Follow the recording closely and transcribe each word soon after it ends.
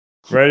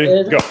Ready?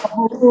 Go.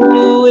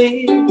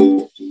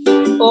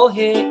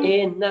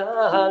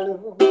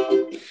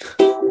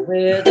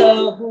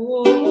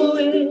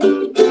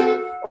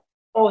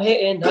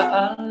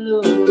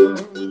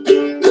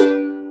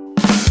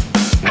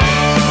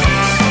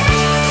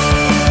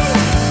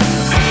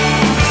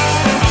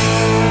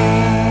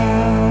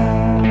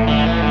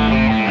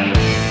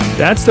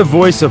 That's the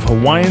voice of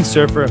Hawaiian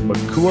surfer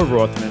Makua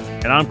Rothman,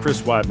 and I'm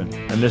Chris Weidman,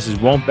 and this is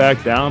Won't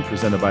Back Down,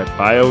 presented by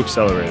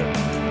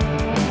BioAccelerator.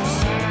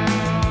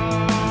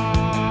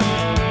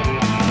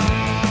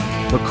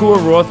 Makua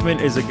Rothman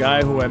is a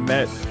guy who I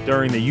met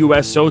during the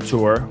USO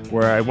tour,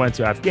 where I went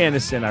to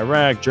Afghanistan,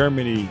 Iraq,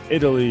 Germany,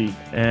 Italy,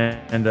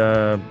 and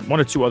one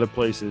or two other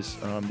places.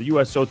 The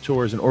USO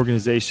tour is an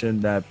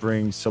organization that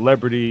brings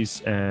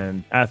celebrities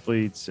and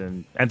athletes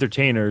and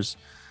entertainers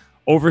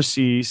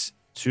overseas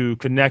to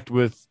connect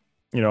with,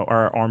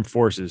 our armed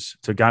forces,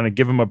 to kind of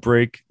give them a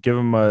break, give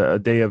them a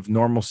day of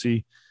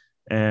normalcy,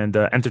 and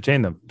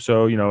entertain them.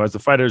 So, as the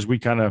fighters, we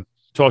kind of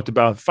talked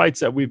about fights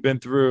that we've been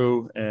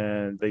through,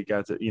 and they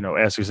got to,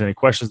 ask us any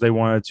questions they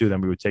wanted to. Then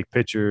we would take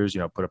pictures,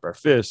 put up our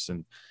fists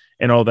and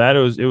all that.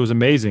 It was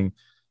amazing.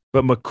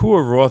 But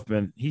Makua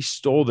Rothman, he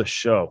stole the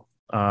show.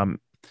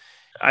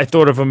 I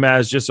thought of him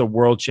as just a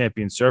world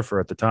champion surfer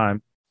at the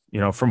time.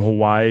 From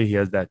Hawaii, he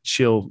has that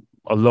chill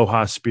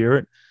aloha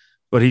spirit.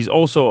 But he's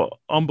also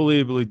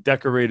unbelievably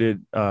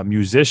decorated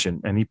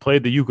musician, and he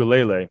played the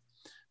ukulele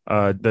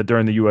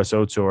during the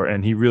USO tour,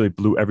 and he really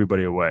blew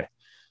everybody away.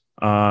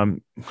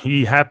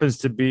 He happens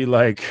to be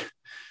like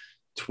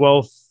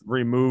 12th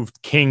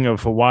removed king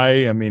of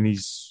Hawaii. I mean,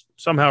 he's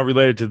somehow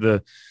related to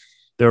the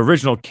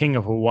original king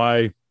of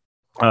Hawaii.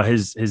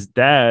 His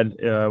dad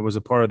was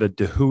a part of the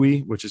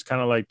Dahui, which is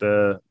kind of like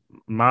the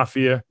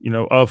mafia,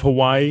 of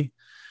Hawaii.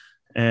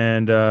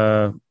 And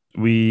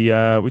we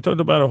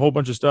talked about a whole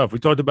bunch of stuff. We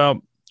talked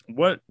about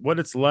what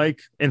it's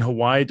like in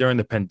Hawaii during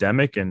the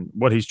pandemic and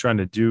what he's trying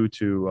to do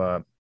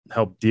to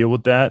help deal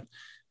with that.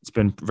 It's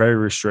been very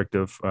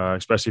restrictive,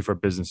 especially for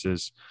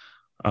businesses.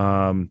 We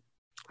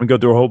go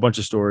through a whole bunch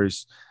of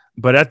stories.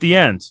 But at the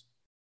end,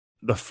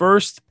 the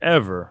first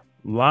ever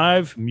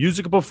live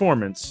musical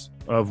performance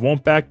of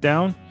Won't Back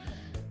Down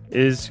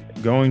is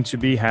going to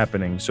be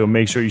happening. So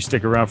make sure you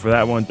stick around for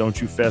that one.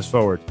 Don't you fast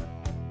forward.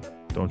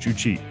 Don't you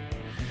cheat.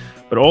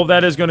 But all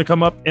that is going to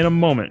come up in a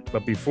moment.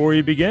 But before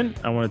we begin,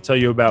 I want to tell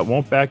you about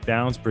Won't Back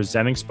Down's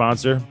presenting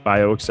sponsor,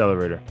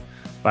 BioAccelerator.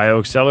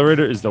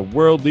 BioAccelerator is the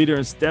world leader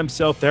in stem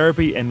cell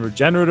therapy and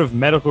regenerative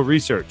medical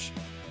research.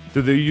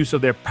 Through the use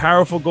of their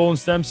powerful golden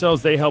stem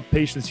cells, they help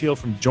patients heal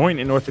from joint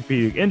and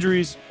orthopedic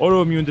injuries,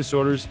 autoimmune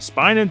disorders,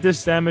 spine and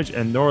disc damage,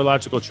 and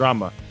neurological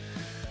trauma.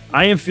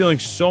 I am feeling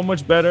so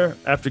much better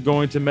after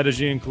going to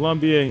Medellin,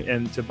 Colombia,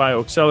 and to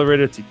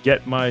BioAccelerator to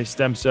get my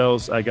stem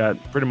cells. I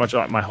got pretty much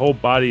my whole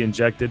body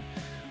injected.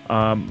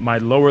 My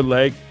lower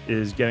leg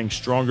is getting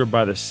stronger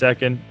by the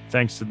second,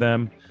 thanks to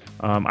them.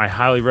 I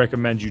highly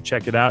recommend you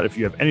check it out. If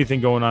you have anything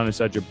going on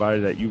inside your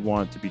body that you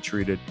want to be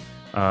treated,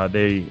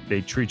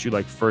 they treat you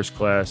like first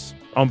class.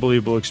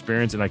 Unbelievable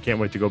experience, and I can't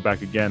wait to go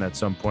back again at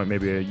some point,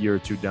 maybe a year or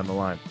two down the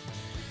line.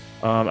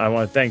 I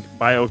want to thank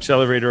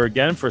BioAccelerator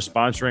again for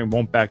sponsoring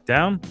Won't Back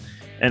Down.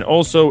 And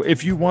also,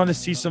 if you want to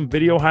see some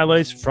video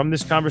highlights from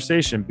this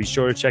conversation, be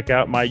sure to check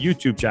out my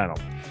YouTube channel.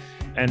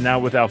 And now,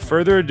 without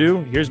further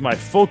ado, here's my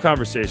full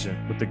conversation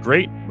with the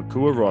great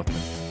Makua Rothman.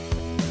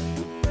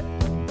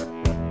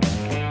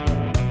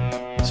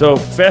 So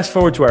fast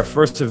forward to our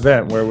first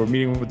event where we're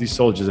meeting with these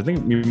soldiers. I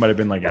think we might have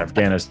been like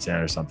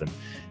Afghanistan or something.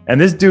 And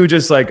this dude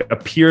just like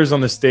appears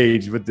on the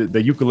stage with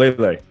the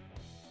ukulele.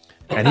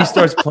 And he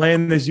starts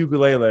playing this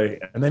ukulele,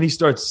 and then he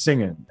starts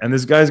singing. And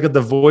this guy's got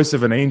the voice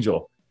of an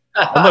angel.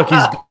 And look,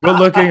 he's good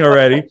looking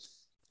already.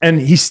 And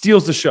he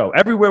steals the show.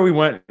 Everywhere we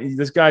went,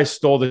 this guy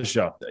stole the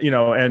show,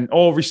 and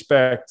all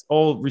respect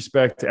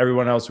to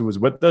everyone else who was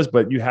with us.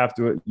 But you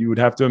would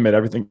have to admit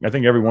everything. I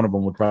think every one of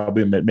them would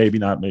probably admit, maybe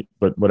not,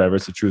 but whatever.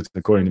 It's the truth,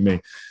 according to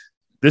me.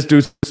 This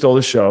dude stole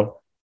the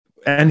show.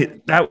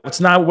 And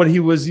that's not what he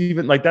was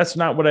even like. That's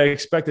not what I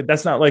expected.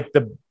 That's not like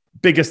the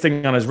biggest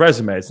thing on his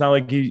resume. It's not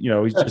like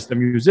he's just a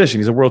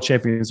musician. He's a world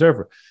champion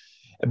surfer.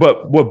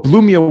 But what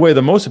blew me away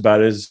the most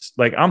about it is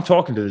like, I'm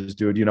talking to this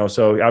dude,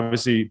 so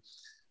obviously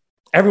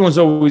everyone's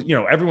always,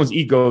 everyone's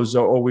egos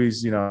are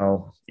always,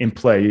 in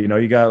play.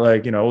 You got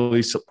like, all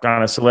these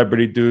kind of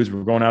celebrity dudes.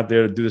 We're going out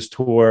there to do this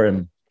tour,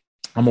 and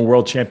I'm a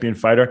world champion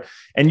fighter.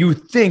 And you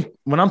think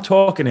when I'm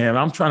talking to him,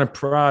 I'm trying to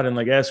prod and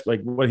like ask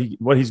like what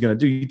he's going to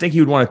do. You think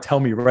he would want to tell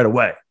me right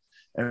away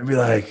and be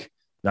like,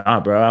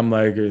 nah, bro, I'm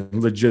like a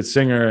legit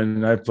singer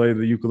and I play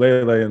the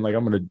ukulele, and like,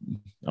 I'm going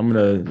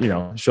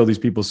to, show these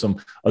people some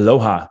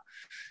aloha.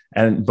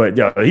 But he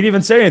didn't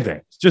even say anything.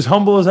 It's just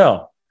humble as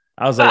hell.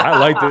 I was like, I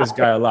like this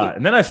guy a lot.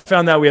 And then I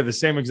found out we have the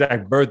same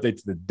exact birthday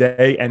to the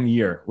day and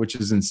year, which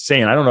is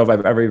insane. I don't know if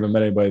I've ever even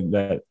met anybody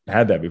that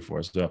had that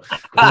before. So this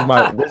is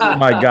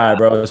my guy,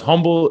 bro. As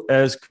humble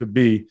as could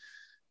be.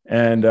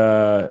 And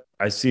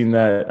I seen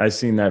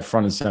that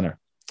front and center.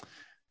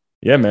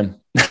 Yeah, man.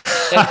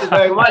 Thank you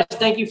very much.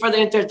 Thank you for the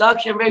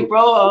introduction, big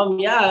bro.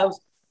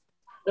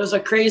 It was a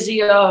crazy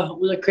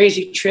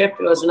trip.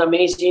 It was an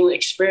amazing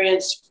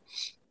experience.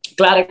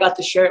 Glad I got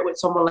to share it with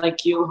someone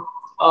like you.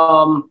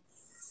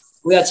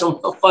 We had some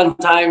fun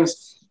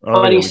times, Oh yeah,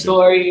 funny we did.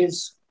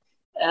 stories,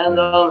 and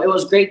Yeah. it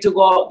was great to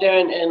go out there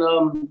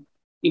and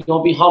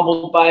be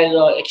humbled by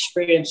the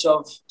experience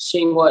of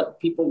seeing what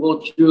people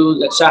go through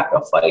that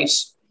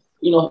sacrifice.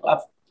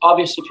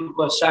 Obviously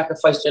people have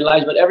sacrificed their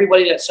lives, but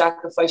everybody that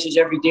sacrifices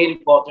every day to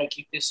go out there and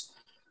keep this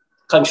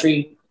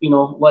country,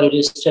 what it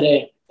is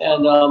today.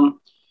 And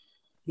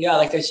yeah,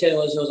 like I said, it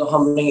was a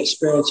humbling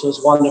experience. It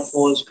was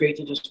wonderful. It was great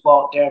to just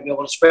go out there and be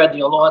able to spread the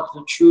aloha to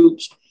the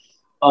troops.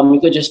 You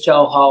could just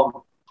tell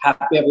how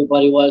happy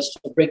everybody was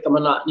to break the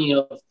monotony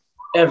of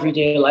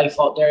everyday life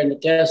out there in the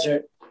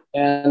desert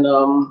and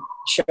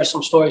share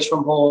some stories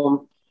from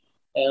home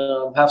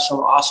and have some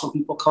awesome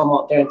people come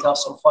out there and tell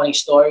some funny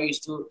stories,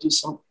 do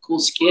some cool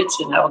skits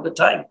and have a good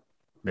time.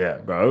 Yeah,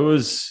 bro.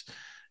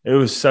 It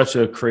was such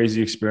a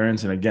crazy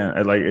experience. And again,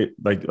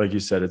 like you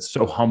said, it's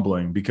so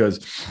humbling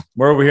because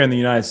we're over here in the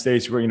United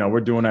States,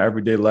 we're doing our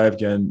everyday life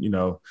again,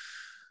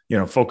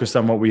 focused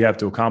on what we have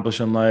to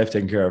accomplish in life,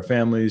 taking care of our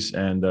families.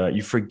 And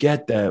you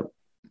forget that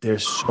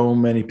there's so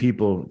many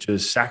people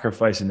just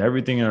sacrificing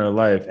everything in their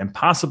life and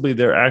possibly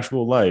their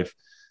actual life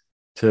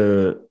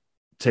to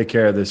take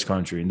care of this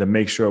country and to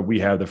make sure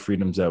we have the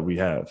freedoms that we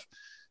have.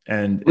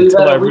 And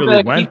until I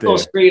really went there,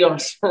 those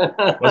freedoms.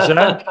 what's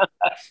that?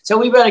 So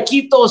we better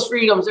keep those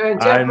freedoms. They're in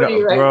I jeopardy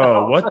know, right bro.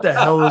 now. What the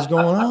hell is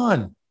going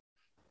on?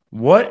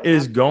 What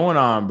is going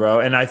on, bro?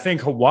 And I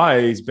think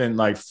Hawaii's been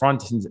like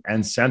front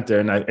and center,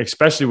 and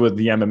especially with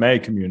the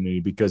MMA community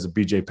because of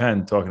BJ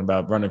Penn talking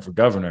about running for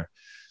governor,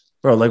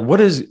 bro. Like,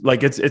 what is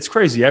like? It's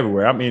crazy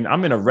everywhere. I mean,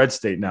 I'm in a red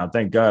state now.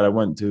 Thank God. I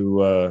went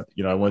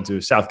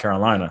to South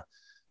Carolina,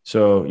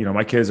 so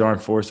my kids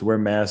aren't forced to wear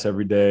masks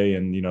every day,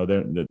 and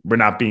we're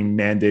not being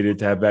mandated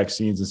to have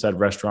vaccines inside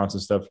restaurants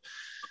and stuff.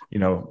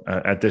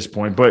 At this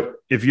point. But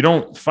if you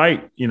don't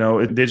fight,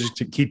 they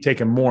just keep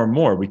taking more and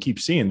more. We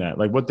keep seeing that.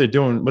 Like what they're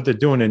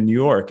doing in New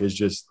York is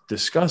just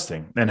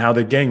disgusting. And how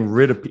they're getting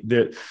rid of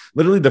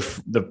literally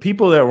the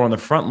people that were on the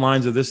front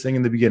lines of this thing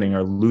in the beginning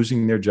are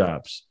losing their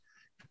jobs.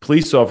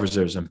 Police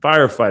officers and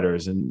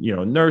firefighters and,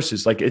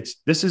 nurses. Like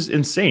this is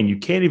insane. You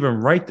can't even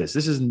write this.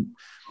 This is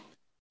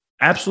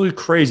absolutely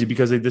crazy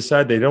because they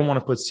decide they don't want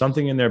to put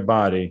something in their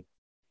body,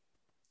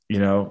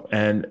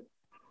 and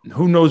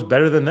who knows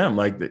better than them?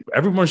 Like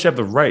everyone should have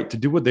the right to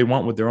do what they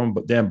want with their own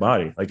damn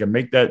body, like and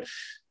make that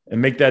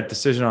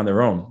decision on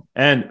their own.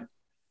 And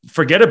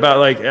forget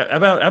about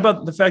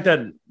about the fact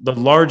that a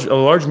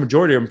large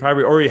majority of them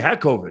probably already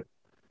had COVID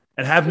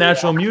and have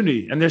natural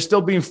immunity, and they're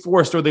still being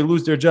forced or they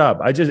lose their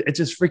job. It's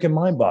just freaking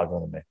mind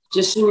boggling to me.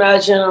 Just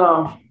imagine,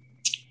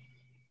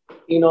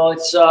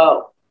 it's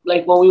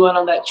like when we went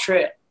on that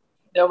trip,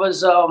 there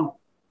was a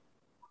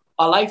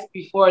life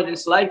before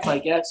this life, I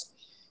guess.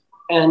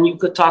 And you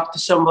could talk to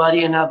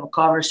somebody and have a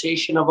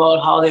conversation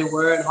about how they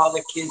were and how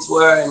their kids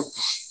were and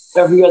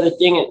every other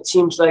thing. It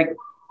seems like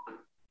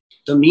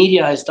the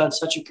media has done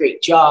such a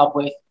great job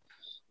with,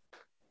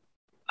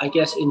 I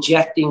guess,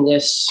 injecting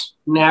this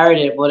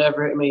narrative,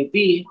 whatever it may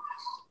be,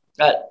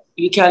 that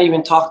you can't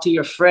even talk to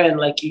your friend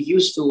like you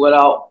used to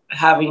without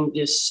having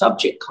this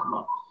subject come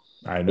up.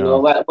 I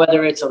know.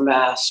 Whether it's a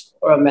mask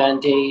or a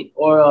mandate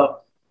or a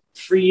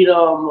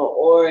freedom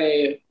or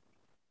a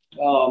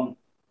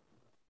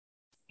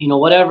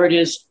whatever it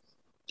is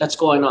that's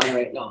going on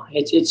right now.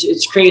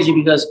 It's crazy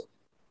because,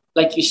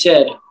 like you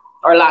said,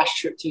 our last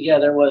trip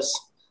together was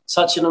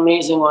such an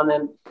amazing one,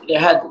 and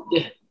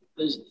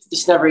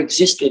this never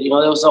existed.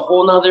 There was a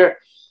whole nother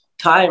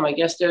time. I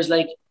guess there's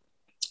like,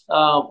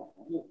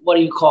 what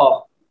do you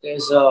call?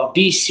 There's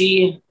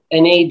BC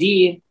and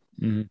AD,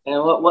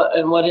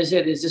 and what is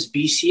it? Is this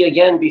BC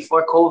again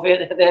before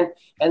COVID, and then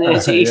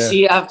it's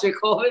AC after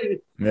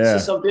COVID? Yeah.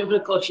 This is some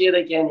biblical shit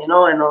again, and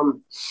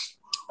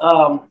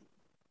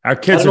our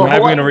kids are not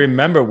going to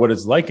remember what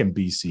it's like in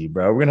BC,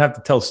 bro. We're going to have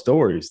to tell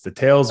stories. The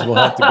tales will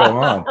have to go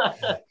on.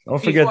 Don't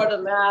forget. Before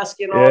the mask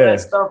and all that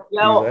stuff.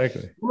 Yeah,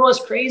 exactly.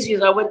 What's crazy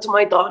is I went to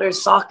my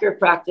daughter's soccer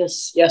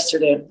practice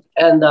yesterday,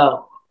 and I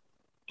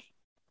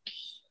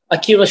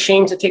feel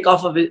ashamed to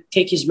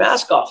take his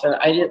mask off, and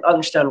I didn't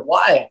understand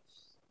why.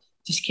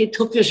 This kid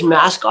took his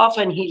mask off,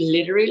 and he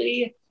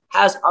literally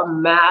has a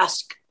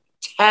mask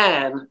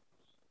tan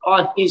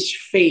on his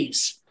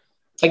face.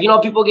 Like,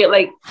 people get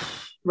like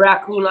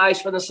raccoon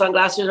eyes from the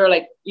sunglasses, or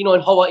like, in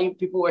Hawaii,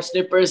 people wear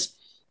slippers.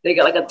 They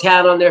get like a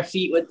tan on their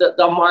feet with the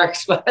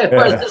marks.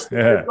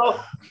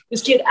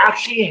 This kid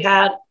actually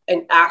had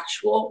an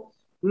actual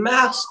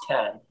mask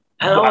tan.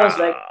 And I was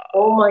like,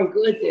 oh my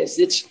goodness.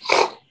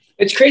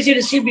 It's crazy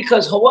to see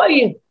because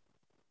Hawaii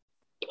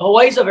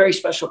is a very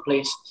special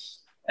place.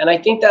 And I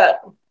think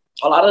that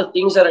a lot of the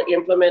things that are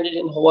implemented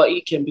in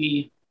Hawaii can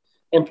be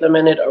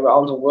implemented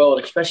around the world,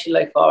 especially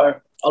like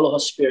our aloha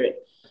spirit.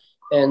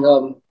 And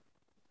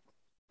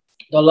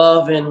the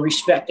love and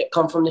respect that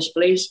come from this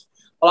place.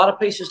 A lot of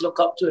places look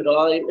up to it.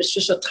 It's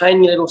just a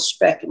tiny little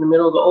speck in the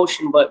middle of the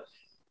ocean, but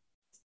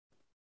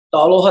the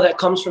aloha that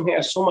comes from here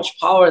has so much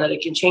power that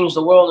it can change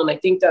the world. And I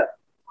think that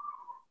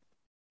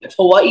if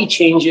Hawaii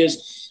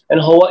changes and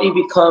Hawaii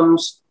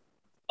becomes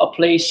a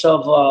place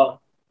of, I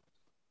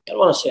don't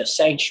want to say a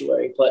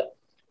sanctuary, but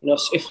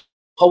if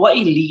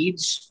Hawaii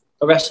leads,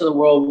 the rest of the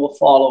world will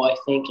follow, I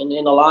think, and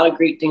then a lot of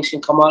great things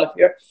can come out of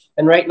here.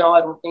 And right now,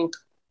 I don't think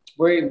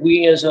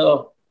we as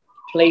a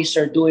place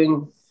are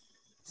doing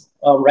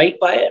right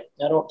by it.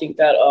 I don't think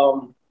that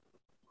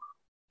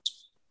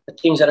the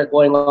things that are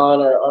going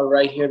on are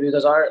right here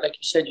because like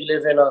you said, you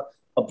live in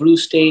a blue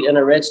state and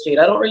a red state.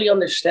 I don't really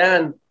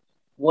understand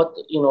what,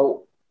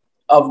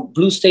 a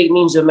blue state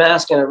means a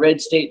mask and a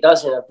red state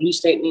doesn't. A blue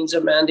state means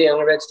a mandate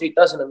and a red state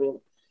doesn't. I mean,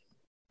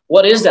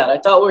 what is that? I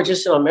thought we were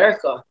just in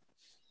America.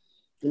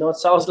 It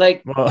sounds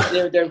like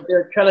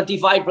they're trying to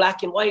divide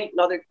black and white.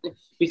 Now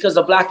because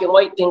the black and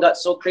white thing got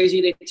so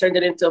crazy, they turned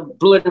it into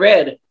blue and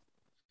red.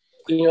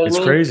 It's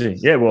crazy.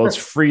 Yeah, well, it's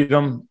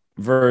freedom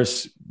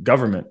versus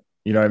government.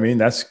 You know what I mean?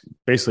 That's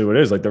basically what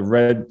it is. Like the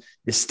red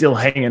is still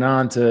hanging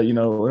on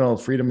to,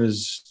 freedom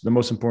is the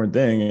most important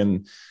thing.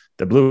 And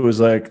the blue is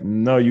like,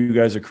 no, you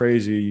guys are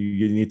crazy.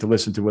 You need to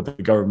listen to what the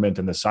government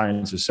and the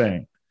science is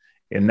saying.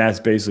 And that's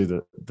basically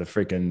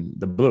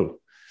the blue.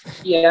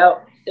 Yeah.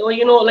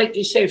 Well, like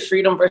you say,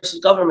 freedom versus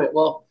government.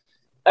 Well,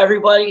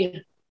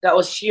 everybody that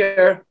was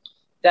here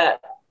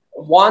that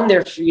won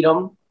their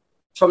freedom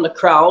from the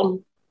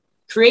crown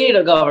created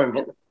a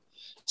government.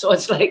 So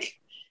it's like,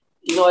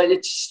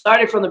 it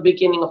started from the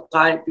beginning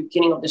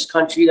of this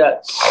country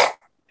that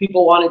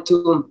people wanted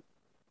to,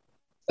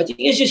 I think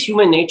it's just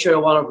human nature to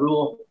want to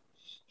rule,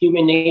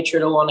 human nature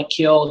to want to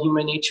kill,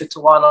 human nature to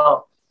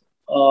want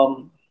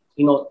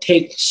to,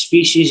 take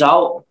species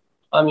out.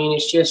 I mean,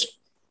 it's just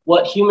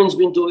what humans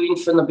been doing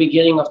from the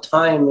beginning of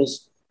time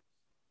is,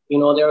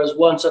 there was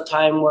once a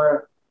time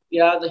where,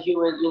 the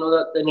human,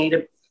 the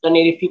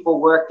native people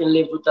worked and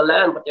lived with the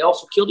land, but they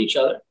also killed each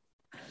other.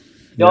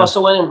 They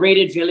also went and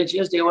raided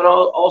villages. They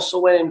also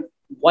went and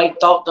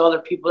wiped out the other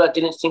people that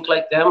didn't think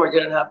like them or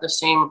didn't have the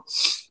same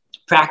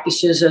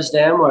practices as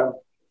them or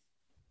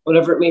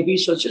whatever it may be.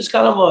 So it's just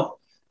kind of a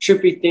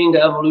trippy thing,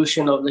 the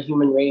evolution of the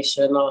human race.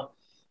 And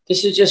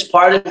this is just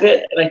part of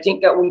it. And I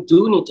think that we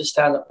do need to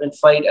stand up and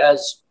fight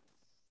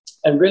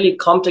and really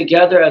come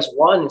together as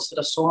one instead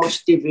of so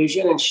much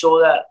division and show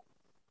that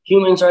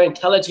humans are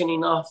intelligent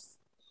enough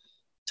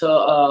to,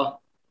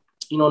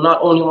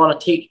 not only want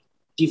to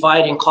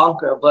divide and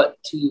conquer, but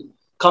to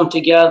come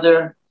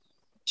together,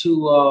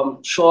 to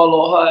show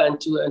aloha and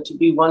to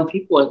be one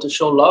people and to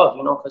show love,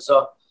 because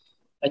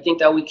I think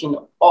that we can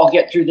all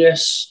get through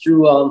this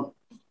through,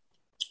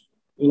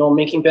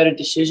 making better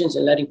decisions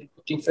and letting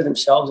people think for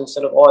themselves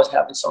instead of always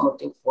having someone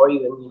think for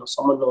you and,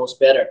 someone knows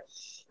better.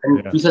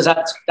 And because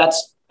that's,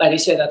 like I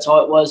said, that's how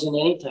it was in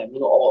any time.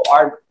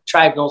 Our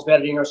tribe knows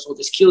better than yours, so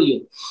just kill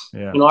you.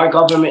 Yeah. Our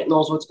government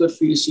knows what's good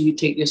for you, so you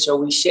take this or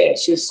we share.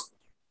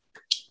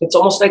 It's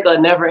almost like a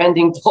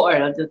never-ending door.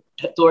 The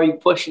door you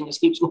push and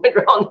just keeps going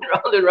round and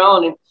round and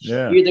round. And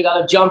you either got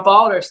to jump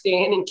out or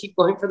stay in and keep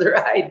going for the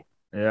ride.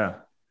 Yeah.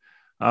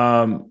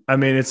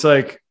 It's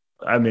like,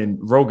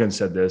 Rogan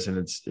said this, and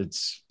it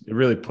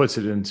really puts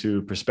it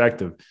into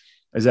perspective,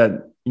 is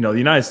that, the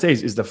United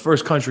States is the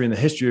first country in the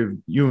history of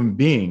human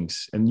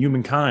beings and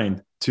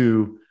humankind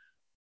to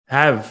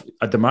have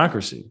a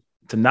democracy,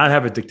 to not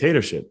have a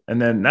dictatorship.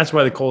 And then that's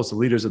why they call us the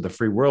leaders of the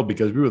free world,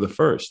 because we were the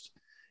first.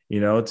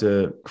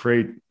 To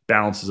create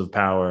balances of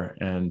power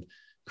and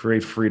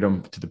create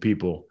freedom to the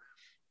people.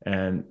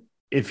 And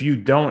if you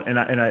don't, and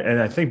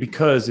I think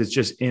because it's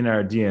just in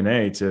our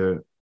DNA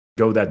to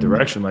go that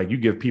direction, like you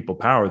give people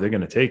power, they're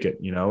going to take it.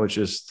 It's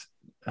just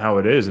how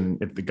it is.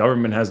 And if the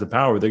government has the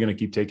power, they're going to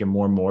keep taking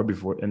more and more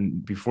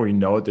before you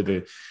know it, that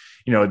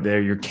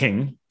they're your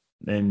king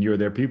and you're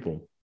their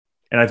people.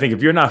 And I think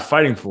if you're not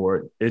fighting for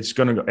it,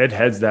 it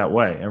heads that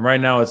way. And right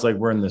now it's like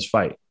we're in this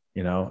fight,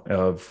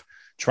 of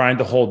trying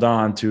to hold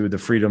on to the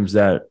freedoms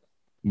that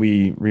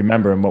we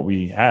remember and what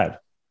we had.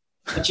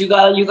 But you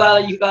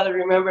gotta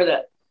remember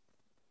that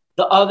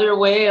the other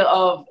way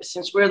of,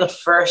 since we're the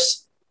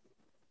first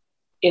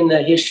in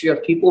the history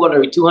of people, what are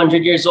we,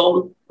 200 years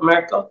old,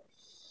 America?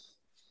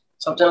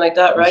 Something like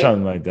that, right?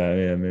 Something like that,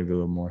 yeah, maybe a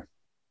little more.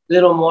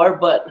 Little more,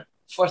 but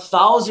for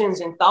thousands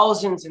and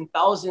thousands and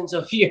thousands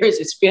of years,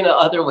 it's been the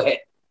other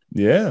way.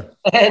 Yeah.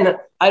 And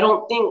I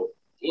don't think,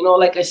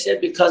 like I said,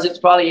 because it's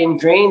probably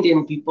ingrained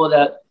in people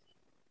that,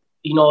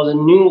 the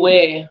new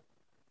way,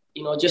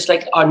 just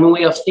like our new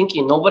way of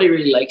thinking, nobody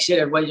really likes it.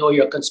 Everybody,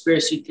 you're a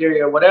conspiracy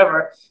theory or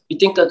whatever. You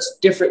think that's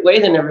a different way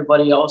than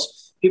everybody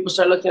else. People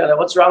start looking at it.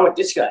 What's wrong with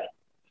this guy?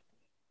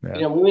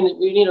 Yeah. We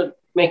need to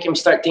make him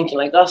start thinking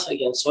like us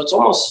again. So it's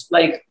almost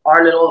like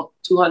our little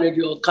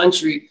 200-year-old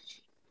country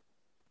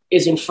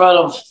is in front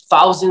of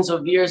thousands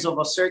of years of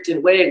a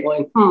certain way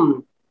going,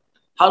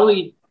 how do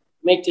we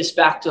make this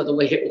back to the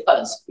way it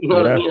was? You know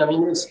what I mean? I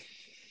mean, it's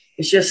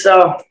just,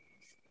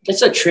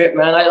 it's a trip,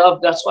 man.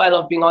 That's why I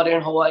love being out there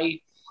in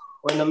Hawaii.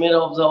 We're in the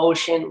middle of the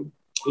ocean.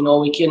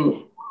 We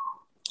can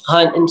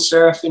hunt and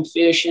surf and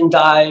fish and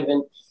dive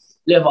and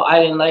live an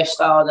island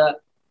lifestyle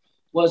that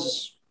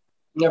was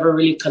never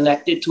really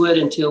connected to it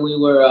until we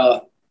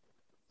were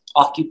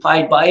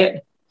occupied by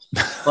it.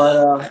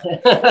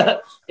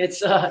 But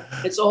it's a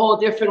whole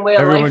different way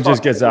of life. Everyone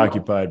just gets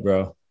occupied,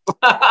 bro.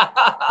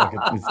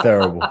 It's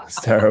terrible.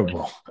 It's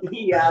terrible.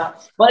 Yeah.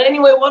 But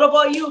anyway, what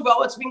about you, bro?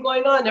 What's been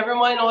going on? Never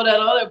mind all that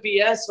other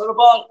BS. What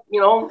about,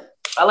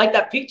 I like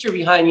that picture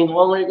behind you, the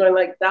one where you're going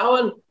like that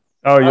one.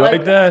 Oh, you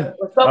like that?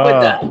 What's up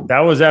with that? That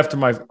was after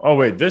my. Oh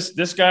wait,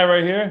 this guy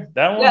right here.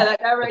 That one. Yeah, that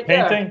guy right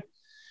there. Painting.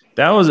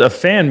 That was a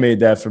fan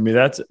made that for me.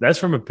 That's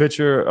from a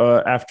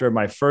picture after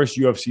my first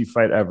UFC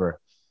fight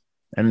ever,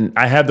 and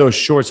I had those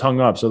shorts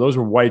hung up. So those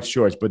were white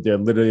shorts, but they're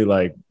literally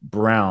like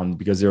brown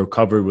because they were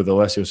covered with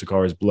Alessio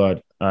Sakara's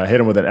blood. I hit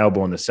him with an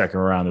elbow in the second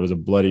round. It was a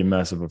bloody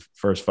mess of a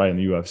first fight in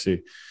the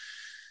UFC.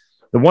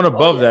 The one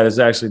above that is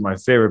actually my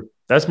favorite.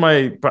 That's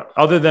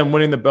other than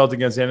winning the belt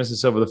against Anderson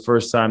Silva the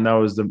first time, that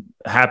was the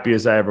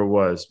happiest I ever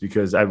was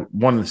because I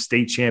won the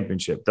state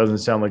championship. Doesn't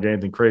sound like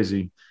anything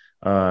crazy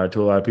to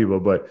a lot of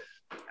people, but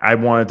I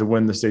wanted to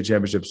win the state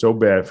championship so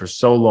bad for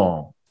so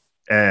long.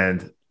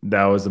 And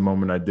that was the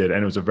moment I did.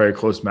 And it was a very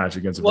close match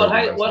against what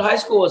high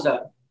school was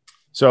that?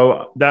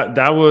 So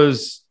that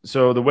was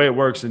the way it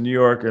works in New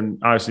York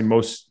and honestly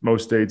most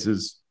states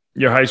is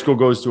your high school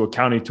goes to a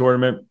county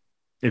tournament.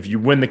 If you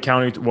win the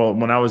county,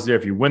 when I was there,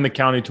 if you win the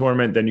county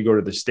tournament, then you go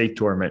to the state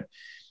tournament.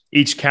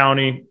 Each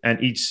county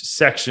and each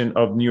section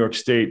of New York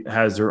State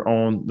has their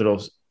own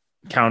little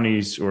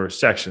counties or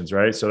sections,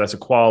 right? So that's a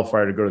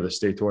qualifier to go to the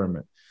state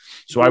tournament.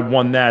 So I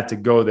won that to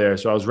go there.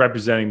 So I was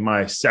representing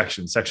my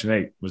section. Section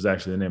 8 was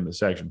actually the name of the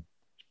section.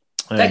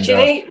 And, Section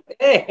 8?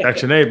 Hey.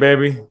 Section 8,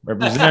 baby.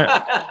 Represent.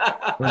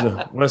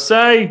 What's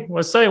say?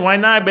 Why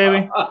not,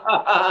 baby?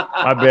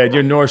 My bad.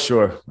 You're North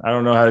Shore. I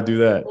don't know how to do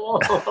that.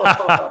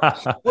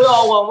 We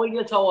all won. We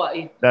get to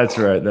Hawaii. That's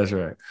right.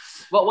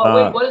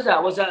 What is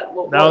that? Was that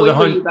what was weight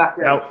were you back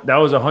there? That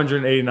was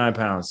 189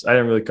 pounds. I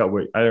didn't really cut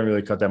weight. I didn't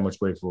really cut that much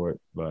weight for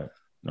it. But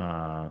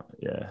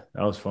yeah,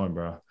 that was fun,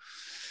 bro.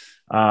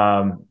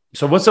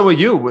 So what's up with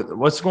you?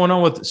 What's going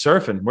on with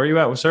surfing? Where are you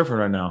at with surfing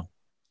right now?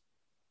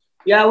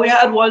 Yeah, we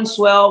had one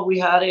swell. We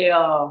had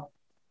a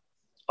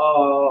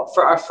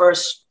for our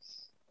first,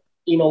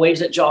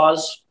 waves at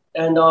Jaws.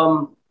 And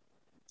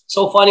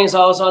so funny is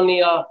I was on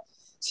the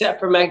set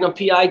for Magnum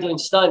PI doing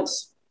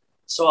stunts.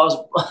 So I was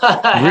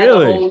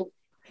really?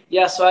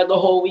 So I had the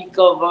whole week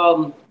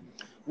of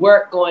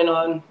work going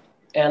on,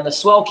 and the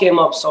swell came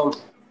up, so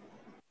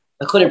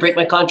I couldn't break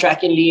my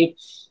contract and leave.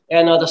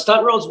 And the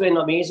stunt road's been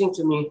amazing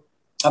to me.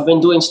 I've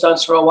been doing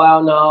stunts for a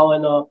while now,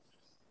 and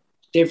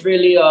they've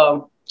really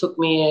took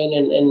me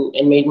in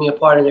and made me a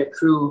part of their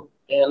crew.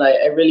 And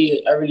I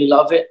really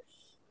love it.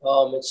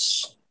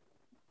 It's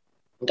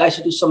guys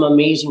who do some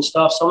amazing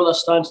stuff. Some of the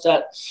stunts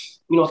that,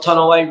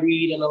 Tanawai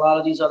Reed and a lot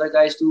of these other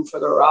guys do for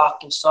The Rock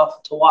and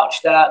stuff, to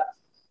watch that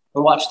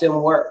and watch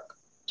them work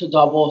to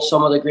double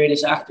some of the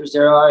greatest actors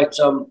there are. It's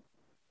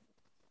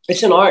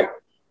an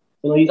art.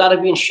 You got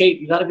to be in shape.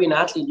 You got to be an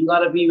athlete. You got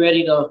to be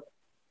ready to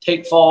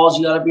take falls.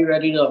 You got to be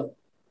ready to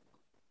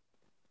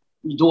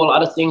do a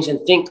lot of things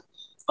and think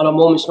on a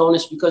moment's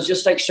notice, because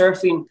just like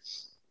surfing,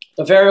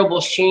 the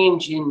variables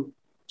change in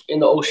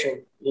the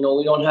ocean.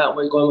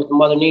 We're going with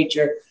Mother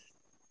Nature.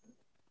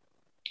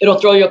 It'll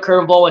throw you a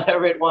curveball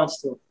whenever it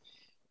wants to.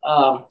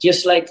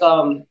 Just like,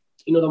 the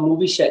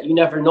movie set, you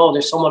never know.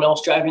 There's someone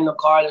else driving the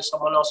car. There's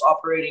someone else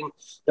operating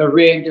the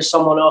rig. There's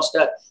someone else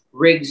that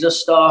rigs the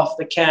stuff,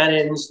 the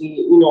cannons,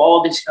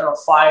 all this kind of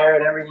fire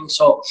and everything.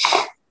 So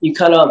you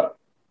kind of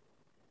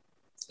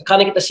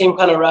get the same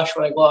kind of rush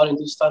when I go out and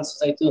do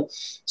stunts as I do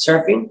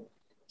surfing.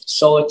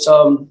 So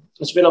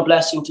it's been a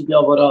blessing to be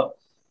able to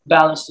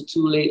balance the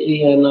two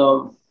lately,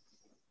 and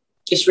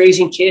just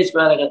raising kids,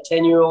 man, like a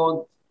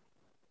 10-year-old,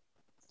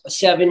 a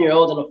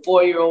 7-year-old, and a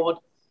 4-year-old.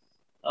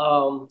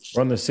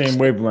 We're on the same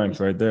wavelength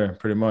right there,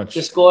 pretty much.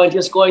 Just going through,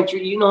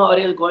 how it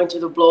is, going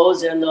through the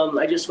blows. And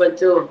I just went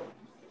to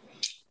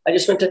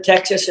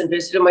Texas and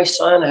visited my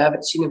son. I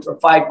haven't seen him for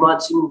 5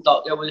 months. He moved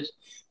out there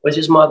with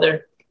his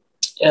mother,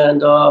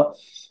 and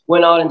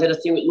went out and did a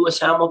thing with Lewis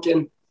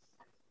Hamilton.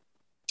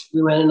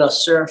 We went and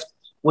surfed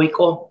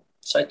Waco.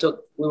 So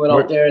we went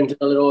out there and did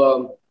a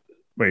little.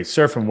 Wait,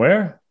 surfing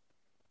where?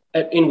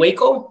 In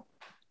Waco.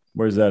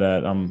 Where's that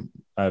at?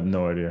 I have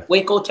no idea.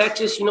 Waco,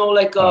 Texas.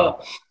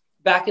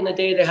 Back in the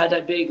day, they had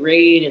that big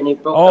raid and they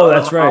broke. Oh,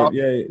 that's right.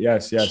 Yeah.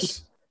 Yes.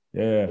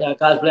 Yeah. Yeah.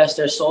 God bless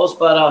their souls.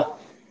 But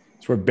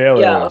it's where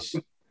Baylor is.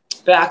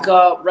 Back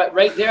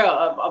right there,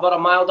 about a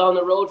mile down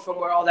the road from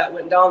where all that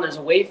went down, there's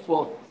a wave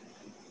pool.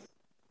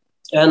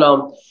 And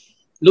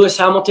Lewis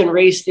Hamilton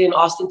raced in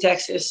Austin,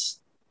 Texas,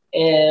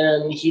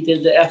 and he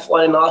did the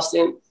F1 in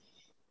Austin.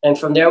 And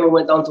from there, we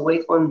went down to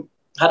Waco and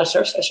had a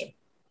surf session.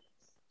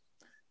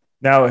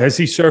 Now, has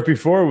he surfed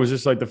before, or was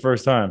this like the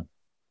first time?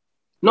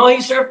 No, he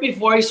surfed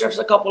before. He surfs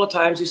a couple of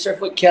times. He surfed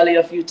with Kelly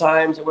a few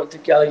times. I went to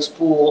Kelly's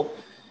pool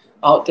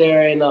out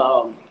there in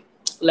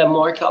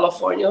Lemoore,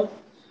 California.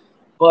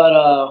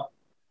 But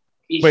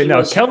wait,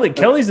 now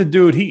Kelly's the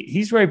dude.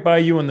 He's right by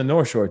you on the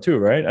North Shore too,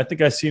 right? I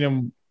think I seen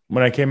him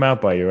when I came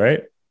out by you,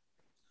 right?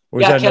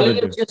 Yeah, Kelly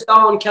lives just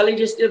down. Kelly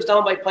just lives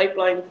down by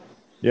Pipeline.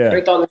 Yeah,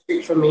 right down the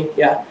street from me.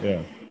 Yeah.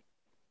 Yeah.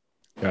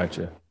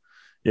 Gotcha.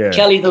 Yeah.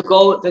 Kelly the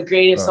GOAT, the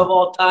greatest of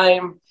all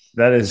time.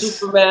 That is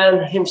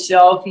Superman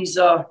himself. He's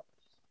a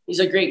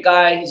great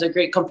guy. He's a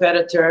great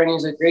competitor, and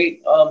he's a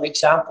great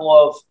example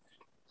of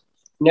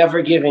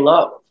never giving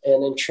up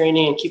and then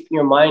training and keeping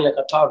your mind like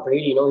a Tom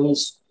Brady. You know,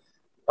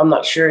 I'm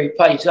not sure.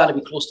 He's got to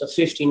be close to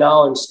 50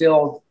 now, and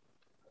still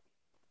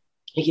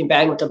he can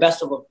bang with the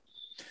best of them.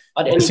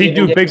 Does he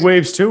do big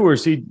waves too, or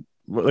is he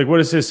like, what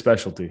is his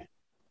specialty?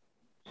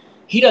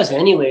 He does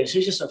anyways.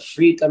 He's just a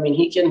freak. I mean,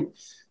 he can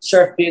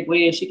surf big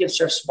waves. He can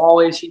surf small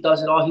waves. He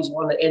does it all. He's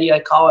won the Eddie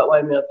Aikau at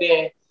Waimea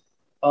Bay.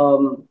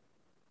 You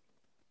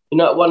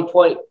know, at one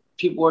point,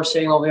 people were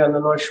saying over here on the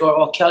North Shore,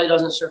 oh, Kelly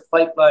doesn't surf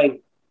pipeline.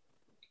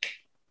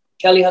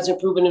 Kelly hasn't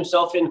proven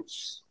himself in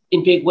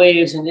big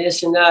waves and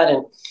this and that.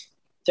 And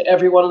to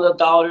every one of the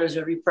doubters,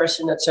 every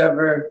person that's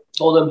ever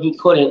told him he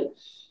couldn't,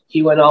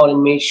 he went out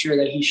and made sure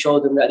that he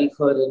showed them that he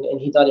could.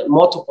 And he done it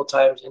multiple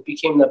times and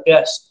became the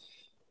best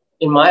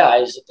in my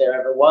eyes that there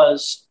ever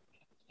was.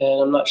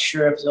 And I'm not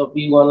sure if there'll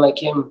be one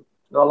like him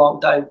in a long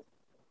time.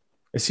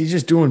 Is he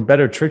just doing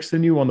better tricks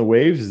than you on the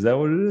waves? Is that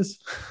what it is?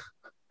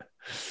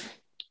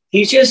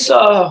 He's just,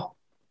 for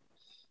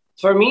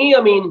me,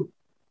 I mean,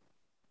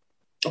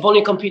 I've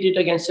only competed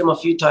against him a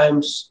few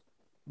times,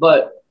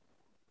 but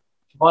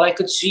what I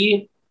could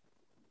see,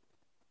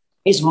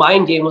 his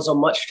mind game was a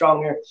much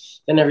stronger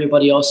than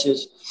everybody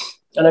else's.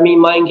 And I mean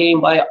mind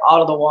game by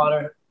out of the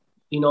water,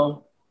 you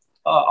know,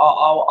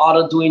 out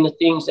of doing the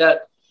things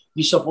that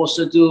you're supposed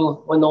to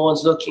do when no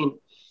one's looking.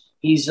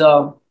 He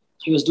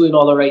was doing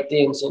all the right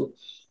things, and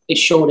it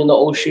showed in the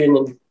ocean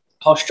and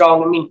how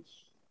strong. I mean,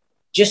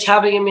 just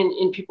having him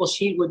in people's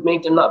heat would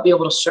make them not be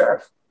able to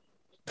surf.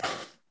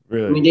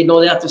 Really? I mean, they know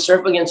they have to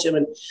surf against him,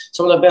 and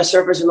some of the best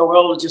surfers in the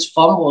world would just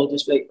fumble,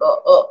 just like,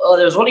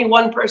 There's only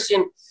one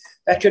person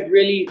that could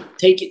really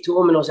take it to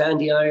him, and it was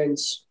Andy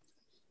Irons.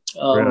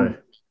 Really?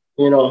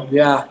 You know,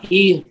 yeah,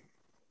 he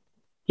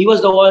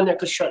was the one that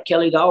could shut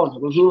Kelly down. I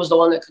mean, he was the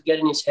one that could get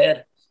in his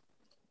head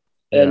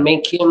and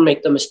make him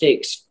make the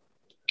mistakes.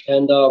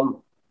 And it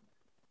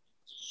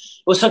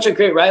was such a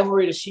great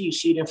rivalry to see. You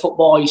see it in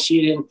football, you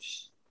see it in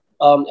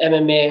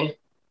MMA,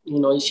 you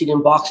know, you see it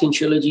in boxing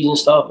trilogies and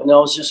stuff. And that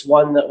was just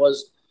one that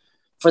was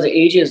for the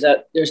ages,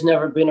 that there's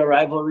never been a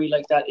rivalry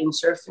like that in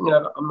surfing.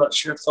 And I'm not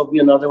sure if there'll be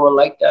another one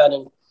like that.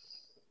 And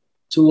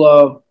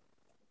to,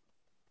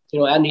 you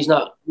know, Andy's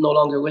no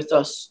longer with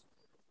us,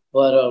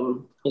 but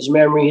his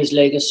memory, his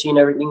legacy, and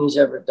everything he's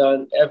ever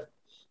done, that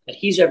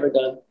he's ever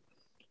done,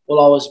 will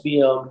always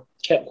be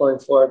kept going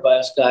forward by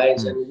us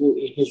guys, and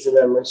his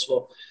remembrance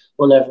will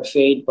never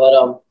fade.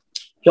 But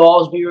he'll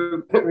always be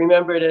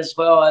remembered as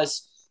well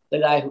as the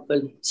guy who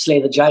could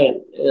slay the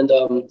giant.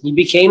 And he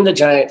became the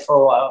giant for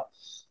a while,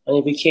 and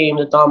he became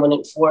the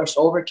dominant force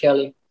over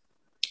Kelly.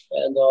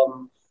 And,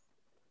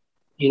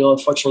 you know,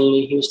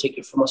 unfortunately, he was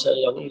taken from us at a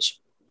young age.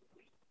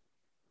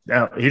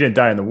 Now, he didn't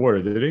die in the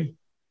water, did he?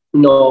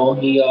 No,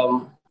 he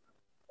I'm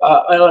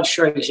not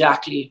sure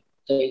exactly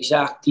the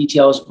exact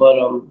details, but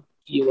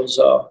he was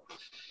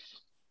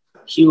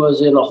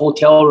in a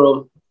hotel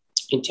room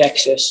in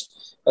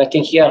Texas. And I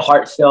think he had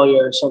heart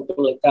failure or something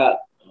like that,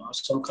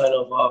 some kind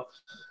of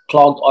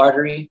clogged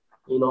artery.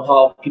 You know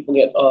how people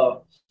get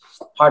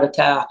heart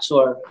attacks,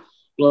 or,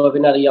 you know,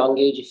 even at a young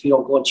age, if you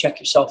don't go and check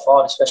yourself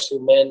out, especially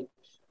men,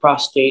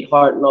 prostate,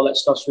 heart, and all that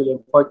stuff's really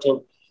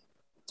important.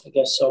 I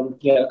guess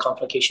he had a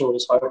complication with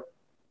his heart.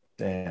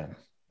 Damn,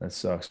 that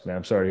sucks, man.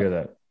 I'm sorry to hear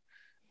that.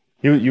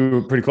 You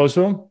were pretty close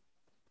to him?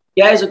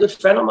 Yeah, he's a good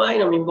friend of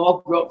mine. I mean, we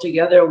all grew up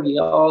together. We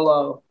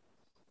all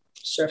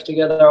surfed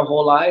together our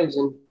whole lives,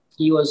 and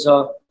he was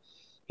the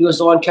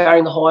one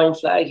carrying the Hawaiian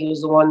flag. He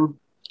was the one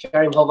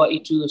carrying Hawaii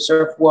to the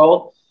surf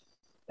world,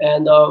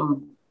 and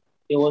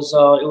it was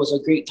a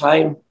great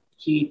time.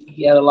 He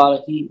made a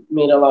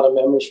lot of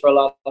memories for a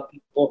lot of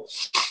people,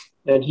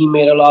 and he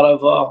made a lot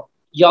of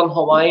young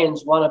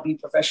Hawaiians want to be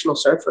professional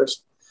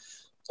surfers.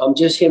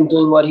 Just him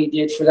doing what he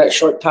did for that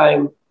short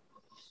time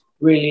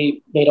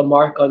really made a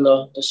mark on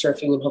the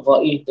surfing in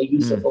Hawaii, the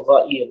youth of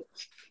Hawaii. And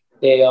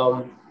they,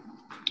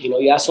 you know,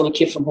 you ask any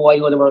kid from Hawaii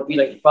what they want to be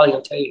like, they're probably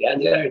going to tell you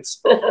Andy Irons.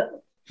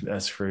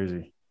 That's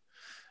crazy.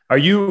 Are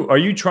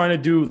you trying to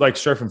do like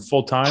surfing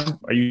full time?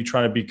 Are you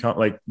trying to become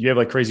like, you have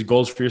like crazy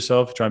goals for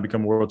yourself, trying to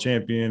become a world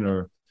champion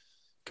or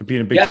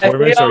compete in big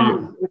tournaments?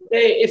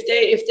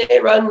 If they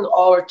run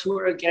our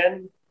tour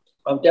again,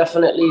 I'll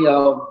definitely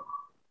go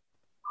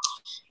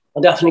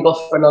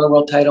for another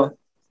world title.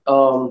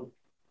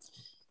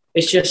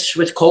 It's just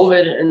with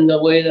COVID and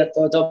the way that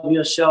the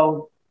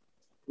WSL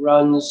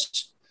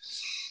runs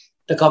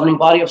the governing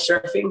body of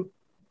surfing.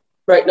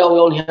 Right now, we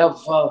only have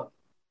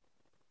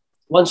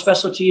one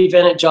specialty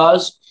event at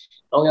Jaws.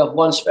 And we have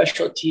one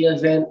specialty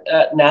event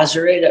at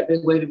Nazare, that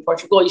big wave in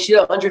Portugal. You see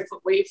that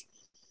 100-foot wave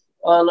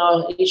on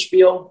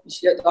HBO? You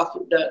see that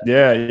document?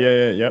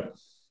 Yep.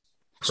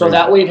 So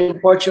that wave in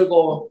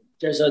Portugal,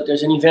 there's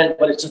an event,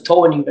 but it's a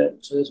towing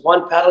event. So there's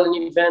one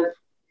paddling event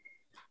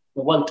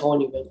and one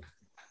towing event.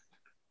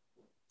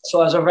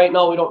 So as of right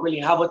now, we don't really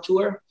have a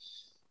tour,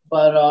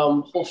 but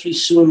hopefully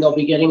soon they'll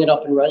be getting it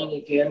up and running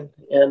again.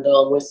 And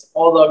with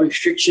all the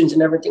restrictions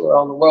and everything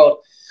around the world,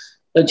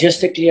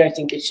 logistically, I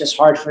think it's just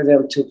hard for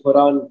them to put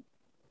on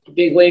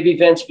big wave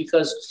events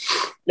because,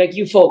 like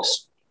you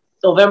folks,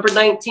 November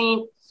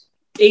 19th,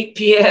 8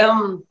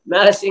 p.m.,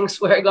 Madison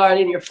Square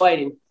Garden, you're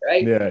fighting,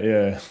 right?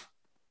 Yeah.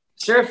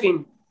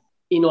 Surfing,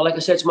 like I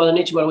said, it's Mother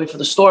Nature, got to wait for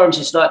the storms.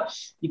 It's not,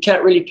 you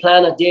can't really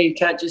plan a day. You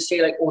can't just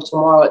say like, oh,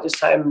 tomorrow at this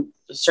time,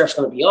 the surf's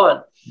going to be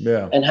on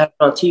and have it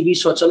on TV.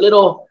 So it's a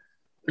little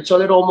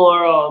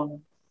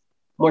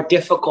more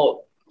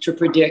difficult to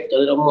predict, a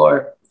little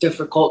more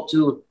difficult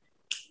to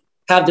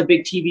have the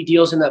big TV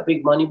deals and that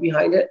big money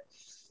behind it.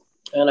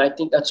 And I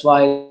think that's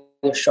why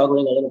they're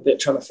struggling a little bit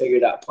trying to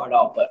figure that part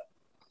out. But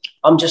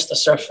I'm just a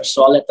surfer,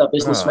 so I'll let the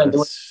businessman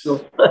do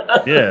it.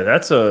 Yeah,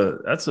 that's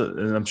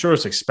and I'm sure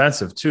it's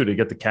expensive too to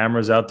get the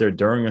cameras out there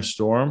during a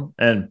storm.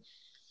 And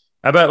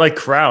how about like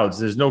crowds?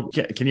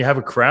 Can you have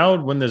a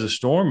crowd when there's a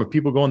storm? If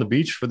people go on the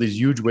beach for these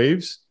huge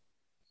waves?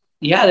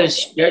 Yeah,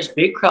 there's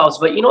big crowds,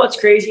 but you know what's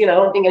crazy? And I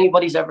don't think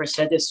anybody's ever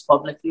said this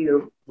publicly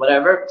or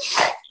whatever,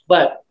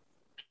 but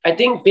I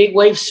think big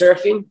wave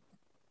surfing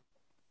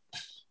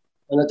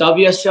on the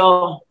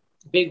WSL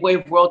Big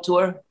Wave World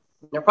Tour,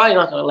 they're probably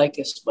not going to like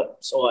this, but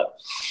so what?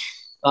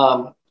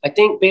 I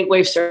think big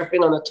wave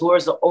surfing on the tour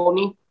is the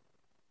only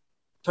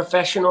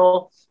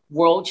professional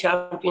world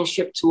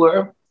championship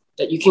tour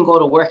that you can go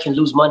to work and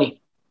lose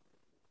money.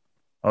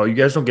 Oh, you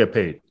guys don't get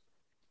paid?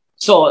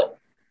 So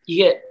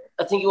you get,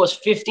 I think it was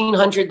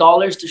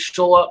 $1,500 to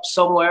show up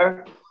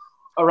somewhere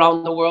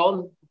around the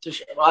world,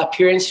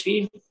 appearance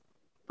fee,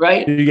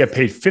 right? You get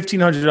paid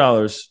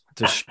 $1,500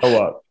 to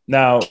show up.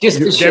 Now, just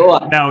to show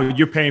up. Now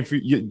you're paying for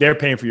they're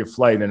paying for your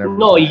flight and everything.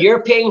 No,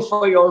 you're paying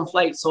for your own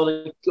flight. So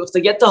if they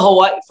get to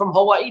from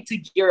Hawaii to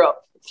Europe,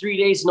 3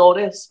 days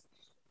notice,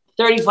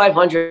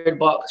 $3,500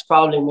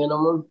 probably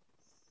minimum.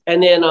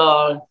 And then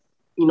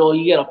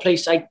you get a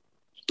place.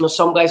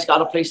 Some guys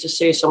got a place to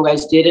stay, some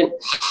guys didn't.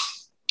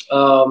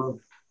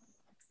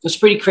 It's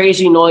pretty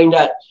crazy knowing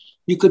that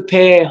you could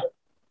pay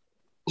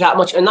that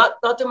much, and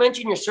not to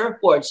mention your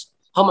surfboards.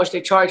 How much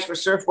they charge for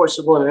surfboards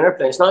to go on an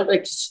airplane.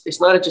 It's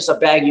not just a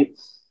bag you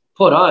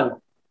put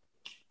on.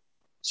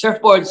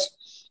 Surfboards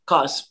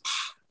cost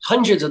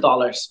hundreds of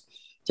dollars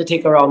to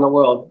take around the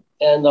world.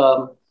 And,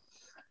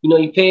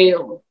 you pay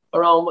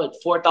around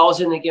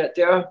 $4,000 to get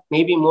there,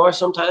 maybe more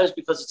sometimes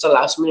because it's a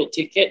last minute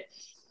ticket.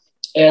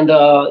 And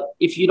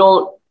if you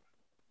don't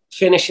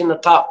finish in the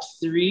top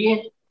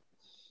 3,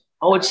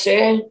 I would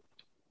say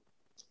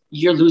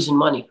you're losing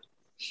money.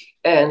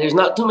 And there's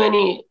not too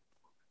many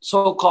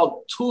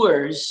so-called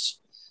tours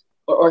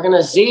or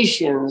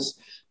organizations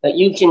that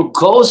you can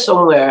go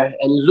somewhere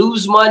and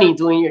lose money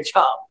doing your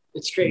job.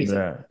 It's crazy.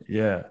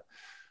 Yeah.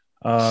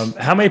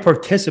 How many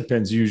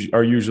participants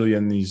are usually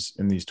in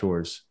these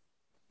tours?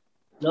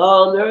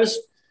 There's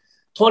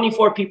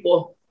 24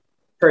 people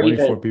per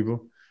 24 event.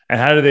 people.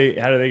 And how do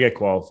they get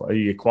qualified?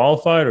 You get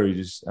qualified, or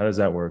how does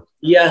that work?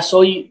 Yeah,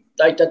 so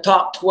the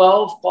top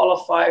 12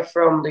 qualify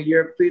from the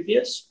year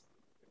previous.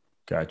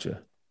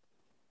 Gotcha.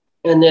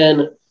 And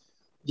then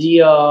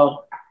the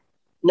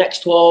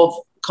next 12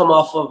 come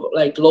off of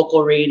like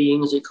local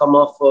ratings. They come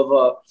off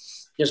of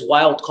there's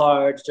wild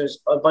cards. There's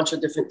a bunch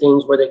of different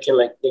things where they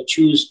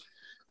choose.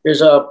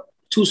 There's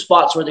 2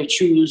 spots where they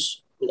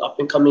choose up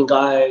and coming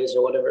guys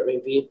or whatever it may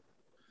be.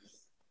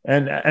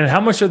 And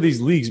how much are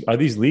these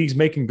leagues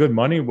making good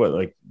money? What,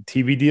 like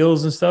TV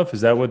deals and stuff?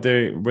 Is that where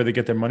they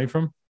get their money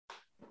from?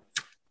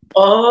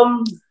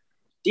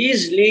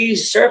 These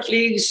leagues, surf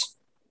leagues,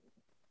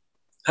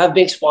 have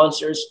big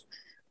sponsors.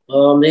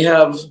 They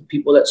have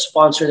people that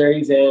sponsor their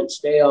events.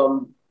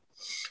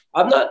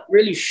 I'm not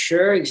really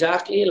sure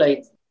exactly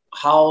like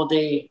how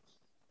they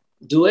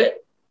do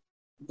it,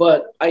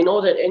 but I know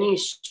that any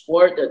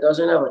sport that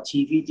doesn't have a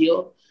TV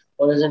deal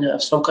or doesn't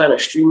have some kind of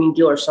streaming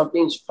deal or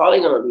something is probably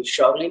going to be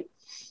struggling.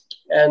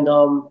 And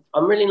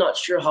I'm really not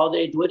sure how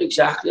they do it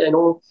exactly. I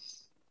know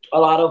a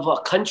lot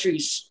of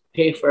countries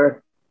pay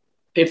for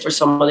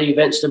some of the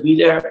events to be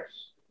there.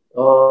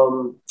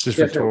 Just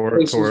for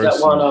tourists that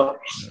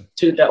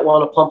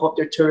want to pump up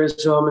their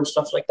tourism and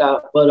stuff like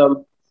that.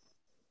 But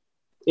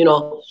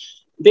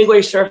big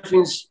wave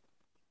surfing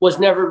was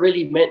never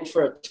really meant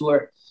for a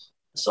tour.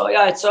 So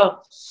yeah,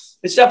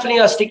 it's definitely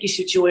a sticky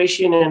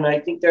situation, and I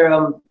think they're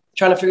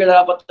trying to figure that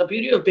out. But the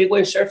beauty of big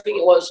wave surfing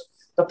was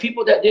the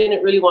people that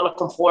didn't really want to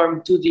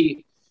conform to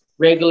the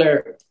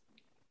regular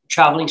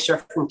traveling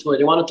surfing tour.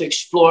 They wanted to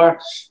explore,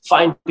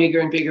 find bigger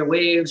and bigger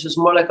waves. It was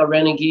more like a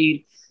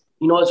renegade.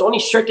 There's only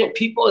certain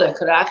people that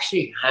could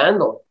actually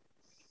handle.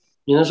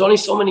 There's only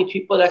so many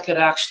people that could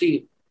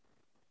actually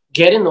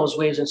get in those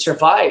waves and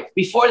survive.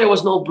 Before, there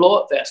was no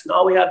blow-up vest.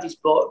 Now we have these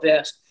blow-up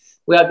vests.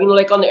 We have,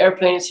 like on the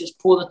airplane, it says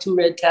pull the 2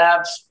 red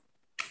tabs.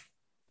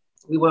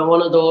 We wear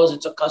one of those.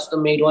 It's a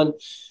custom-made one.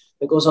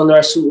 It goes under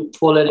our suit. We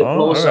pull it. It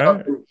blows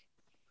up.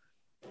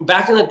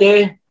 Back in the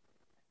day,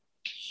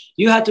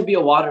 you had to be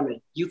a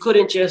waterman. You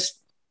couldn't just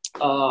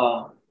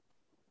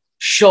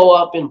show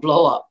up and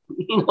blow up.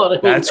 You know what I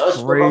mean? That's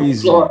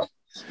crazy.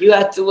 you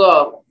had to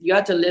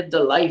live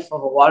the life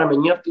of a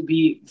waterman. You have to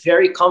be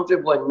very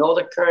comfortable and know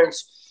the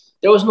currents.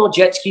 There was no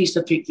jet skis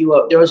to pick you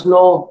up. There was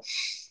no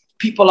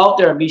people out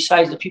there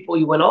besides the people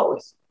you went out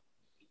with.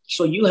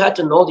 So you had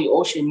to know the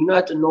ocean. You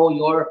had to know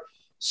your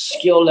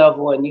skill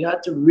level, and you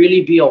had to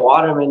really be a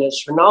waterman. As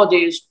for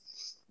nowadays,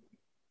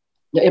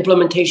 the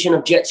implementation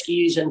of jet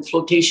skis and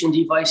flotation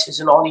devices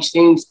and all these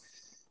things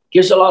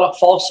gives a lot of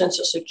false sense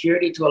of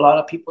security to a lot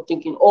of people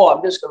thinking, oh,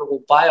 I'm just going to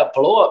go buy a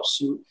blow-up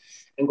suit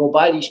and go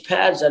buy these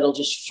pads that'll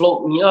just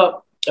float me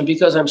up. And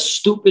because I'm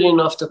stupid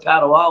enough to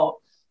paddle out,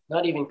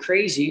 not even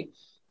crazy,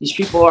 these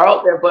people are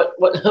out there. But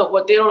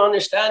what they don't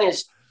understand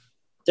is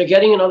they're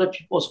getting in other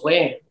people's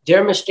way.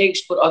 Their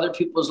mistakes put other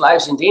people's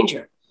lives in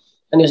danger.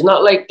 And it's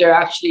not like they're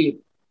actually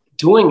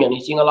doing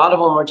anything. A lot of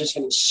them are just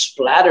getting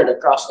splattered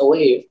across the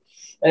wave.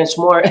 And it's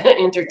more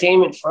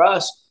entertainment for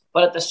us.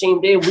 But at the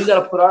same day, we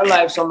got to put our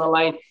lives on the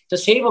line to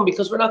save them,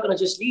 because we're not going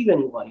to just leave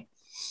anybody.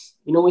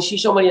 You know, we see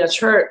somebody that's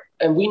hurt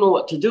and we know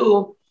what to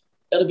do.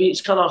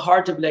 It's kind of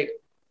hard to be like,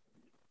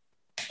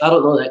 I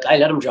don't know that guy,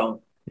 let him drown.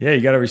 Yeah,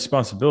 you got a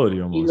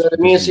responsibility almost. You know what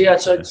I mean? So yeah,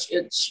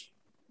 it's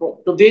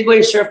the big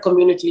wave surf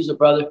community is a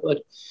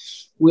brotherhood.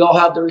 We all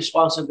have the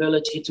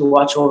responsibility to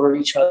watch over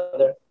each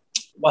other,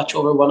 watch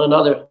over one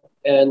another,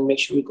 and make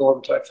sure we go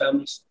home to our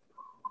families.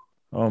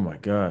 Oh my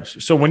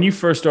gosh. So when you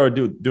first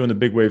started doing the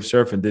big wave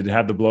surfing, did it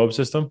have the blow up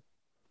system?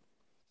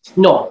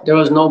 No, there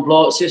was no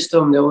blow up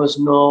system. There was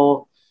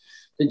no,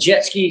 the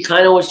jet ski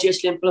kind of was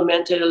just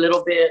implemented a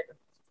little bit,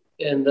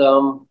 and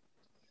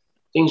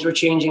things were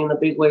changing in the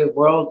big wave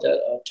world.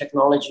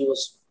 Technology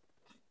was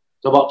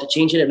about to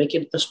change it and make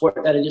it the sport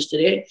that it is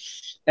today.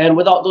 And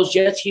without those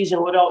jet skis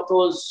and without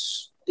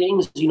those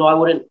things, you know,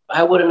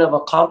 I wouldn't have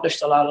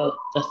accomplished a lot of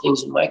the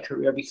things in my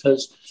career,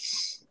 because,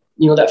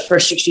 you know, that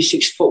first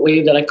 66-foot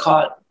wave that I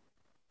caught,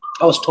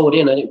 I was towed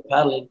in, I didn't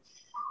paddle in.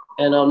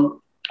 And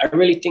I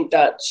really think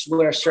that's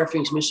where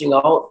surfing's missing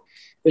out,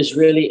 is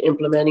really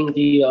implementing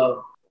the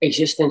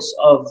existence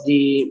of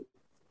the,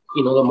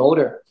 you know, the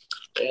motor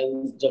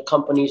and the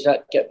companies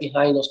that get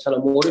behind those kind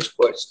of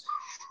motorsports,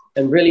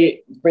 and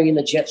really bringing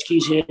the jet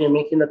skis in and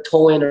making the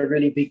tow-in a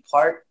really big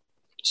part.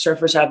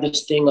 Surfers have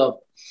this thing of,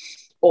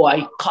 oh,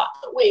 I caught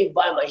the wave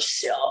by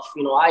myself.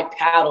 You know, I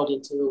paddled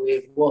into the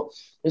wave. Well,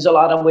 there's a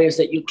lot of ways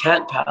that you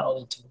can't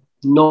paddle into.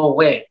 No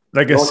way.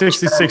 Like a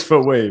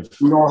 66-foot wave.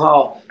 No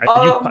how.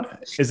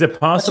 Is it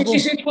possible? A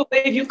 66-foot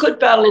wave, you could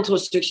paddle into a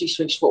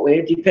 66-foot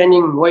wave,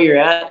 depending where you're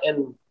at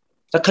and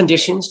the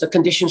conditions. The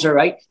conditions are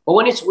right. But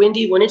when it's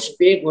windy, when it's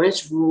big, when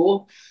it's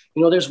rural,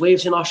 you know, there's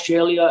waves in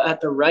Australia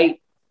at the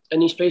right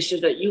and these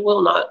places that you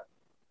will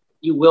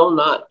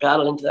not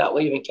paddle into that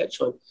wave and catch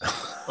one.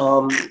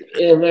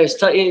 And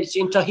it's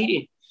in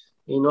Tahiti,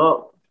 you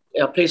know,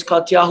 a place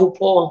called Te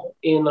Ahupo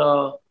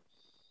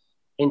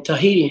in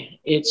Tahiti.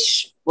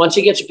 It's, once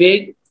it gets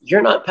big,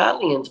 you're not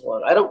paddling into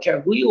one. I don't care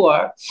who you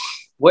are,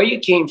 where you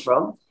came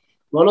from.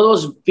 One of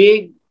those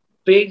big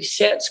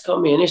sets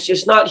come in. It's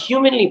just not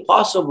humanly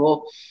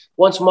possible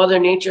once Mother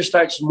Nature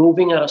starts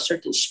moving at a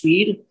certain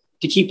speed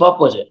to keep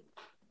up with it.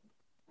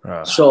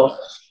 So,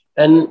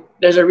 and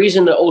there's a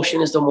reason the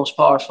ocean is the most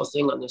powerful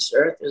thing on this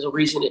earth. There's a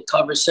reason it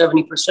covers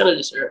 70% of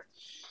this earth,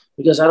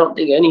 because I don't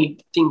think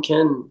anything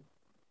can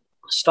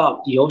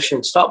stop the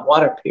ocean, stop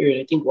water,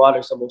 period. I think water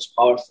is the most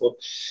powerful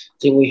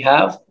thing we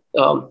have.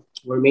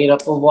 We're made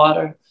up of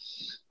water.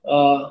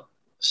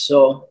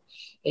 So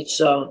it's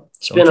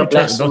been a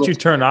blessing. Don't you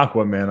turn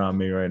Aquaman on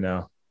me right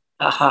now.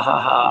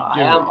 I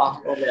am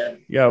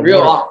Aquaman. Yeah,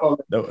 real Aquaman.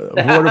 The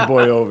water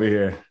boy over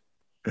here.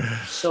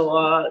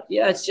 So,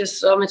 yeah, it's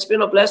just, it's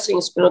been a blessing.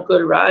 It's been a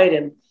good ride.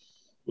 And,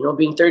 you know,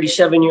 being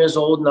 37 years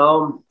old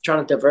now, I'm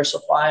trying to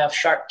diversify. I have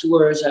Shark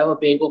Tours. I have a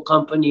bagel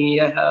company.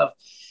 I have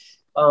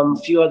a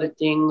few other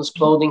things,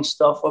 clothing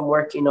stuff I'm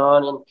working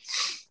on. And,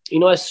 you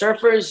know, as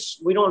surfers,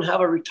 we don't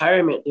have a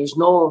retirement. There's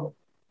no,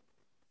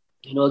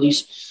 you know,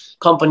 these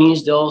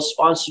companies, they'll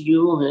sponsor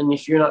you. And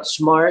if you're not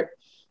smart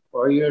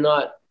or you're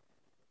not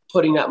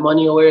putting that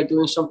money away or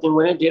doing something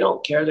with it, they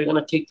don't care. They're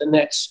going to take the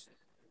next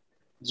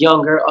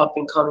younger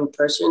up-and-coming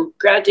person.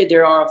 Granted,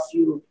 there are a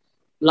few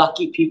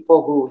lucky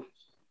people who,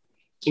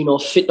 you know,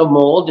 fit the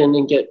mold and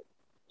then get,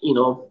 you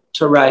know,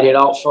 to ride it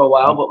out for a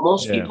while. But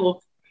most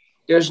people,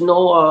 there's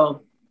no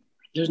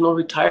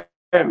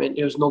retirement.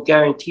 There's no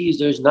guarantees.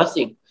 There's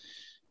nothing.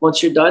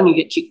 Once you're done, you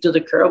get kicked to the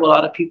curb. A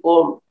lot of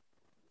people,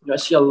 you know, I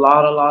see a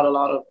lot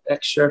of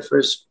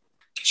ex-surfers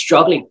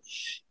struggling.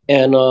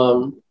 And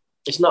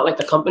it's not like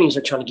the companies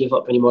are trying to give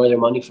up any more of their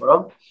money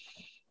for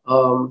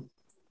them.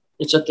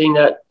 It's a thing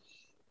that,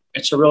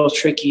 it's a real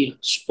tricky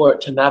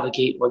sport to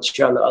navigate once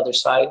you're on the other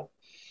side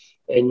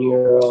and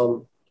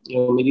you're, you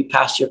know, maybe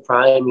past your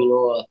prime. You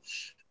know,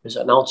 there's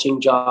an announcing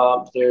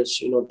job.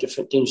 There's, you know,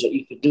 different things that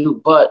you could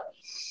do. But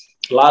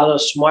a lot of the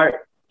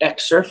smart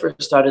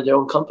ex-surfers started their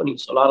own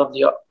companies. A lot of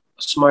the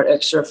smart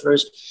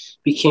ex-surfers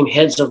became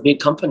heads of big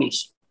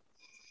companies.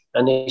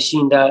 And they've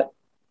seen that,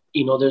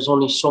 you know, there's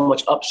only so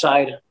much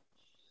upside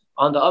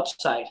on the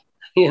upside,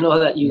 you know,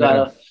 that you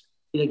gotta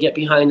you know, get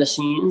behind the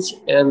scenes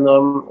and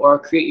or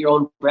create your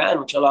own brand,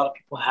 which a lot of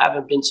people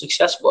haven't been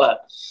successful at.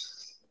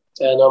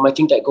 And I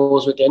think that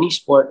goes with any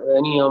sport or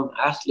any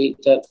athlete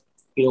that,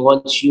 you know,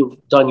 once you've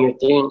done your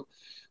thing,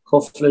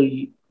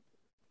 hopefully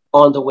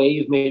on the way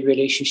you've made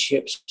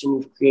relationships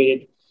and you've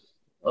created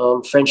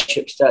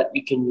friendships that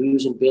you can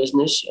use in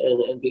business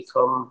and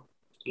become,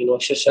 you know,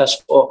 a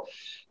successful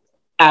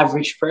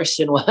average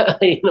person.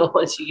 You know,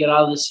 once you get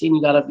out of the scene,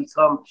 you got to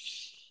become,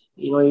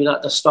 you know, you're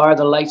not the star,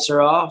 the lights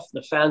are off,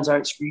 the fans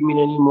aren't screaming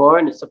anymore.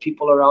 And it's the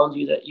people around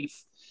you that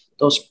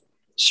those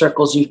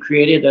circles you've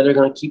created that are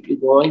going to keep you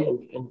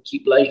going and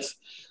keep life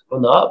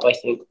on the up, I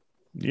think.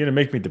 You're going to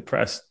make me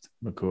depressed,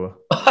 Makua.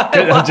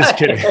 I'm just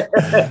kidding.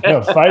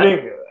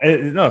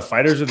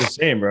 Fighters are the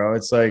same, bro.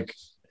 It's like,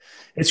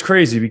 it's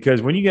crazy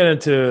because when you get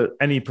into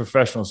any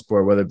professional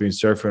sport, whether it be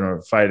surfing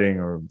or fighting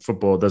or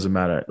football, it doesn't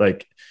matter.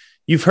 Like,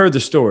 you've heard the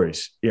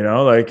stories, you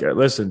know, like,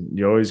 listen,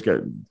 you always got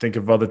to think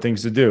of other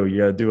things to do. You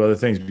got to do other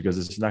things because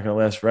it's not going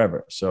to last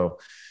forever. So,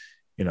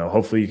 you know,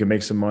 hopefully you can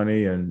make some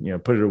money and, you know,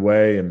 put it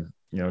away and,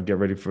 you know, get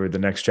ready for the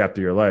next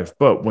chapter of your life.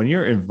 But when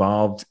you're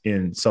involved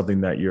in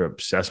something that you're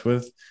obsessed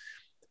with,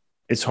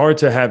 it's hard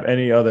to have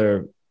any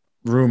other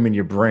room in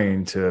your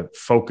brain to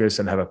focus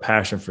and have a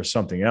passion for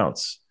something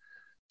else.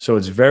 So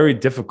it's very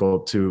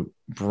difficult to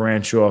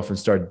branch off and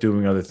start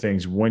doing other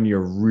things when you're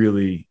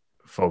really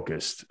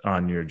focused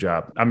on your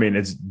job. I mean,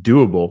 it's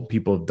doable.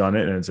 People have done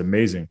it and it's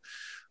amazing.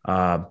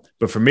 But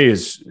for me,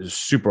 it's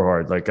super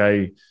hard. Like,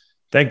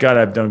 thank God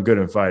I've done good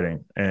in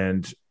fighting,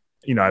 and,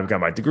 you know, I've got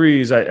my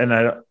degrees.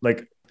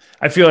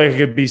 I feel like I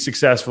could be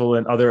successful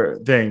in other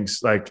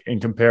things, like, in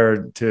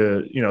compared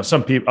to, you know,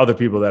 other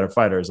people that are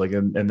fighters, like,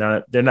 and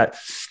they're not,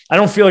 I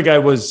don't feel like I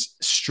was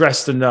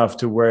stressed enough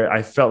to where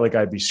I felt like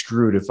I'd be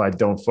screwed if I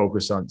don't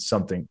focus on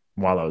something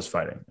while I was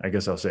fighting. I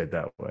guess I'll say it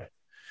that way.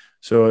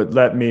 So it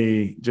let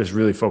me just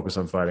really focus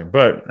on fighting.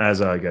 But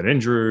as I got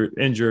injured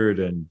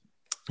and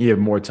you have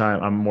more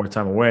time, I'm more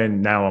time away.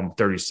 And now I'm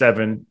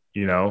 37,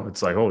 you know,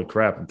 it's like, holy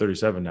crap, I'm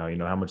 37 now. You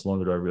know, how much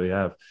longer do I really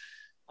have?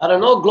 I don't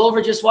know.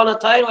 Glover just won a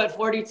title at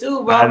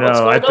 42, bro. I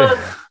know. What's going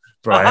on?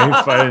 Bro, I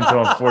ain't fighting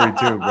until I'm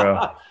 42,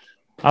 bro.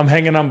 I'm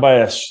hanging on by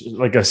a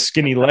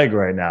skinny leg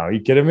right now. Are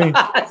you kidding me?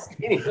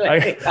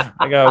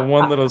 I got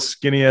one little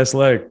skinny ass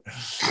leg.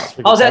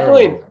 How's that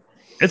doing?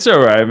 It's all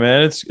right,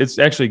 man. It's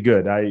actually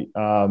good. I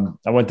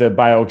went to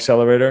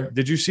BioAccelerator.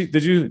 Did you see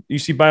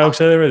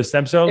BioAccelerator, the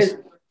stem cells?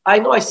 I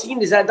know. I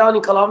seen. Is that down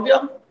in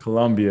Colombia?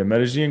 Colombia,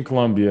 Medellin,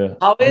 Colombia.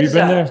 How is Have you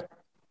been that? there?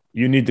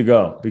 You need to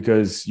go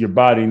because your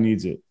body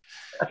needs it.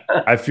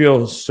 I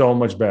feel so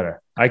much better.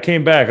 I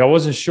came back. I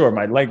wasn't sure.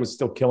 My leg was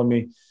still killing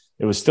me.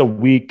 It was still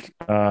weak.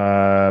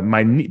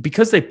 My knee,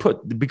 because they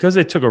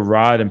took a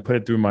rod and put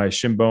it through my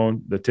shin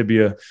bone, the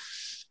tibia,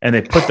 and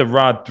they put the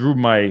rod through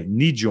my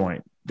knee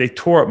joint. They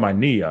tore my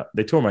knee up.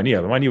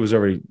 My knee was I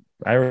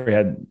already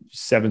had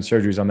 7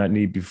 surgeries on that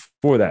knee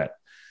before that.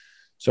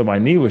 So my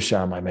knee was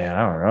shot. I'm like, man,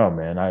 I don't know,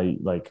 man.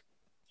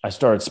 I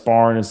started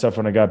sparring and stuff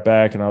when I got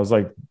back, and I was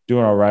like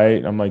doing all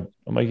right. I'm like,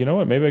 you know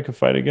what? Maybe I could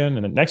fight again.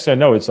 And the next thing I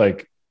know, it's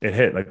like it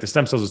hit. Like, the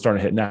stem cells are starting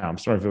to hit now. I'm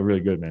starting to feel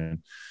really good,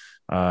 man.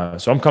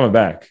 So I'm coming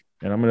back,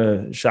 and I'm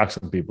gonna shock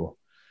some people.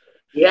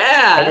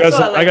 Yeah,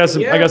 I got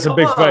some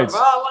big fights.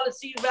 Bro, I want to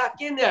see you back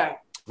in there.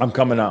 I'm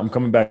coming out. I'm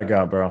coming back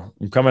out, bro.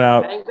 I'm coming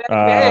out. Bang,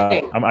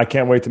 bang, bang. I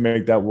can't wait to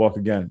make that walk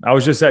again. I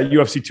was just at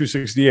UFC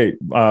 268.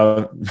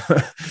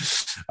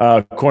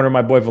 Corner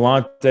my boy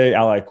Vellante.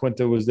 Ally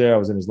Quinta was there. I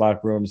was in his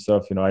locker room and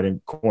stuff. You know, I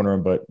didn't corner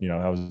him, but, you know,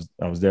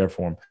 I was there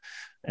for him.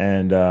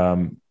 And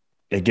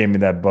it gave me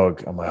that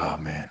bug. I'm like, oh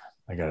man,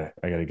 I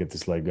gotta get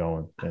this leg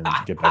going and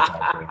get back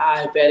out there.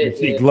 I bet it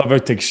did. Glover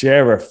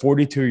Teixeira,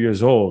 42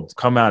 years old,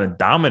 come out and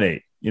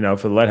dominate, you know,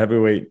 for the light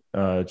heavyweight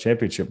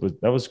championship.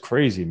 That was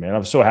crazy, man. I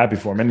was so happy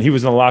for him. And he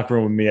was in the locker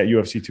room with me at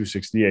UFC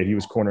 268. He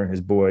was cornering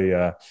his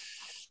boy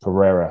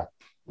Pereira.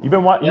 You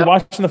been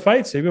watching the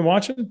fights? Have you been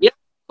watching? Yeah,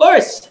 of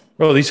course.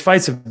 Bro, these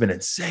fights have been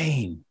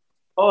insane.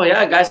 Oh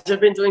yeah, guys have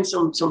been doing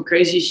some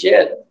crazy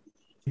shit.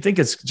 You think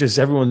it's just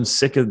everyone's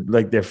sick of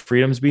like their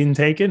freedoms being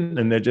taken,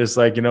 and they're just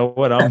like, you know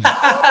what?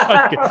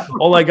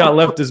 All I got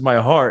left is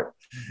my heart,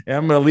 and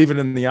I'm gonna leave it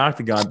in the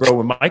octagon, bro.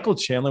 When Michael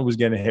Chandler was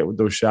getting hit with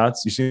those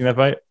shots, you seen that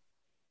fight?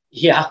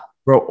 Yeah,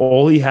 bro.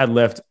 All he had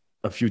left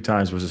a few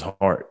times was his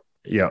heart.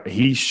 Yeah,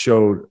 he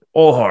showed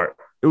all heart.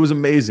 It was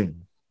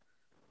amazing.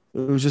 It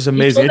was just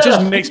amazing. It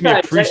just makes me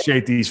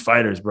appreciate these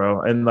fighters,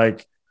 bro. And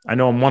like, I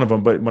know I'm one of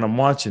them, but when I'm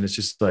watching, it's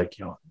just like,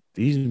 yo,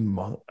 these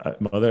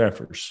mother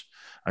effers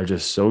are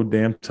just so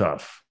damn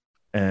tough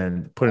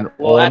and putting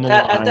all at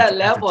that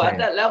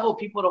level,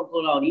 people don't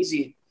go down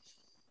easy.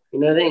 You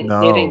know, they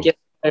didn't get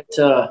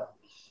to,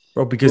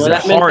 bro, because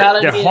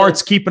their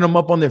heart's keeping them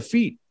up on their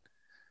feet,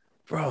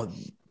 bro.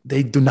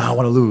 They do not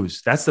want to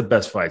lose. That's the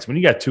best fights. When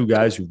you got two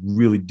guys who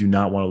really do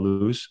not want to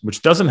lose,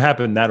 which doesn't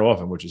happen that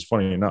often, which is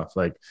funny enough.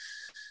 Like,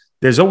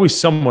 there's always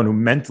someone who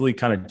mentally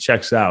kind of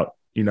checks out.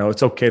 You know,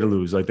 it's okay to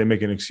lose. Like, they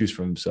make an excuse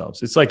for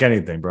themselves. It's like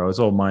anything, bro. It's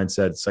all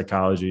mindset,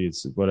 psychology.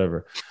 It's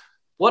whatever.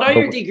 What are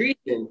your degrees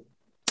in?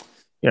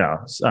 I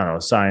don't know,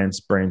 science,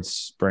 brain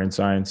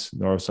science,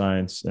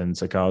 neuroscience, and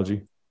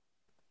psychology.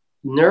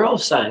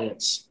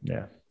 Neuroscience.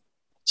 Yeah.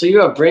 So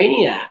you're a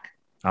brainiac.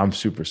 I'm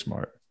super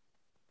smart.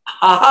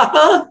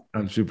 no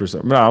I'm super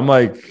smart. No, I'm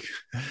like,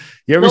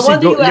 you ever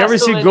wonder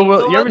see you ask Google? no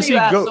You ever wonder you see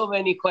ask Go? so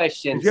many Did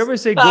questions. you ever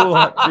say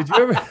Google? Did you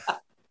ever?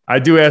 I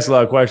do ask a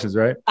lot of questions,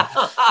 right?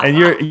 And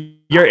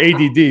your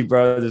ADD,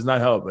 bro, does not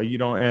help. Like, you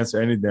don't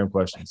answer any damn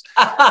questions.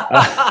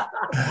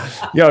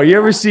 Yo, you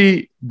ever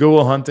see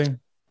Google Hunting?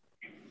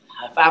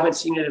 I haven't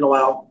seen it in a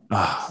while.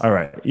 All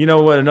right. You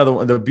know what? Another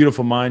one, The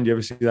Beautiful Mind. You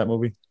ever see that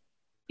movie?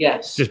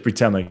 Yes. Just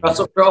pretend like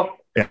Russell Crowe.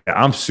 Yeah,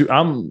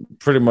 I'm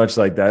pretty much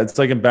like that. It's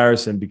like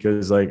embarrassing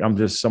because like I'm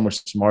just so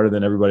much smarter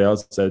than everybody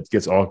else that it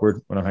gets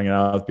awkward when I'm hanging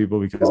out with people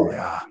because I'm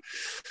like,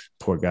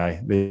 poor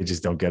guy. They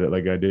just don't get it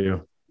like I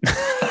do.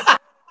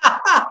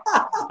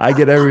 I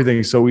get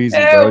everything so easy,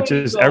 bro. It's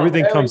just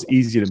everything comes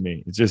easy to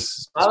me. It's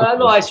just I don't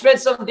know. I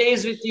spent some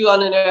days with you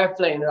on an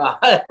airplane,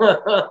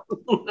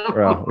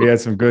 bro. We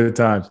had some good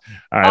times.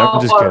 All right, I'm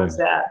just kidding.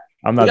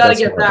 I'm not that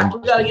smart.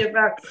 We gotta get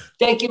back.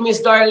 Thank you,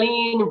 Miss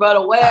Darlene,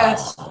 brother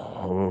Wes.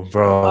 Oh,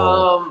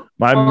 bro.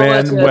 My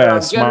man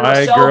Wes,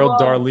 my girl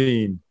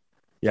Darlene.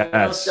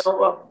 Yes.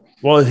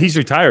 Well, he's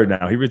retired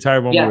now. He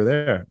retired when we were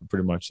there,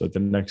 pretty much. Like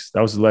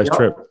that was the last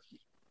trip.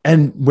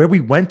 And where we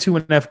went to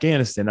in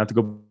Afghanistan, not to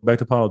go back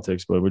to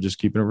politics, but we're just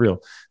keeping it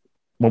real.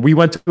 When we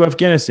went to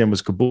Afghanistan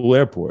was Kabul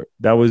Airport.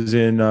 That was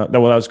in that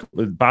was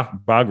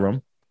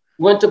Bagram.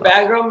 Went to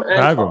Bagram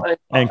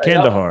and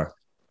Kandahar.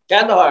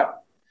 Kandahar.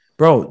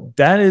 Bro,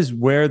 that is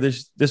where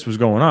this was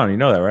going on. You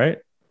know that, right?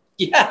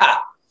 Yeah.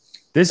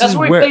 That's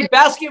where we played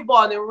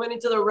basketball, and then we went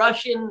into the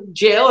Russian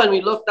jail and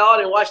we looked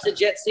out and watched the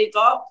jets take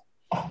off.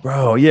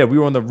 Bro, yeah, we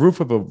were on the roof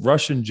of a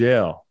Russian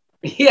jail.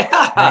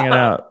 Yeah. Hanging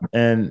out.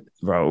 And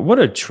bro, what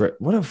a trip.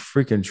 What a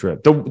freaking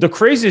trip. The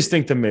craziest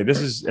thing to me, this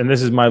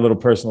is my little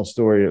personal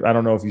story. I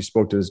don't know if you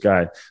spoke to this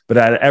guy, but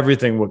out of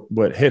everything,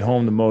 what hit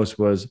home the most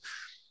was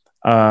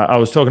I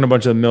was talking to a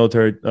bunch of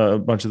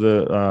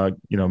the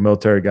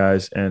military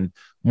guys, and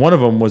one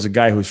of them was a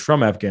guy who's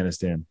from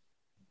Afghanistan,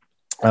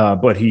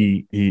 but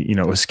he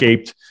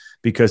escaped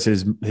because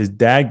his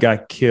dad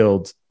got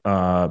killed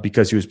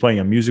because he was playing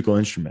a musical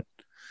instrument,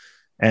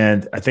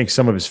 and I think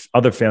some of his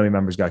other family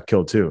members got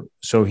killed too.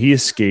 So he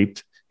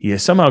escaped. He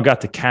somehow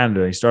got to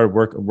Canada. He started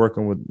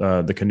working with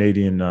the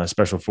Canadian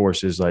Special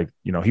Forces. Like,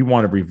 he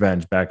wanted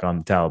revenge back on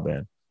the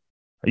Taliban.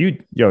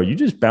 You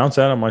just bounce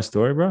out on my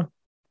story, bro.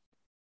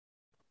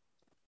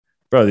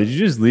 Bro, did you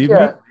just leave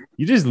me?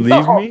 You just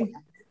leave me?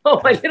 Oh,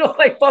 my little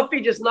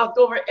puppy just knocked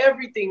over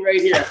everything right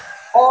here.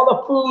 All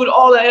the food,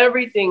 all the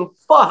everything.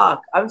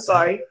 Fuck. I'm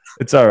sorry.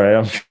 It's all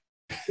right.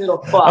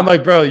 Little fuck. I'm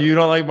like, bro, you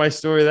don't like my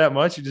story that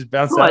much? You just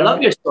bounced out. I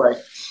love your story.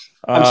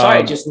 I'm sorry.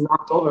 I just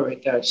knocked over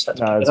right there. I just had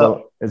to pick it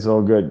up. It's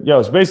all good.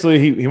 Yo, so basically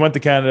he went to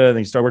Canada and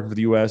he started working for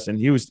the U.S. and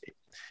he was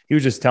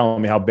just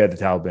telling me how bad the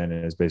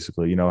Taliban is,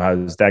 basically. How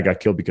his dad got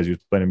killed because he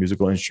was playing a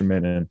musical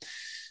instrument. And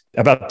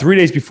about 3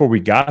 days before we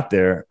got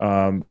there,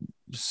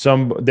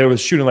 there was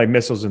shooting like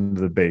missiles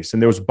into the base,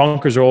 and there was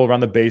bunkers all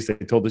around the base. They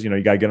told us,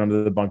 you got to get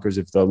under the bunkers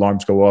if the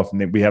alarms go off,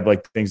 and we have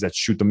like things that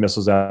shoot the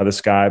missiles out of the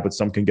sky, but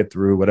some can get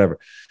through, whatever.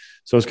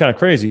 So it's kind of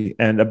crazy.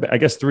 And I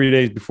guess 3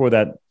 days before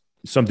that,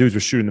 some dudes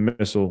were shooting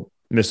the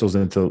missiles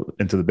into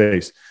the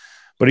base.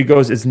 But he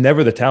goes, it's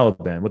never the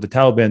Taliban. What the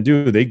Taliban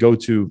do, they go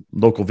to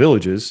local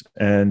villages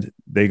and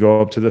they go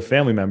up to the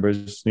family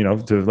members,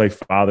 to like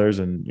fathers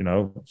and,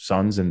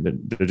 sons. And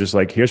they're just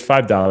like, here's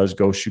 $5,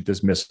 go shoot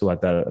this missile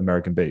at that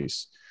American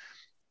base.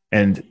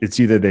 And it's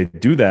either they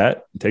do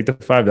that, take the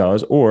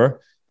 $5, or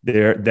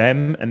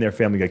them and their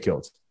family get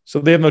killed. So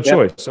they have no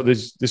choice. So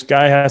this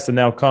guy has to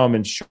now come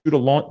and shoot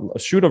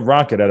a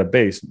rocket at a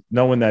base,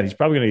 knowing that he's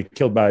probably going to get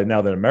killed by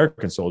now that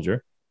American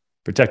soldier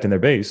protecting their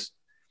base.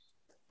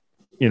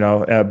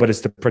 But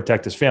it's to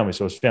protect his family,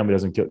 so his family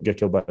doesn't get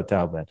killed by the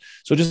Taliban.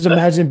 So just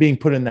imagine being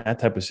put in that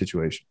type of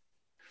situation.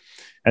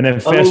 And then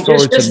fast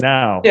forward to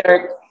now.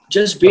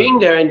 Just being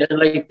there and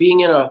like being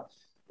in a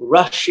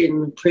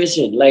Russian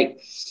prison. Like,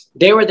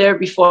 they were there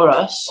before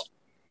us.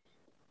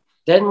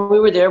 Then we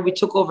were there. We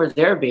took over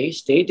their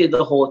base. They did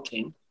the whole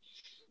thing.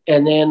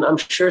 And then I'm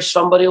sure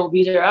somebody will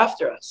be there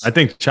after us. I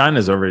think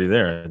China's already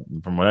there,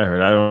 from what I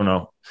heard. I don't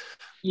know.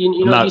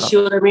 You see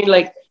what I mean?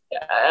 Like,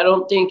 I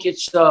don't think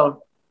it's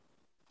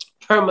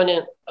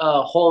permanent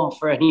home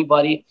for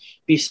anybody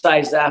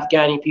besides the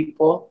Afghani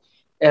people.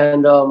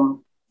 And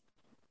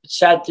it's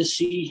sad to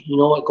see,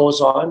 what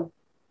goes on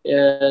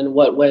and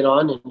what went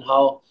on and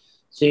how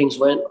things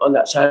went on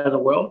that side of the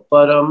world.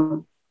 But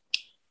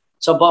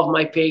it's above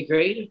my pay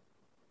grade.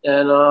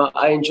 And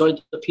I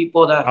enjoyed the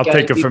people that I'll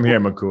take it from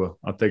here, Makua.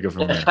 I'll take it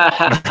from here.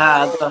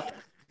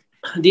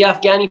 The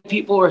Afghani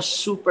people were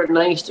super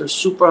nice. They're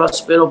super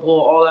hospitable.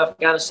 All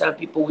Afghanistan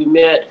people we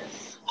met,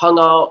 hung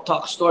out,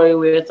 talked story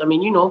with. I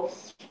mean,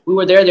 we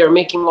were there. They were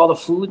making all the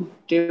food.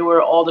 They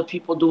were all the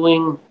people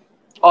doing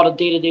all the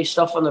day-to-day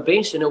stuff on the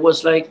base. And it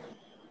was like,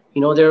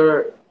 they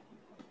were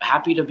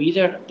happy to be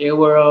there. They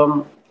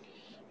were,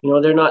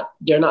 they're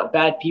not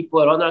bad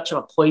people at all. Not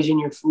trying to poison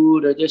your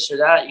food or this or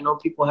that.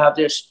 People have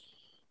this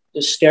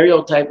the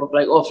stereotype of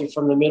like, oh, if you're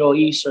from the Middle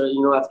East or,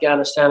 you know,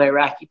 Afghanistan,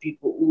 Iraqi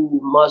people, ooh,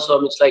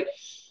 Muslim. It's like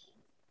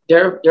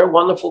they're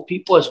wonderful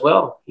people as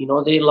well. You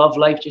know, they love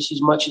life just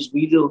as much as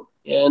we do,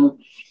 and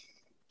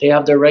they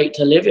have the right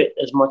to live it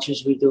as much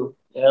as we do.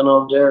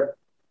 And their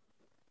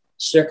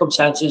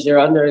circumstances they're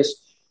under is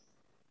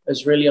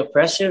really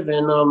oppressive.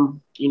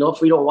 And you know,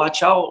 if we don't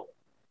watch out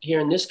here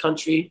in this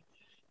country,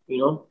 you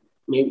know,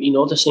 maybe, you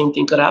know, the same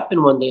thing could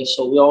happen one day.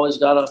 So we always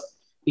gotta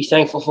be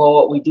thankful for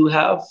what we do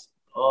have.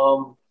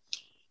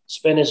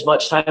 Spend as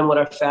much time with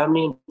our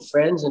family and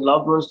friends and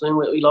loved ones doing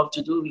what we love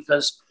to do,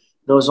 because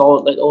there's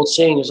all that old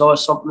saying, there's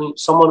always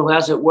someone who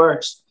has it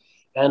worse.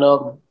 And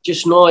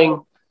just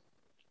knowing,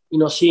 you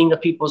know, seeing the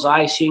people's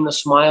eyes, seeing the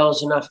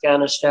smiles in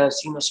Afghanistan,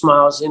 seeing the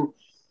smiles in,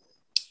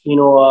 you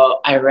know,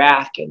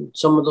 Iraq, and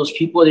some of those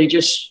people, they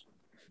just,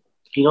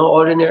 you know,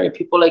 ordinary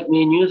people like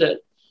me and you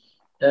that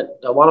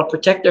want to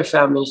protect their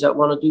families, that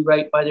want to do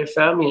right by their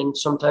family. And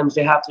sometimes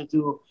they have to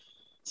do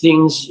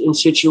things in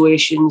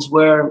situations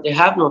where they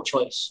have no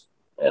choice.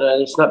 And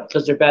it's not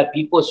because they're bad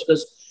people, it's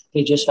because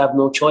they just have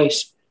no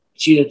choice.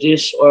 It's either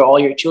this or all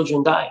your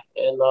children die.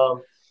 And,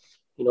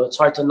 you know, it's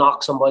hard to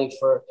knock somebody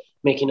for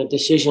making a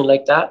decision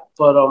like that.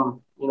 But,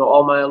 you know,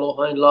 all my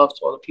aloha and love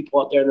to all the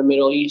people out there in the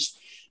Middle East,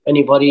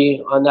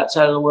 anybody on that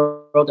side of the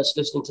world that's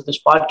listening to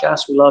this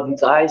podcast, we love you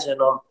guys. And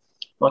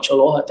much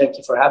aloha. Thank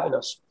you for having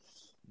us.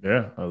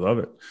 Yeah, I love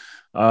it.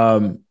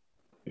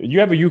 You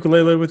have a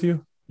ukulele with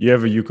you? You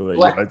have a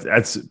ukulele.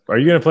 Are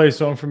you going to play a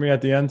song for me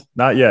at the end?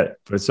 Not yet,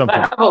 but it's something.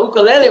 I have a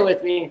ukulele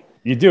with me.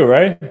 You do,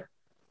 right?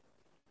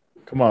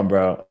 Come on,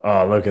 bro.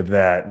 Oh, look at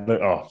that.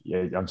 Oh,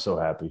 yeah, I'm so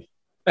happy.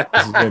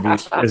 This is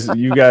gonna be,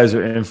 you guys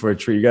are in for a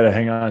treat. You got to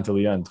hang on until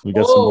the end. We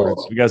got some more.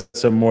 We got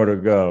some more to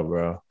go,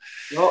 bro.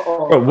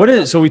 Bro, what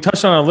is? So we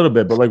touched on it a little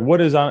bit, but like,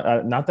 what is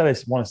on? Not that I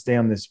want to stay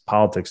on this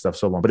politics stuff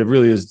so long, but it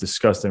really is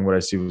disgusting what I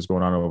see was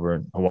going on over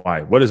in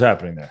Hawaii. What is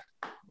happening there,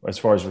 as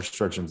far as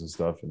restrictions and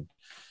stuff? And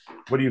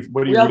what are you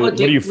fighting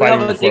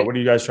for? What are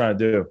you guys trying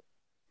to do?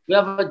 We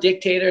have a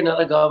dictator,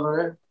 not a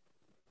governor.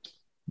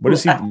 What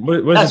is he?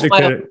 What is the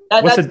dictator?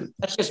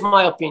 That's just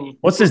my opinion.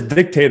 What's this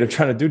dictator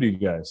trying to do to you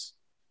guys?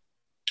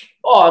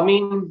 Oh, I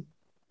mean,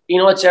 you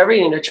know, it's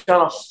everything. They're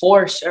trying to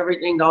force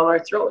everything down our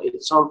throat.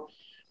 It's not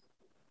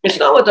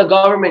what the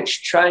government's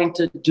trying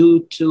to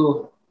do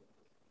to.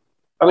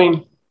 I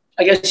mean,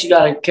 I guess you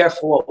gotta be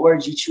careful what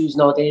words you choose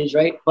nowadays,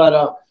 right?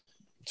 But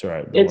it's all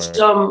right. It's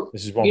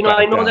you know,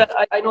 I know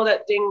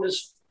that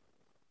things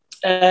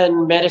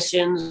and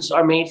medicines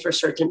are made for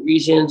certain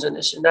reasons and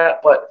this and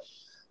that, but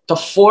to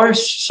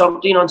force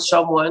something on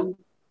someone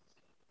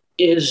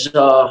is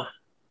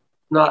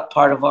not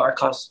part of our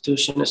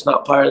constitution. It's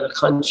not part of the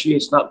country.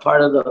 It's not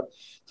part of the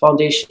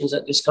foundations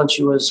that this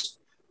country was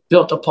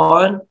built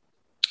upon.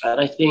 And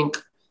I think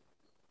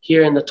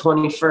here in the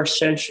 21st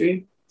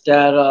century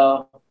that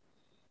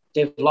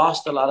they've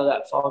lost a lot of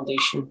that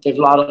foundation. They've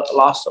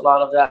lost a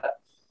lot of that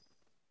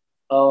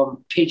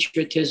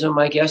patriotism,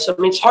 I guess. I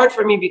mean, it's hard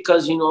for me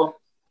because, you know,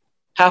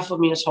 half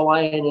of me is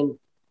Hawaiian, and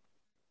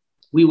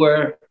we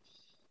were,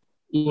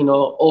 you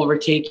know,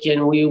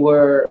 overtaken. We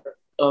were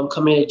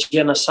committed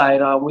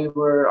genocide.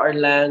 Our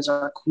lands,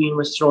 our queen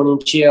was thrown in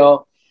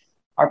jail.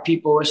 Our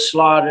people were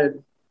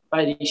slaughtered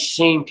by these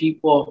same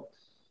people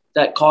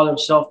that call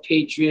themselves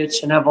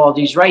patriots and have all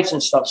these rights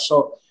and stuff.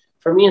 So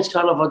for me, it's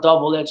kind of a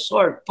double-edged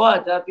sword.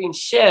 But that being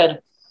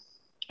said,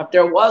 if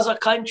there was a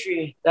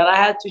country that I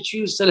had to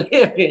choose to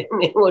live in,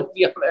 it would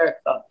be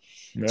America.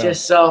 Yeah.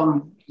 Just,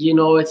 you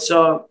know, it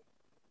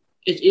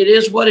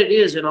is what it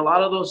is. And a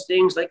lot of those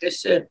things, like I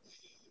said,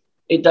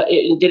 it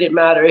didn't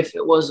matter if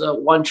it was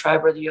one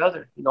tribe or the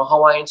other. You know,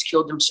 Hawaiians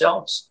killed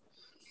themselves.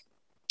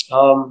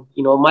 You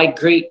know, my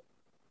 12th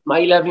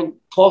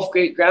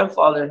great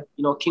grandfather,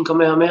 you know, King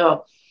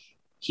Kamehameha,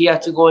 he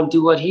had to go and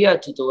do what he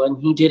had to do. And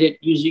he did it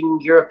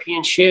using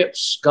European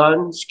ships,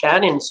 guns,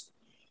 cannons,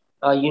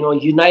 you know,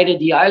 united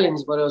the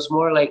islands, but it was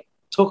more like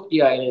took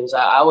the islands,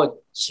 I would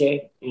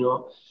say, you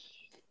know.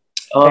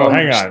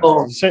 Hang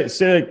on.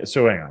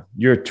 So hang on.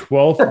 Your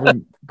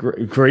 12th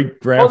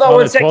great grandfather. Hold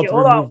on 1 second.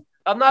 Hold on.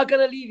 I'm not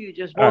going to leave you.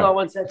 Just hold on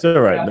 1 second. It's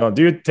all right. No,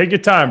 take your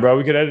time, bro.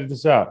 We could edit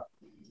this out.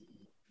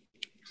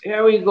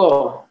 Here we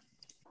go.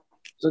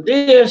 So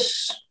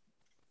this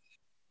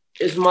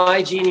is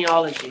my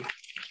genealogy.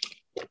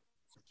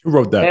 Who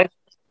wrote that? Okay.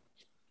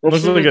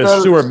 Looks like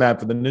a sewer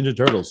map for the Ninja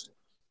Turtles.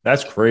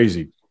 That's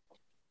crazy.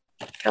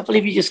 I can't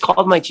believe you just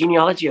called my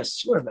genealogy a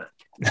sewer map.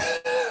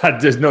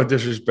 There's no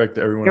disrespect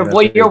to everyone.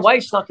 Your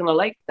wife's not going to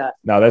like that.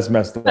 No, that's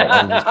messed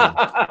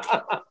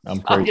up.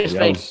 I'm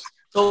crazy.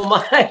 So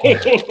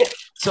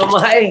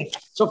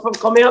from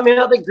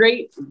Kamehameha the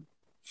Great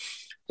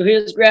to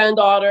his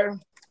granddaughter.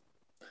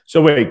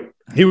 So wait,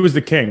 he was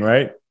the king,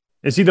 right?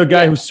 Is he the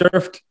guy who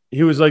surfed?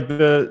 He was like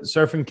the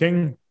surfing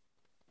king?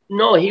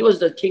 No, he was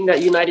the king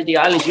that united the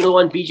islands. You know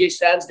when BJ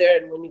stands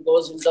there and when he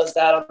goes and does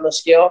that on the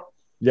scale?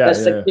 Yeah,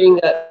 that's the king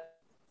the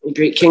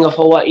great king of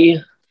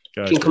Hawaii.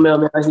 Gotcha. King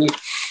Kamehameha, he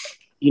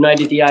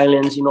united the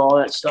islands, you know, all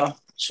that stuff.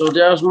 So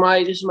this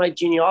is my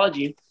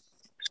genealogy.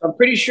 I'm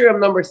pretty sure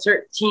I'm number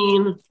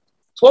 13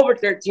 12 or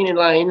 13 in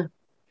line.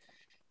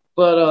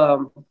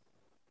 But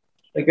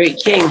the great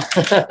king.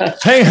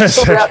 Hang on a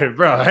second,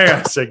 bro. Hang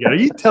on a second. Are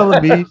you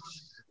telling me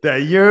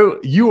that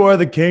you are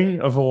the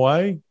king of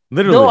Hawaii?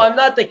 Literally. No, I'm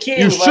not the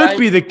king. You should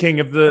be the king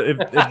if they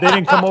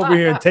didn't come over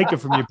here and take it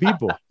from your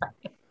people.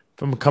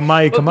 From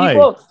Kamai.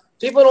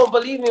 People don't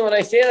believe me when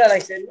I say that. I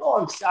said,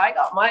 no, I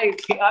got my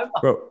king.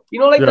 Bro, you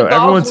know, like the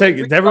dogs.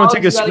 Everyone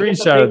take a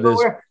screenshot of this.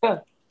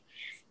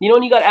 You know,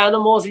 when you got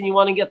animals and you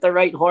want to get the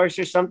right horse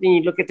or something,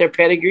 you look at their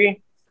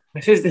pedigree.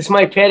 This is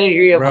my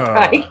pedigree of where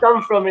I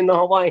come from in the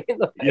Hawaiian.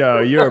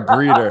 Yo, you're a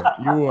breeder.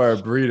 You are a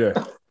breeder.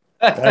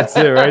 That's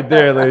it right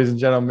there, ladies and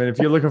gentlemen. If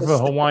you're looking for a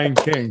Hawaiian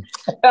king,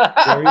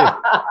 there he is.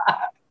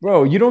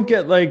 Bro, you don't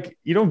get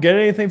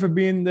anything for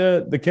being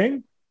the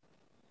king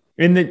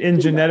in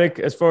genetic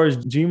as far as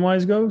gene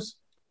wise goes.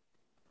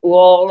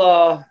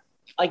 Well,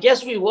 I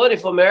guess we would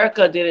if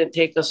America didn't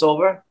take us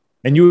over.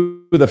 And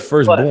you were the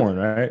firstborn,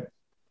 right?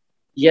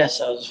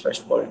 Yes, I was the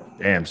firstborn.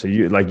 Damn, so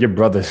you like your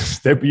brothers.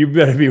 You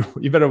better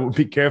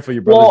be careful.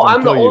 Your brothers. Well,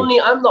 I'm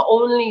the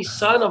only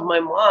son of my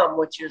mom,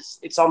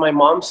 it's on my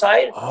mom's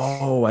side.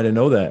 Oh, I didn't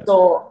know that.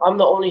 So I'm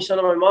the only son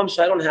of my mom,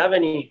 so I don't have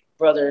any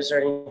brothers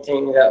or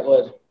anything that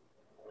would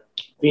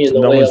be in the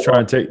way. No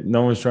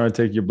one's trying to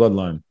take your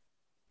bloodline.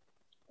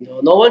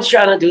 No one's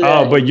trying to do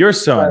that. Oh, but your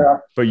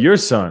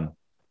son.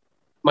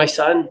 My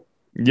son.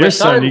 Your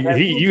son,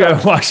 you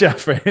gotta watch out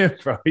for him,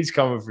 bro. He's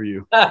coming for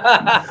you.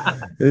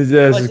 His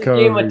ass is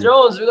coming. Game of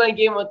Thrones. We're going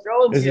Game of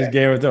Thrones. This is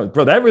Game of Thrones,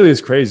 bro. That really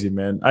is crazy,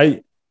 man.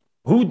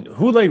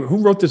 Who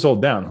wrote this all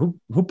down?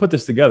 Who put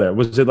this together?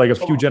 Was it like a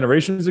few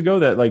generations ago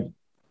that like?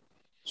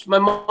 So my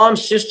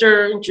mom's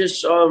sister had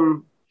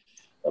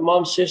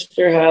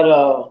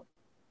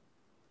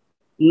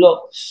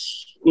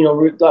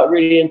got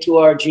really into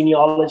our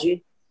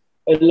genealogy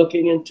and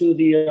looking into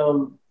the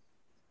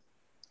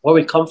where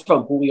we come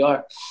from, who we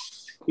are.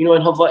 You know,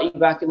 in Hawaii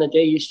back in the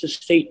day, used to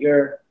state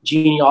your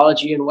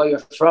genealogy and where you're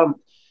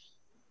from,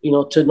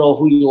 to know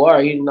who you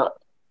are. You know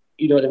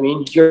what I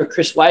mean? You're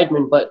Chris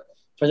Weidman, but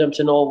for them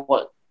to know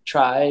what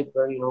tribe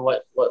or,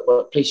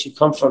 what place you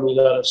come from, you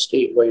got to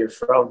state where you're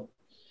from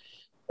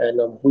and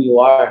who you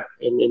are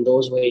in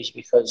those ways,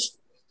 because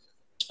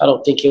I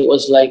don't think it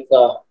was like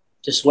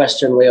this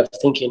Western way of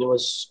thinking. It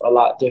was a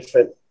lot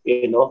different,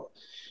 And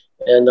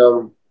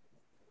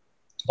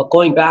but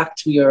going back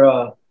to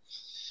your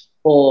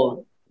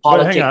whole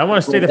politics. Hang on, I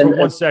want to stay there for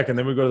 1 second,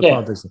 then we go to the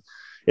politics.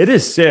 It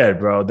is sad,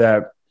 bro,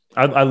 that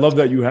I love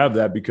that you have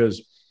that,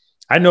 because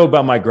I know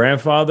about my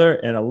grandfather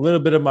and a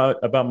little bit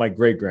about my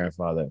great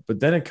grandfather,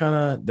 but then I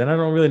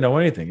don't really know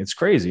anything. It's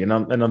crazy, and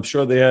I'm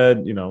sure they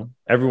had,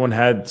 everyone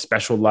had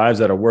special lives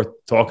that are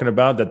worth talking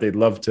about that they'd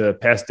love to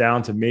pass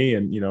down to me,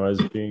 and as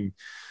being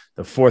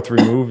the fourth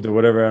removed or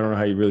whatever. I don't know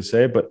how you really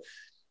say it, but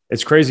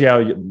it's crazy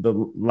how the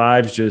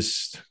lives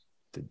just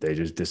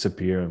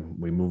disappear and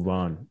we move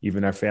on,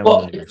 even our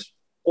family members.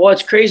 Well,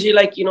 it's crazy.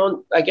 Like,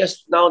 I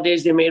guess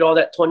nowadays they made all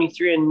that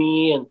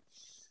 23andMe and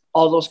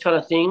all those kind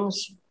of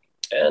things.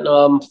 And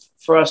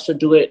for us to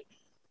do it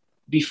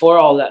before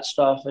all that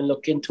stuff and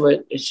look into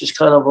it, it's just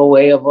kind of a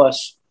way of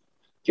us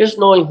just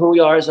knowing who we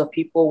are as a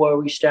people, where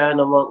we stand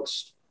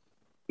amongst,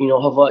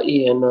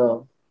 Hawaii,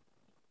 and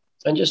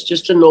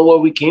just to know where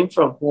we came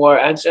from, who our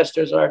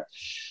ancestors are,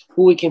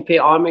 who we can pay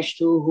homage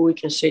to, who we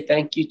can say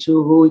thank you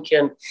to, who we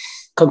can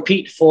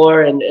compete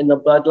for, and the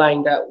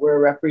bloodline that we're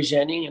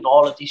representing, and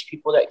all of these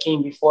people that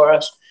came before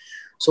us.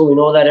 So we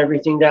know that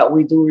everything that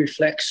we do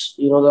reflects,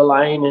 the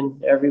line,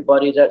 and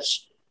everybody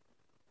that's,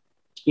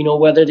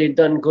 whether they've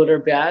done good or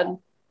bad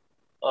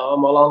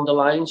along the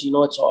lines,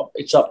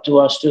 it's up to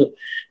us to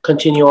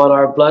continue on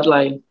our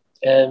bloodline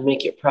and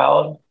make it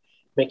proud,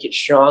 make it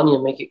strong,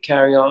 and make it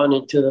carry on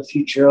into the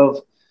future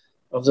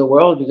of the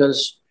world.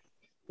 Because,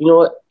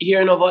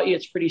 here in Hawaii,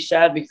 it's pretty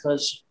sad,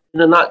 because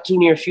in the not too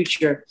near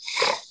future,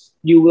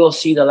 you will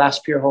see the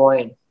last pure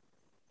Hawaiian.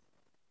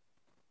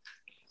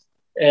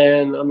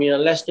 And I mean,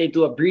 unless they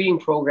do a breeding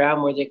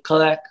program where they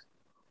collect,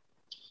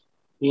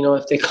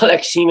 if they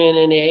collect semen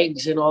and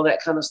eggs and all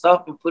that kind of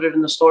stuff and put it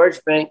in the storage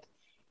bank,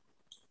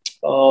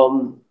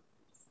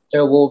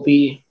 there will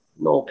be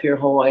no pure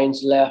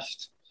Hawaiians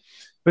left.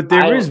 But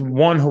there's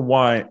one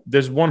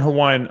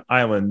Hawaiian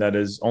island that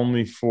is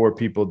only for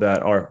people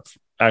that are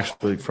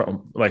actually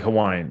from like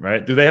Hawaiian,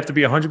 right? Do they have to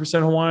be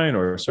 100% Hawaiian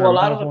or a certain? Well,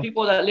 a lot of the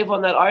people that live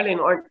on that island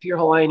aren't pure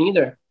Hawaiian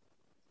either.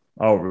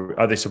 Oh,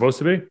 are they supposed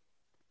to be?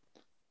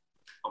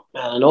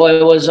 I don't know.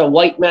 It was a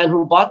white man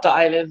who bought the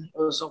island. It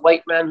was a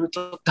white man who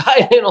took the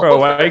island. Bro,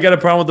 why you got a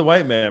problem with the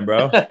white man,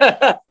 bro?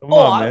 Come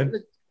on,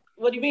 man.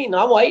 What do you mean?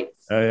 I'm white.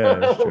 Oh, yeah,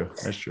 that's true.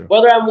 That's true.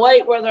 Whether I'm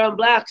white, whether I'm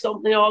black,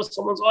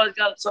 someone's always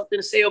got something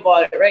to say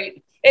about it,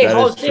 right? Hey,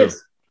 how's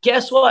this?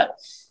 Guess what?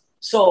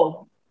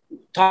 So,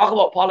 talk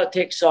about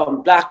politics.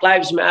 Black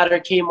Lives Matter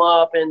came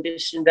up, and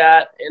this and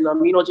that,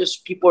 and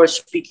just people are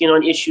speaking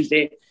on issues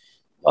they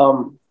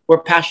were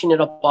passionate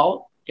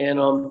about, and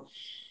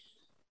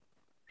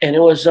it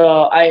was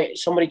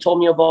somebody told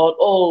me about,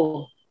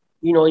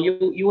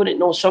 you wouldn't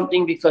know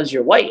something because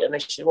you're white, and I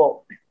said,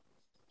 well,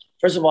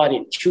 first of all, I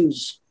didn't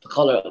choose the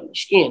color of my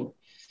skin.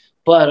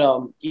 But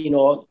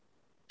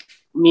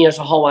me as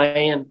a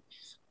Hawaiian,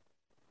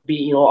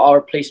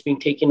 our place being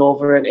taken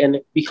over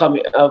and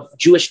becoming of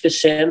Jewish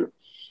descent.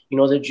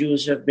 The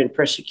Jews have been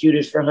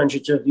persecuted for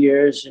hundreds of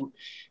years, and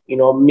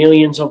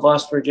millions of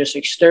us were just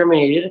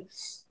exterminated.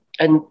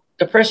 And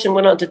the person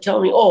went on to tell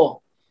me,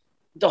 "Oh,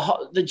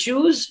 the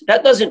Jews,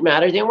 that doesn't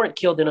matter. They weren't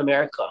killed in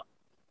America."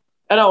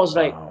 And I was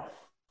like, Wow.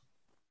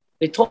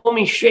 they told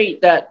me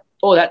straight that,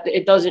 oh, that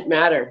it doesn't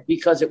matter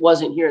because it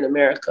wasn't here in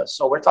America.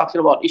 So we're talking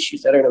about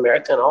issues that are in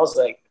America. And I was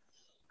like,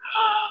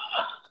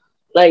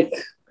 like,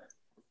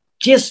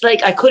 just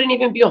like I couldn't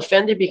even be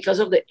offended because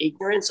of the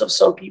ignorance of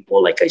some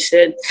people. Like I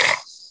said,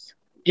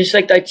 just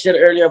like I said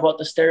earlier about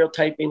the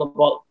stereotyping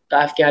about the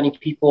Afghani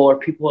people or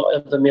people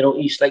of the Middle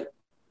East. Like,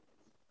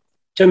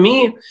 to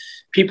me,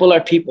 people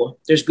are people.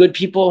 There's good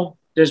people,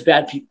 there's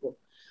bad people.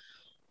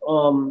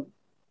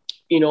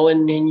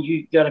 And then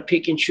you got to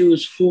pick and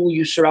choose who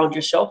you surround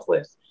yourself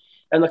with.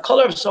 And the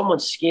color of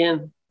someone's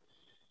skin,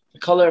 the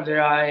color of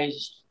their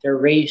eyes, their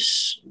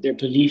race, their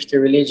belief,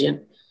 their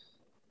religion,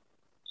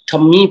 to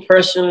me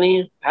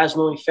personally, has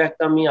no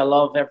effect on me. I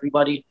love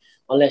everybody.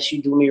 Unless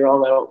you do me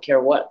wrong, I don't care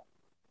what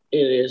it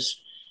is,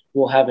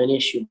 we'll have an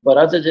issue. But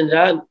other than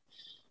that,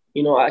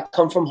 I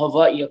come from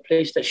Hawaii, a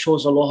place that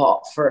shows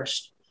aloha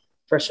first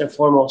and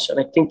foremost. And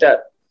I think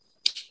that,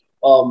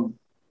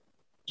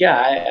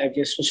 I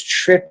just was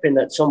tripping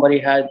that somebody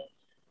had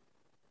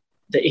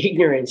the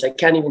ignorance. I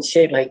can't even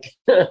say it like.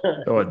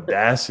 The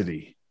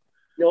audacity.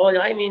 No,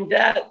 I mean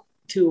that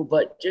too,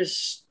 but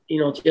just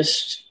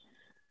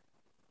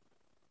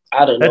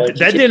I don't know.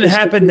 That didn't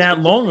happen that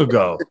long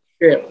ago.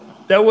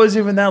 That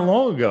wasn't even that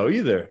long ago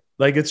either.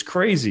 Like, it's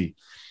crazy.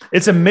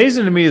 It's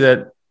amazing to me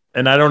that,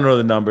 and I don't know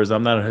the numbers,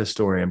 I'm not a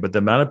historian, but the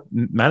amount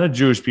of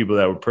Jewish people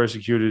that were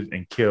persecuted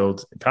and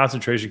killed in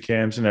concentration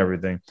camps and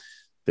everything,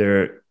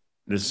 there's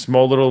a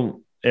small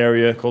little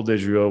area called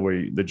Israel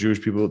where the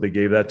Jewish people, they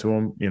gave that to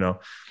them,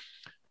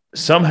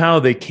 somehow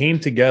they came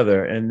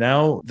together, and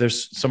now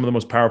there's some of the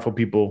most powerful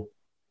people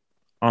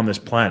on this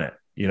planet,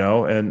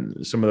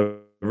 and some of the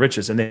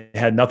richest, and they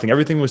had nothing.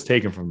 Everything was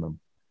taken from them,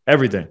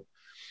 everything.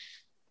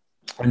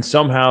 And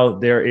somehow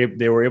they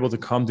were able to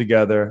come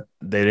together.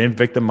 They didn't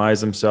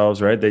victimize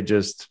themselves, right? They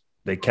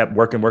kept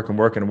working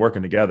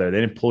together. They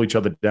didn't pull each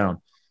other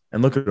down.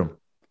 And look at them,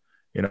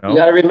 You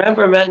got to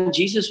remember, man,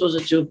 Jesus was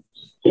a Jew.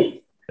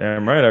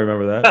 Damn right, I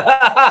remember that.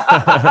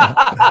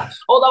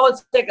 Hold on one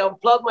second. I'll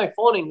plug my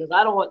phone in because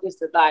I don't want this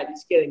to die.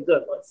 It's getting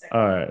good. 1 second.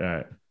 All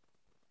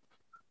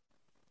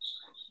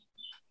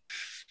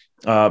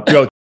right.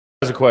 Joe,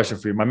 there's a question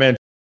for you, my man.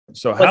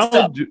 So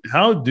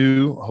how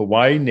do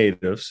Hawaii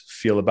natives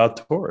feel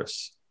about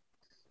tourists?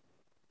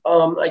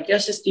 I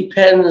guess it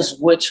depends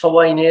which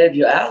Hawaii native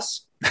you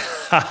ask.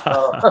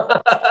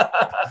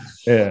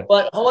 Yeah.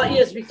 But Hawaii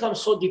has become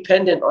so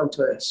dependent on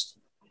tourists.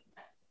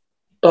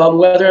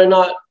 Whether or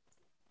not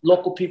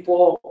local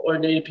people or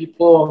native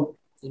people,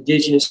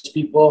 indigenous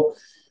people,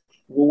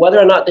 whether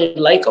or not they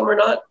like them or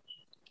not,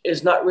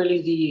 is not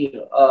really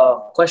the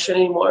question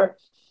anymore.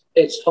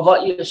 It's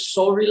Hawaii is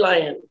so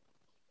reliant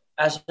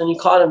as an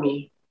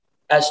economy,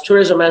 as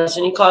tourism as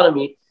an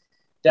economy,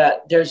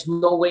 that there's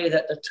no way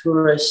that the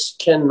tourists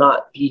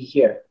cannot be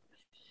here.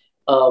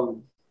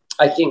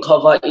 I think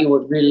Hawaii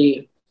would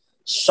really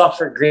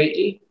suffer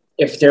greatly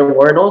if there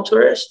were no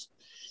tourists.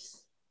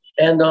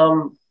 And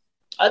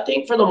I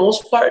think for the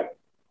most part,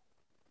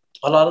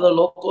 a lot of the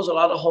locals, a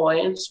lot of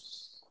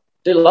Hawaiians,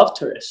 they love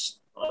tourists.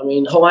 I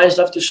mean, Hawaiians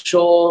love to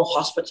show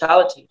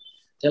hospitality.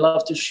 They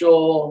love to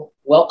show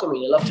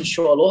welcoming. They love to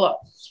show aloha.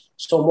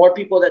 So more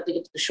people that they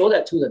get to show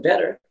that to, the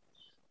better.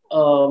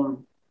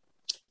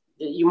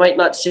 You might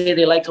not say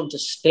they like them to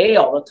stay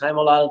all the time.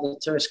 A lot of the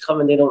tourists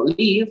come and they don't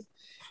leave.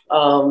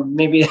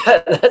 Maybe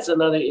that's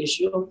another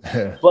issue.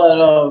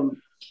 But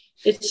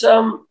it's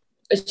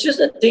just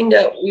a thing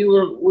that we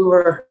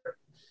were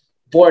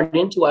born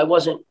into. I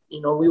wasn't,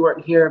 we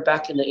weren't here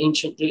back in the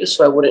ancient days,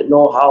 so I wouldn't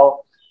know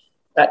how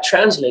that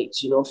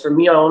translates. For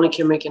me, I only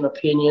can make an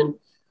opinion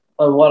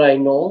on what I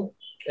know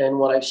and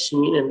what I've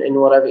seen and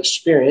what I've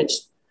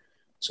experienced.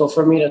 So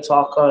for me to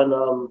talk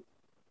on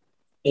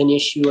an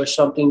issue or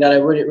something that I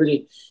wouldn't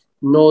really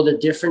know the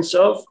difference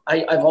of,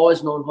 I've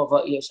always known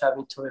Hawaii as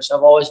having tourists.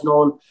 I've always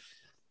known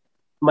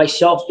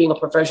myself, being a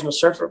professional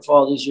surfer for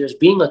all these years,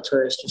 being a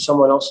tourist in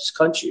someone else's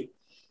country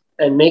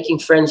and making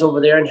friends over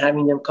there and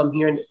having them come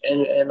here and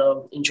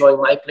enjoying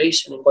my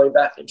place and then going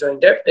back and enjoying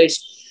their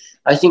place.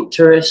 I think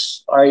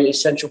tourists are an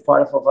essential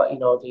part of Hawaii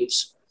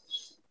nowadays.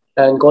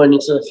 And going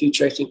into the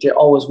future, I think there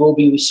always will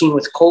be. We've seen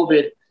with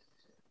COVID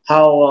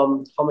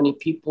how many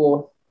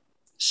people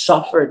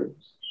suffered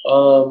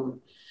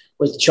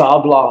with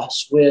job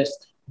loss, with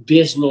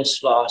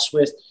business loss,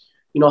 with,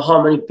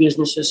 how many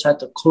businesses had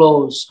to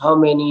close, how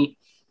many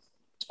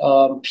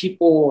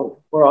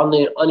people were on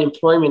the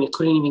unemployment and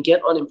couldn't even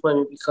get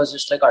unemployment because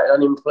it's like our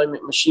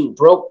unemployment machine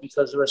broke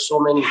because there were so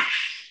many,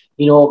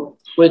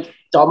 with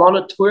the amount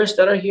of tourists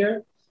that are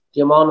here,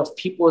 the amount of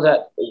people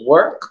that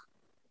work,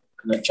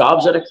 and the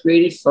jobs that are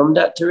created from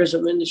that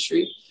tourism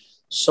industry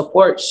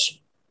supports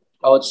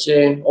I would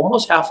say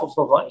almost half of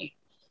Hawaii,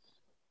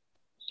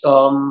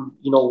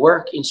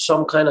 work in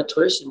some kind of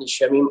tourist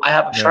industry. I mean, I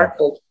have a Yeah. shark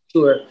boat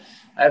tour.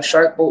 I have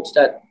shark boats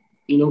that,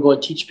 go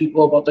and teach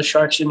people about the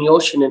sharks in the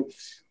ocean. And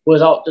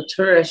without the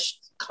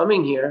tourists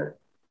coming here,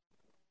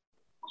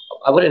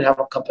 I wouldn't have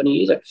a company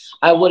either.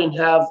 I wouldn't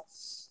have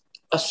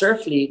a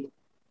surf league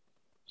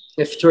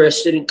if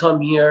tourists didn't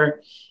come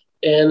here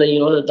and,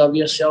 the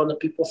WSL and the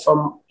people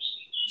from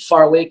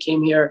far away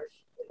came here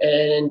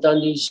and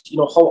done these,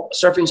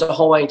 surfing's a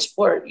Hawaiian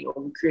sport. We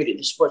created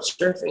the sport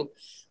surfing,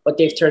 but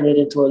they've turned it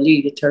into a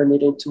league. They turned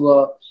it into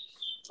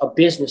a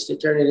business. They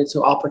turned it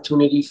into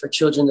opportunity for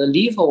children to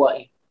leave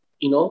Hawaii,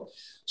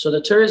 So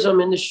the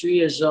tourism industry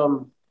has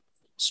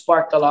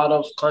sparked a lot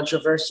of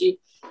controversy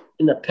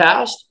in the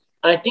past.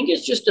 And I think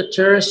it's just the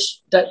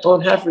tourists that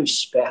don't have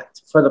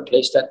respect for the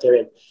place that they're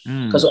in.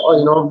 Because,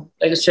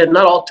 like I said,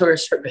 not all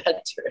tourists are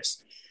bad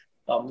tourists.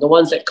 The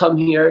ones that come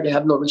here, they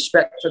have no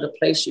respect for the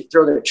place. They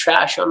throw their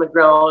trash on the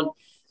ground.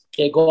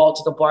 They go out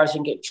to the bars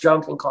and get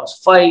drunk and cause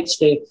fights.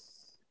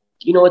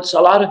 It's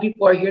a lot of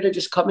people are here to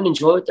just come and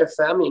enjoy with their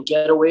family and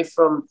get away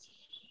from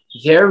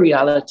their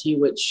reality,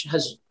 which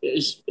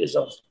is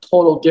a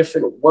total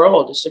different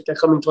world. It's like they're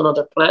coming to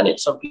another planet.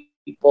 Some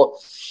people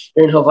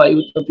are in Hawaii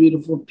with the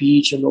beautiful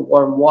beach and the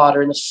warm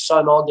water and the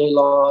sun all day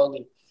long.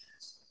 And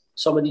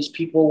some of these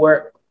people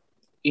work,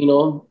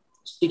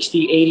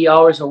 60, 80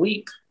 hours a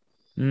week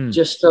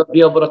just to be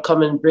able to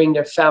come and bring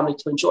their family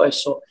to enjoy.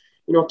 So,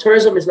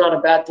 tourism is not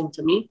a bad thing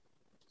to me.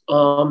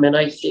 And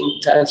I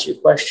think to answer your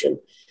question,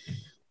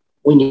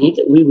 we need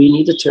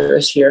the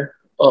tourists here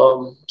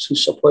to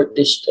support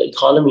this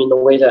economy in the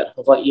way that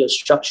Hawaii is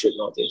structured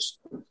nowadays.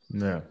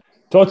 Yeah.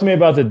 Talk to me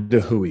about the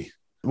Hui.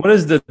 What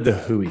is the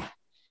Hui?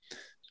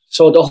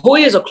 So the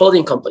Hui is a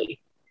clothing company.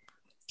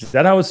 Is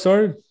that how it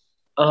started?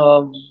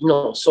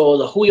 No. So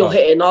the Hui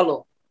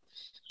Ohe'enalo,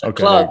 the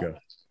club, there you go.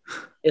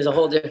 is a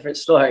whole different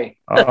story.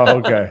 Oh,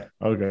 okay.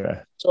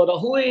 Okay. So the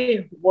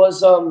Hui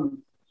was a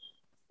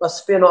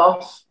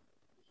spin-off.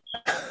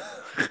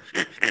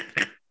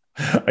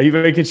 Are you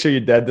making sure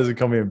your dad doesn't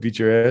come here and beat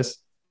your ass?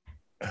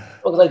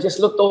 Because I just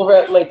looked over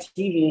at my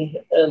TV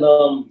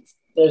and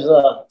there's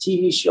a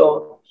TV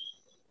show.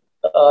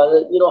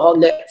 You know how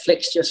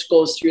Netflix just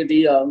goes through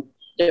the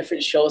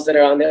different shows that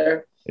are on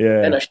there?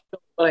 Yeah. And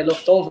when I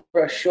looked over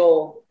a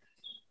show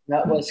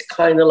that was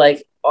kind of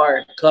like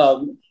our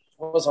club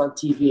was on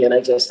TV, and I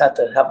just had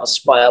to have a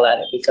smile at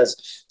it because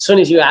as soon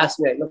as you asked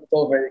me, I looked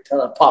over and it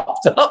kind of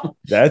popped up.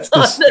 That's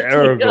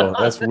hysterical.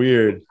 That's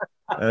weird.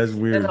 That's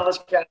weird. And I was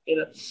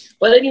cracking up.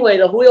 But anyway,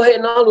 the Hui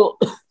Ohe'enalo,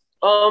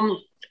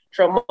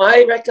 from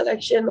my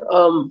recollection,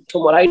 from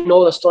what I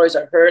know, the stories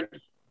I've heard,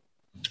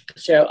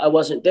 so I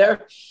wasn't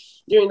there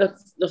during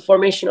the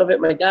formation of it.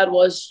 My dad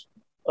was.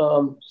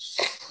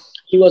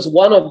 He was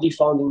one of the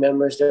founding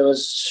members. There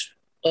was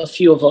a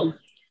few of them,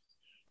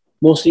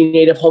 mostly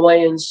Native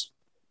Hawaiians.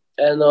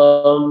 And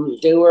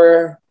they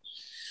were,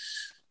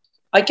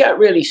 I can't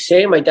really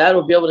say. My dad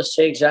will be able to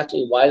say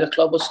exactly why the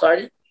club was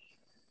started.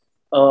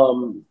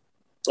 And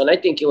I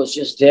think it was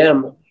just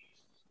them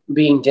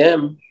being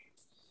them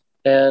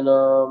and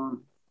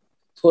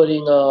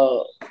putting,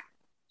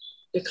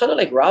 they're kind of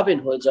like Robin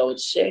Hoods, I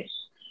would say.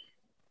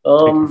 A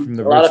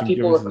lot of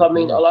people were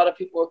coming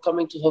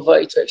to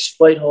Hawaii to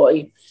exploit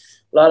Hawaii.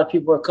 A lot of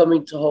people were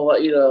coming to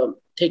Hawaii to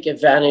take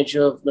advantage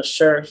of the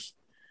surf.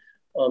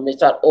 They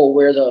thought,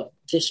 we're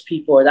this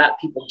people or that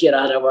people, get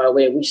out of our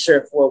way. We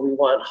surf where we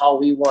want, how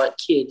we want.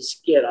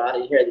 Kids, get out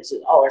of here. This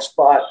is our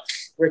spot.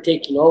 We're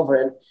taking over.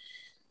 And,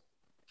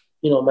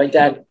 my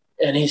dad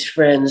and his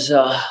friends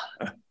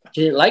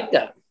didn't like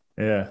that.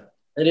 Yeah.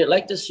 They didn't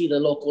like to see the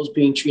locals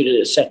being treated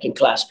as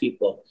second-class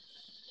people.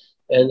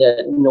 And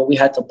that, we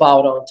had to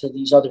bow down to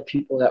these other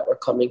people that were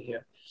coming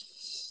here.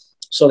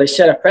 So they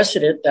set a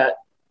precedent that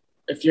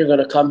if you're going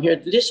to come here,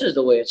 this is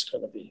the way it's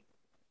going to be.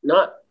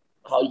 Not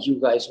how you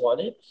guys want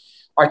it.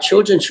 Our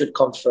children should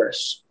come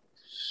first.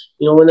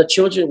 When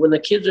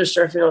the kids are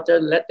surfing out there,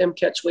 let them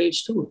catch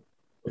waves too.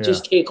 Don't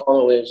just take all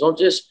the waves. Don't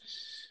just,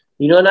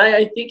 and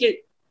I think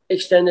it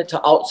extended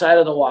to outside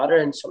of the water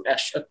and some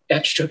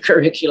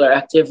extracurricular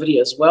activity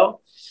as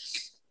well.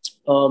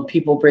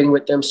 People bring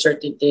with them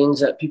certain things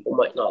that people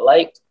might not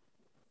like.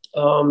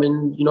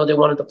 And, they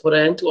wanted to put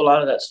an end to a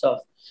lot of that stuff.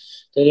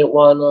 They didn't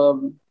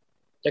want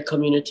their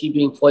community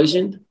being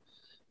poisoned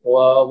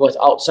with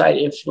outside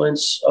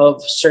influence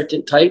of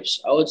certain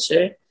types, I would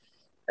say.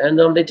 And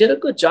they did a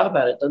good job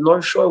at it. The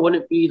North Shore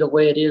wouldn't be the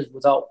way it is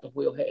without the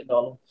Hui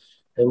Ohe'enalo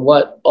and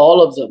what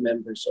all of the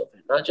members of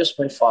it, not just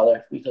my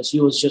father, because he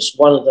was just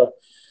one of the,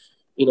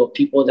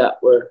 people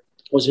that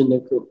was in the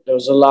group. There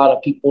was a lot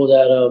of people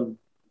that,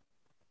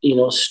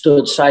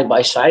 stood side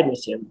by side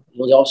with him.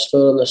 They all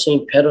stood on the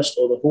same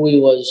pedestal. The Hui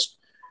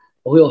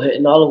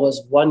Ohe'enalo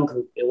was one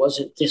group. It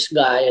wasn't this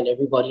guy and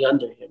everybody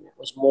under him. It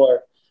was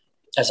more,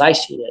 as I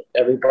seen it,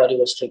 everybody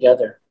was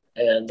together.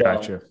 And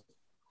gotcha.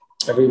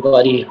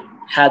 Everybody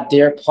had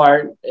their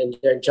part and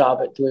their job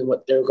at doing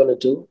what they were going to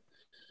do.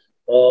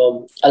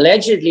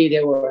 Allegedly,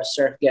 they were a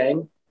surf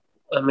gang.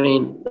 I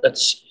mean,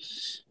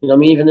 You know, I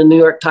mean, even the New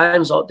York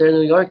Times out there in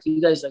New York,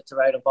 you guys like to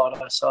write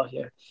about us out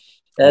here.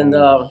 And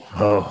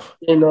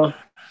you know,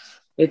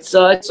 it's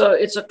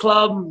a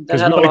club that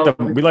because had a lot of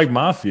we like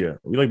mafia.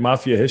 We like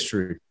mafia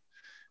history.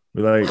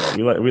 We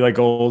like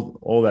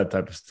all that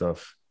type of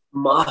stuff.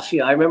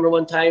 mafia. I remember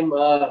one time,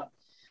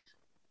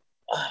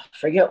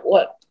 forget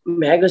what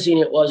magazine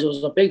it was. It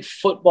was a big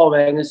football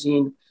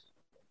magazine.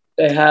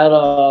 They had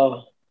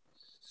I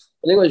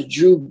think it was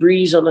Drew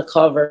Brees on the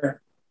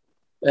cover,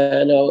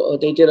 and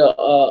they did a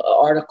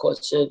article.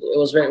 It said it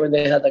was right when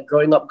they had the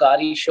Growing Up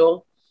Gotti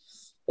show.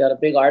 They had a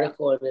big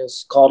article, and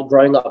it's called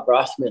 "Growing Up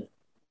Rothman."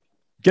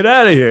 Get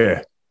out of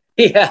here.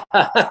 Yeah.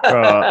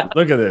 Bro,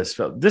 look at this.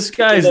 This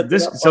guy's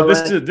this. So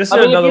this is I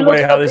mean, another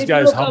way how up, this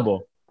guy is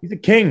humble. He's a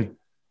king.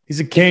 He's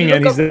a king,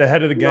 and he's the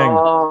head of the gang.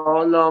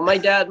 No. My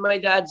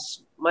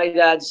dad's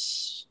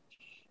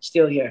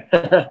still here,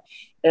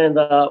 and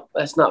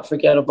let's not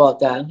forget about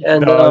that.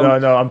 And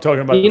no. I'm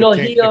talking about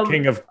the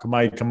king of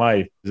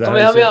Kamai. Is that how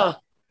you say?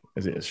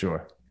 Is it?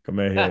 Sure.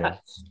 Kamai.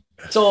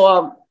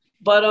 So,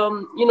 but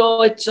you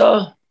know, it's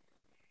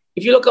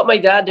if you look up my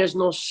dad, there's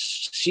no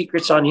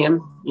secrets on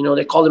him. You know,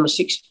 they called him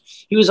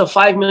he was a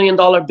 $5 million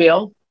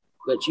bail,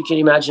 which you can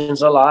imagine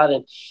is a lot.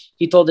 And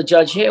he told the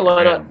judge, hey,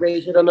 why not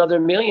raise it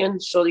another $1 million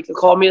so they could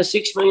call me a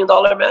 $6 million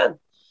man?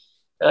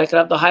 And I could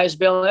have the highest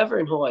bail ever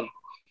in Hawaii.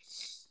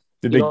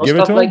 Did they give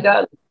it to him? Like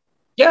that.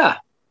 Yeah.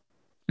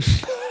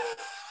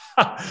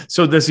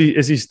 So is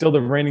he still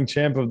the reigning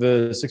champ of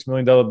the $6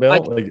 million bail? I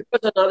think it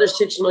was another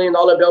 $6 million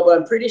bail, but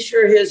I'm pretty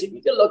sure if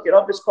you can look it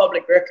up, it's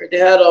public record. They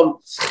had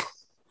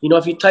you know,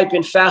 if you type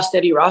in Fast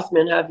Eddie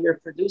Rothman, have your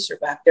producer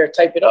back there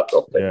type it up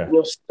real quick. Yeah.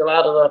 You'll see a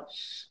lot of the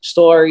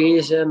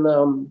stories.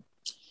 And,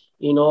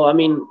 you know, I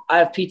mean, I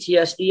have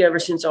PTSD ever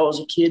since I was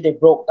a kid. They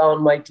broke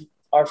down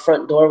our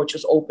front door, which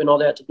was open. All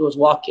they had to do was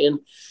walk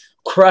in,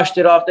 crushed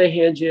it off the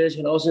hinges,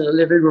 and I was in the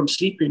living room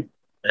sleeping.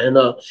 And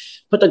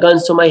put the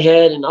guns to my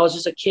head. And I was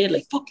just a kid,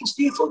 like, fucking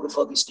stay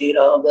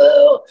down,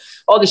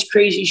 all this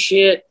crazy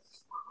shit.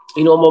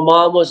 You know, my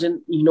mom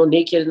wasn't, you know,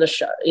 naked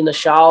in the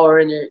shower,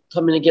 and they're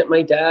coming to get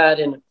my dad.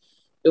 And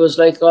it was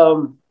like, I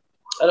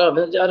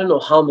don't know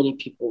how many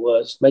people it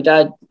was. My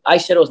dad, I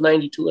said it was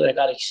 92, and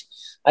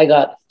I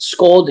got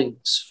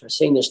scoldings for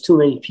saying there's too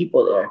many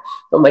people there.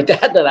 But my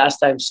dad the last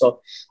time, so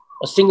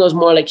I think it was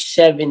more like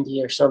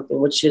 70 or something,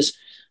 which is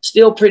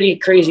still pretty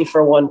crazy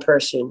for one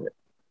person,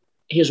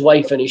 his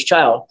wife and his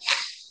child.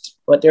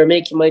 But they're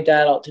making my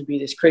dad out to be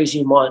this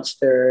crazy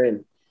monster,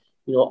 and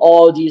you know,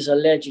 all these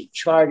alleged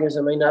charges.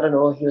 I mean, I don't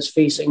know, he was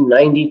facing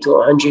 90 to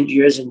 100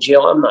 years in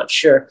jail. I'm not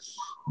sure.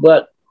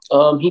 But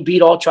he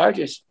beat all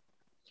charges.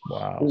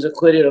 Wow. He was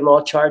acquitted on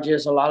all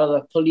charges. A lot of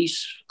the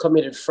police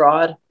committed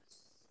fraud.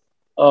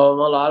 A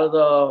lot of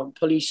the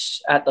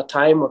police at the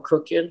time were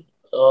crooked.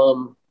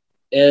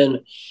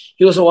 And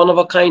he was a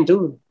one-of-a-kind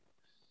dude.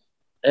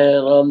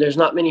 And there's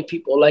not many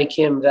people like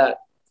him that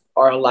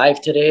are alive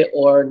today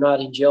or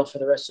not in jail for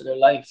the rest of their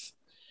life.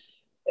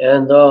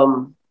 And,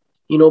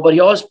 you know, but he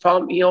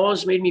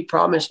always made me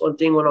promise one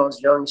thing when I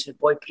was young. He said,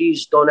 boy,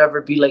 please don't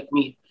ever be like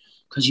me,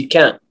 because you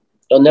can't.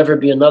 There'll never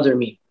be another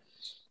me.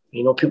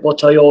 You know, people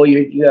tell you, oh,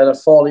 you had to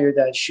follow your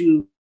dad's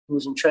shoes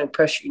and try and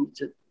pressure you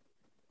into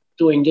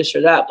doing this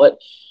or that. But,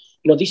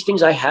 you know, these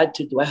things I had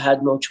to do. I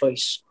had no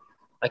choice.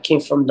 I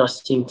came from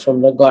nothing,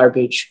 from the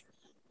garbage.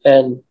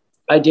 And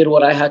I did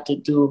what I had to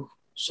do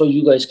so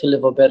you guys can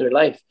live a better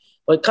life.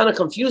 But it kind of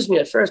confused me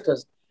at first,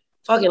 because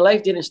fucking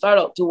life didn't start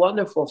out too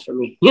wonderful for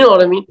me. You know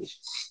what I mean?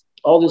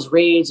 All these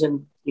raids,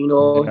 and, you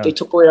know, They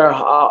took away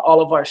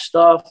all of our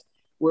stuff.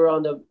 We're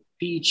on the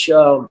beach.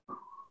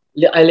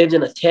 I lived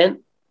in a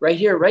tent right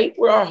here, right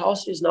where our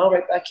house is now,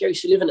 right back here. I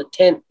used to live in a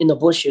tent in the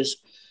bushes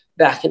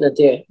back in the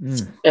day.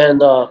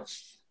 And,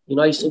 you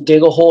know, I used to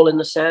dig a hole in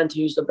the sand to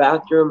use the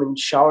bathroom and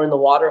shower in the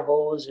water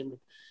hose and,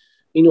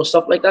 you know,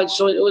 stuff like that.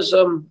 So it was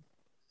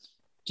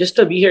just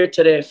to be here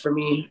today for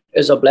me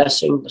is a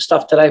blessing. The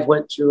stuff that I've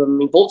went through. I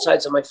mean, both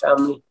sides of my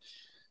family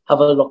have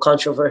a little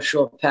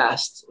controversial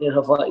past in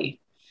Hawaii.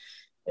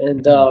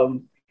 And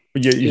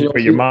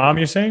your mom,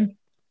 you're saying?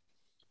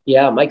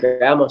 Yeah, my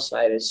grandma's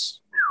side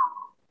is.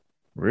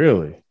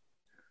 Really?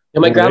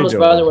 And my grandma's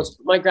brother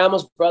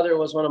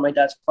was one of my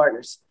dad's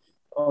partners.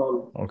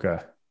 Okay.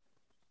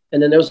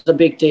 And then there was the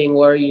big thing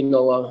where, you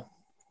know,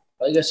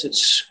 I guess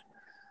it's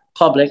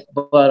public,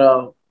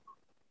 but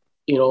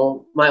you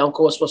know, my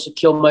uncle was supposed to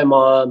kill my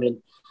mom,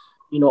 and,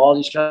 you know, all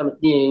these kind of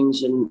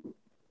things, and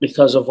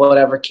because of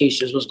whatever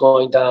cases was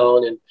going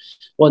down. And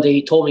one day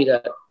he told me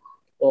that,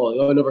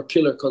 oh, I never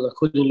kill her because I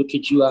couldn't look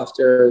at you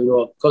after, you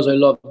know, because I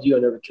loved you,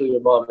 I never kill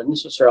your mom. And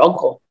this was her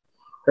uncle.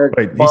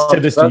 Wait, he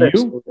said this to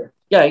you?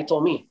 Yeah, he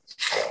told me.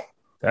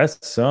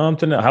 That's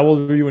something. How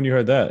old were you when you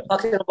heard that?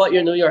 Talking about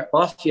your New York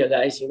Mafia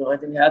guys, you know, I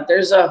think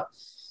there's a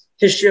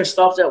history of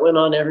stuff that went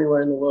on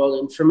everywhere in the world.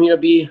 And for me to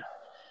be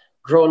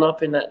growing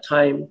up in that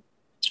time,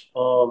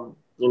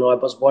 you know, I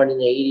was born in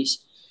the 80s,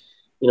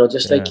 you know,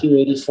 just like you,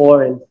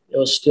 84, and it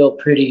was still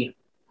pretty,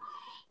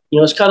 you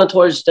know, it's kind of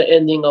towards the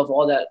ending of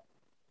all that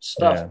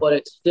stuff, but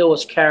it still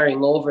was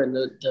carrying over, and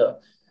the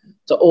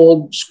the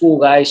old school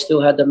guys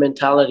still had the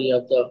mentality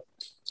of the,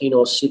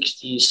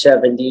 60s,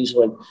 70s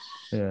when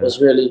it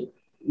was really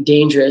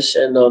dangerous.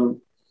 And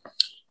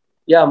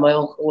my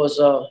uncle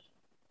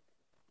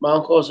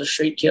was a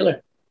straight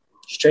killer,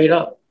 straight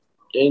up.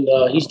 And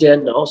he's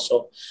dead now,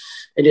 so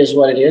it is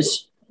what it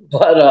is.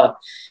 But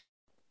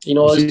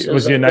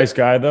was he a nice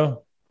guy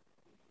though?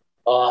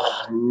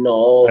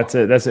 No.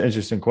 That's an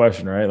interesting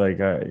question, right? Like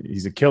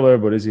he's a killer,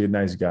 but is he a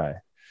nice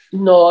guy?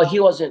 No, he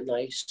wasn't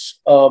nice.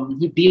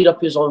 He beat up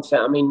his own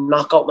family,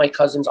 knock out my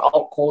cousins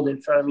out cold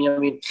in front of me. I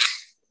mean,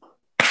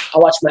 I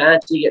watched my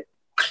auntie get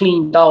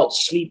cleaned out,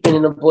 sleeping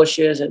in the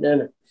bushes, and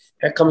then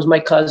here comes my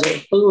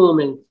cousin, boom,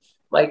 and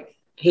like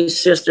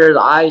his sister's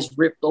eyes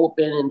ripped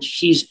open, and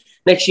she's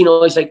next,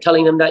 he's like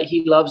telling them that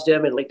he loves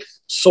them and like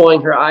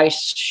sewing her eyes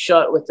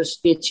shut with the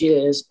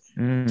stitches.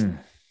 And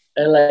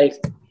like,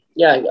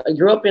 yeah, I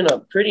grew up in a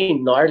pretty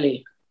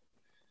gnarly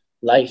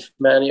life,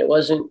 man. It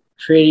wasn't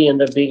pretty in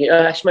the beginning.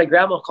 Actually, my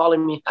grandma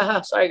calling me.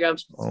 Sorry, Grandma.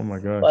 Oh my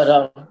gosh.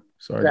 But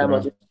sorry, Grandma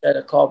just had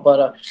a call.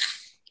 But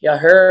yeah,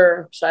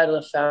 her side of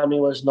the family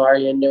was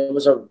gnarly, and there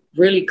was a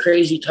really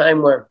crazy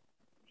time where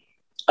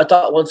I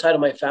thought one side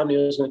of my family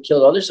was going to kill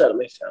the other side of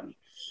my family,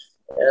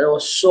 and it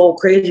was so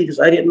crazy because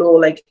I didn't know.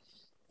 Like,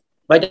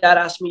 my dad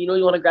asked me,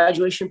 you want a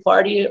graduation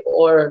party,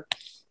 or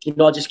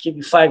I'll just give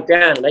you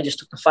 $5,000, and I just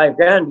took the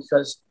 $5,000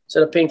 because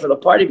instead of paying for the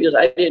party, because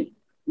I didn't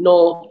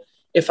know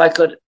if I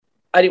could.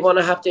 I didn't want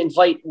to have to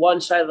invite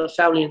one side of the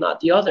family and not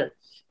the other.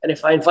 And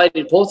if I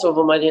invited both of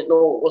them, I didn't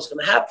know what was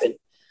going to happen.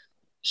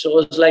 So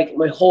it was like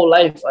my whole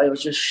life, I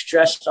was just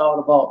stressed out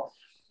about,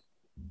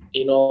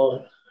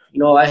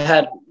 I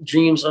had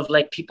dreams of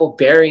like people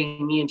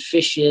burying me in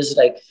fishes,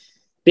 like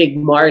big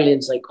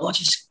marlins, like, oh,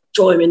 just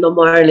throw him in the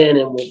marlin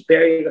and we'll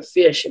bury the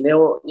fish. And they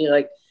won't,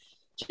 like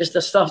just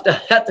the stuff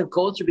that I had to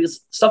go through,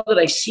 because stuff that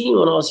I seen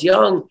when I was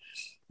young,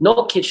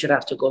 no kid should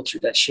have to go through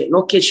that shit.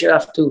 No kid should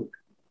have to,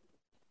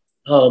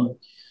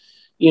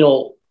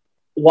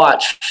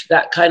 watch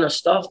that kind of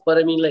stuff. But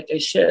I mean, like I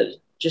said,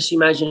 just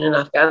imagine in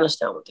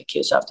Afghanistan what the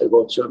kids have to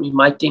go through. I mean,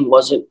 my thing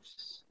wasn't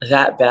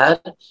that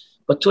bad,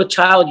 but to a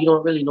child, you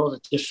don't really know the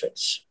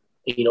difference.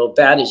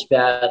 Bad is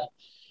bad.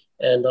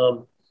 And,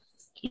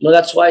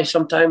 that's why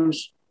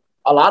sometimes,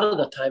 a lot of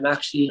the time,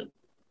 actually,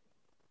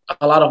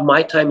 a lot of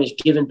my time is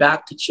given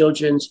back to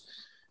children's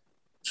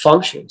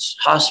functions,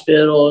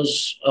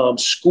 hospitals,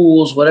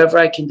 schools, whatever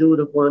I can do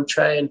to go and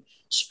try and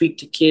speak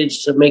to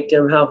kids to make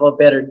them have a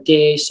better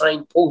day,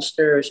 sign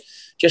posters,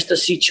 just to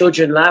see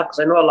children laugh. Because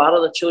I know a lot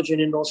of the children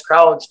in those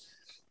crowds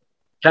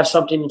have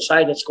something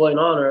inside that's going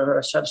on,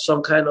 or have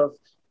some kind of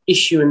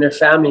issue in their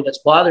family that's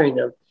bothering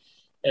them.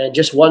 And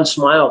just one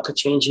smile could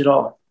change it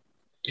all.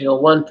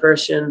 One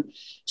person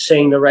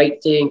saying the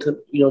right thing could,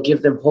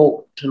 give them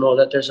hope to know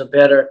that there's a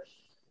better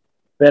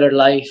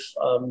life.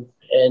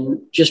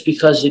 And just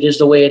because it is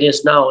the way it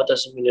is now, it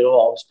doesn't mean it'll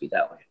always be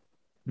that way.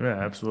 Yeah,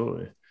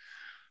 absolutely.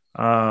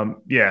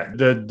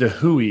 The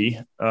Hui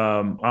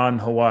on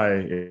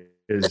Hawaii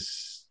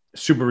is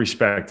super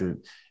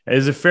respected.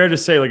 Is it fair to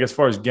say, like, as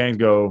far as gangs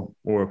go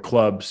or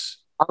clubs?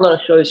 I'm going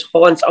to show you.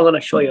 I'm going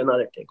to show you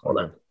another thing. Hold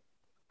on.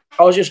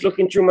 I was just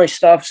looking through my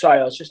stuff. Sorry,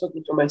 I was just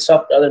looking through my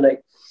stuff the other night,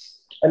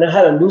 and I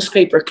had a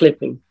newspaper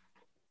clipping.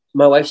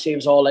 My wife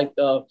saves all like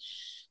the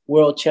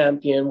world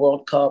champion,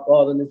 World Cup,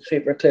 all the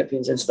newspaper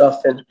clippings and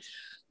stuff. And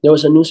there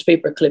was a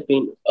newspaper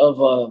clipping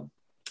of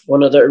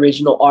one of the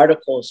original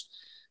articles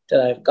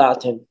that I've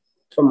gotten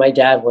from my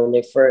dad when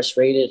they first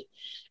raided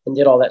and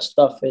did all that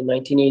stuff in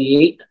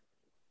 1988.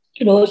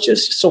 It's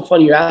just so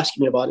funny you're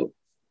asking me about it.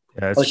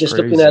 Yeah, I was just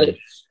looking at it.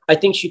 I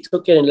think she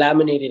took it and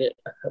laminated it,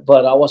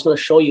 but I was going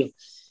to show you.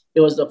 It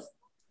was the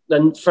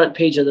front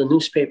page of the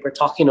newspaper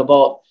talking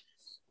about,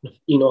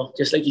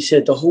 just like you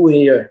said, the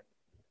Hui, or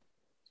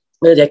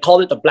they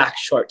called it the black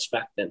shorts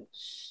back then.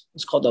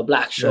 It's called the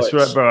black shorts.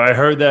 That's right, bro. I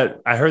heard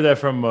that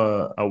from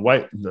the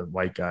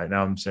white guy.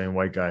 Now I'm saying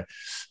white guy,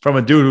 from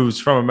a dude who's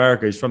from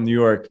America. He's from New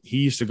York. He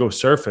used to go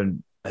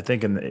surfing, I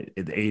think in the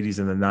 80s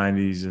and the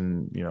 90s,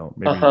 and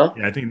maybe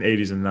I think in the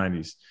 80s and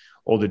 90s.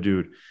 Older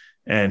dude,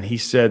 and he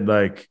said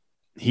like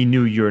he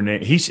knew your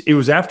name. It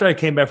was after I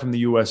came back from the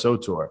USO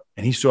tour,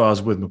 and he saw I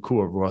was with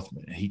Makua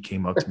Rothman, and he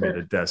came up to me at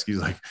the desk.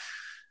 He's like,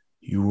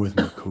 "You with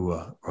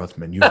Makua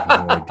Rothman? You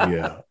have no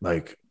idea.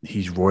 Like,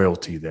 he's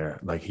royalty there.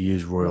 Like, he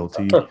is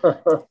royalty."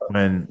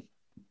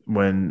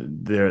 When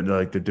they're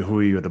like the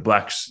Dahui or the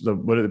blacks,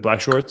 what are the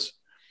black shorts?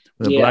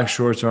 When the black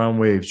shorts are on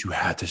waves, you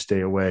had to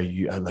stay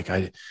away.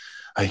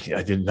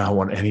 I did not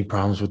want any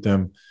problems with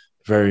them.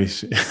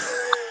 It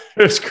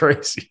was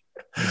crazy.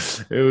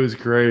 It was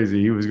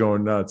crazy. He was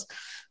going nuts.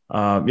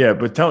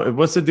 But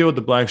what's the deal with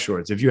the black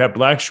shorts? If you had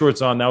black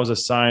shorts on, that was a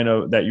sign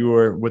of that you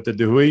were with the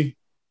Dahui?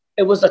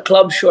 It was the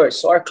club short.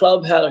 So our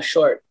club had a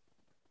short.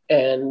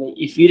 And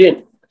if you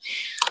didn't,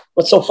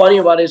 what's so funny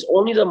about it is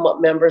only the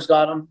members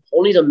got them.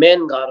 Only the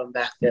men got them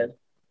back then.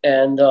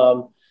 And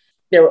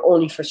they were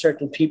only for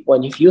certain people.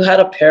 And if you had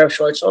a pair of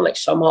shorts on, like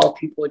somehow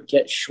people would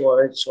get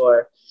shorts.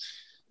 Or,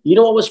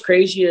 what was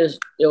crazy is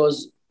it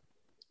was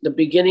the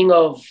beginning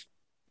of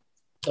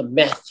the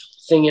meth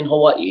thing in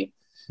Hawaii.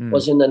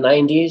 was in the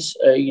 90s,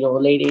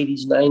 late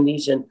 80s,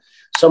 90s. And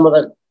some of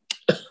the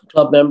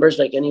club members,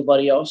 like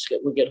anybody else,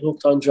 would get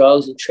hooked on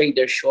drugs and trade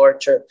their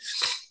shorts or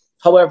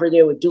however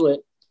they would do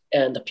it.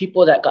 And the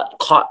people that got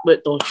caught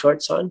with those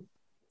shorts on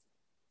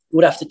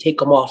would have to take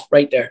them off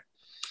right there.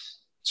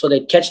 So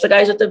they'd catch the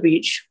guys at the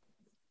beach,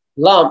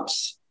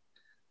 lumps,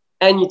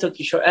 and they took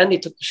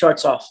the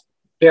shorts off.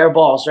 Bare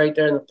balls right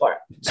there in the park.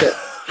 That's it.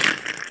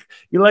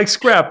 You like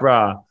scrap,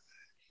 bro.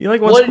 You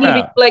like one scrap. Wouldn't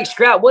even like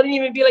scrap. Wouldn't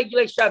even be like you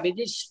like scrap. It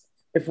just,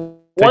 if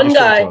one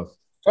guy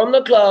from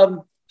the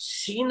club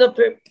seen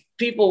the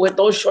people with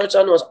those shorts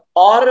on, was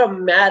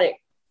automatic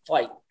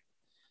fight.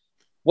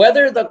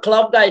 Whether the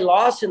club guy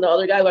lost and the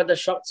other guy who had the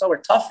shorts on were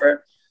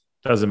tougher,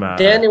 doesn't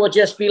matter. Then it would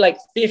just be like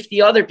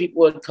 50 other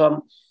people would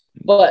come.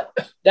 But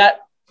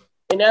that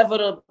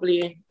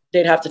inevitably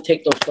they'd have to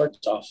take those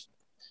shorts off.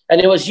 And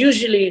it was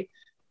usually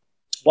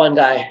one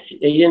guy.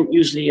 They didn't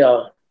usually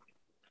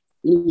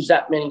lose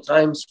that many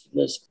times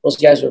because those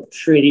guys were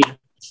pretty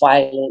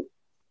violent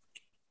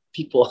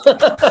people.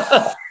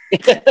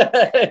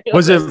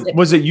 Was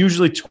it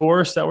usually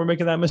tourists that were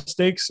making that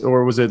mistakes,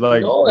 or was it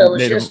like no? It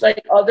was just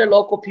like other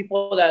local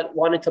people that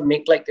wanted to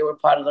make like they were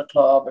part of the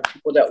club, or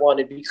people that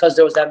wanted, because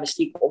there was that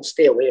mystique. Oh,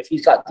 stay away if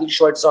he's got these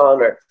shorts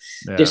on or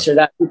this or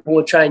that. People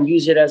would try and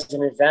use it as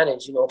an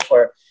advantage,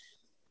 for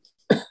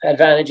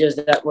advantages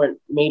that weren't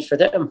made for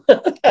them.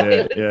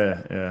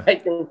 Yeah. I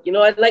think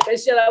like I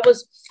said,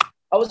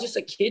 I was just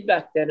a kid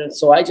back then, and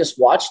so I just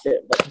watched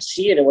it. But to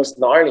see it was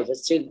gnarly. To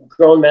see a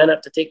grown man have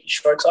to take his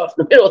shorts off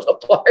in the middle of the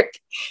park.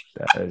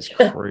 That is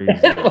crazy.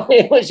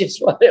 It was just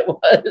what it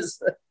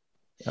was.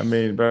 I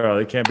mean, bro,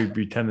 they can't be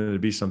pretending to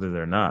be something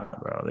they're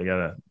not, bro. They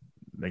gotta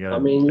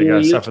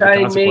you suffer the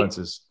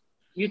consequences.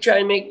 You try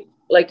and make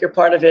like you're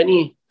part of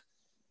any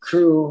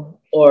crew,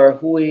 or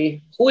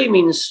hui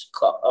means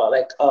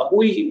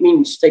hui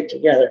means stick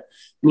together,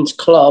 means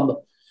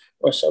club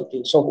or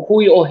something. So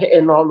hui o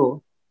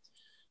he'enalu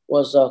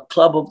was a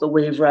club of the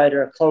wave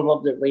rider, a club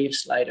of the wave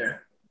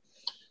slider.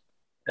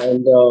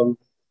 And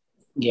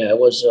it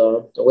was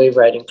the wave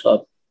riding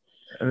club.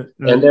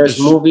 And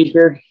there's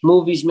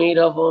movies made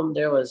of them.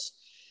 There was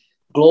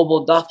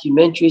global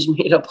documentaries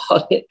made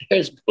about it.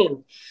 There's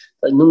been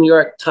the New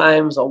York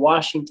Times, the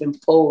Washington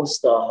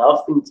Post, the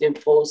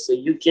Huffington Post, so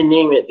you can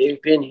name it. They've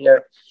been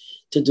here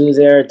to do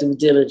their due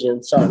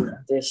diligence on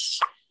this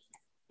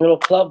little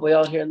club way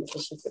out here in the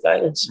Pacific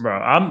Islands.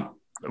 Bro,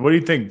 what do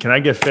you think? Can I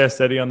get Fast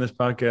Eddie on this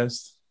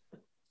podcast?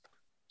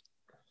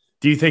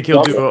 Do you think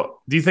he'll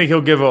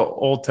give a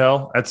old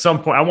tell at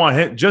some point? I want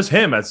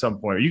him at some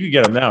point. You could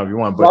get him now if you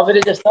want. But love it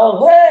to just tell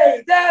him,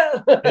 hey,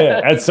 down.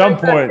 Yeah, at some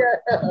point.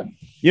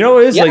 It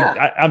is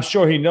like I'm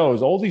sure he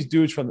knows all these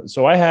dudes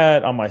so I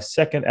had on my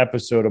second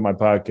episode of my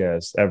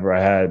podcast ever,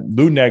 I had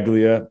Lou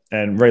Neglia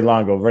and Ray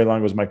Longo. Ray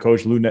Longo was my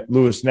coach.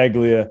 Louis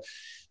Neglia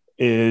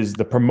is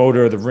the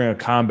promoter of the Ring of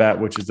Combat,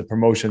 which is the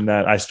promotion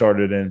that I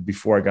started in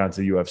before I got into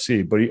the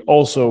UFC. But he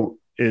also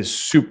is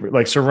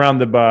super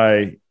surrounded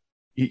by,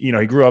 he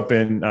grew up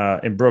in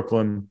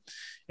Brooklyn,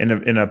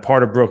 in a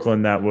part of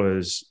Brooklyn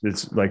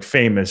it's like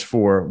famous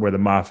for where the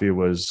mafia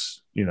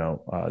was. It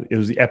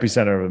was the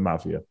epicenter of the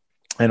mafia,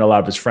 and a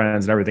lot of his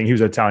friends and everything. He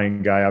was an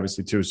Italian guy,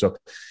 obviously too. So,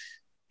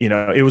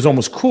 it was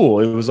almost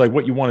cool. It was like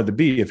what you wanted to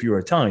be if you were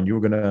Italian. You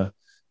were gonna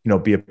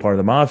be a part of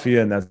the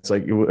mafia. And that's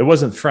like, it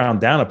wasn't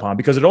frowned down upon,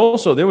 because they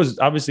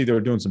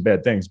were doing some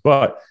bad things,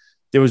 but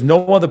there was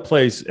no other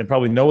place and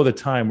probably no other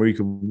time where you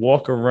could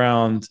walk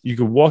around. You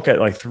could walk at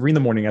like 3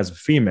 a.m. as a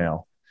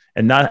female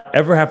and not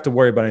ever have to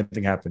worry about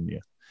anything happening to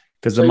you,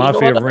 because the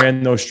mafia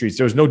ran those streets.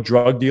 There was no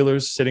drug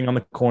dealers sitting on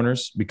the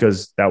corners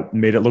because that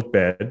made it look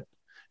bad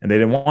and they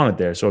didn't want it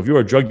there. So if you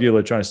were a drug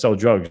dealer trying to sell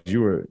drugs,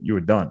 you were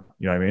done.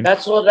 You know what I mean?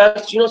 That's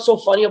what's so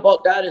funny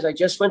about that is I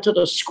just went to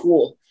the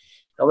school.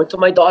 I went to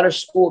my daughter's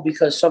school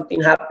because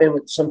something happened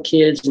with some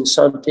kids and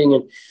something.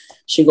 And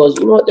she goes,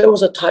 there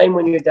was a time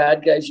when your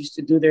dad guys used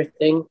to do their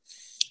thing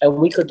and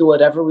we could do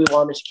whatever we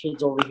want as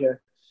kids over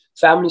here.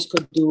 Families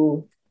could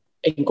do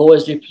and go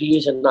as they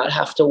please and not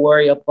have to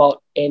worry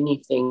about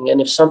anything. And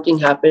if something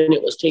happened,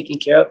 it was taken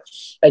care of.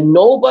 And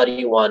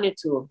nobody wanted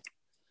to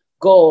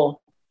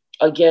go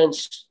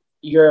against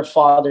your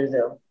father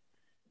there.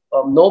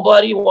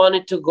 Nobody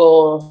wanted to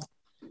go.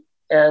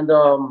 And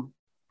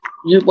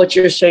what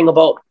you're saying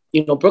about,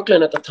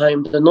 Brooklyn at the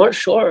time, the North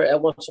Shore at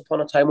once upon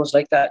a time was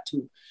like that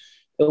too.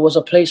 It was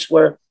a place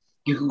where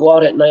you could go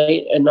out at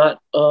night and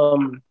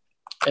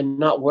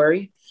not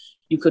worry.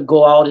 You could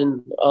go out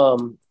and,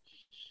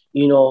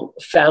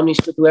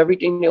 families could do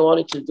everything they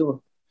wanted to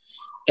do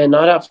and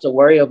not have to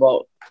worry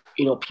about,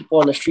 people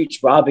on the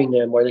streets robbing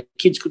them, where the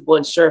kids could go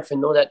and surf and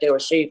know that they were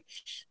safe.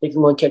 They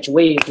can go and catch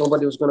waves.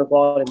 Nobody was going to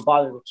go out and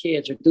bother the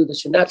kids or do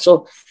this and that.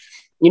 So,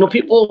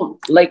 people,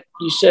 like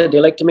you said, they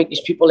like to make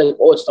these people like,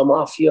 oh, it's the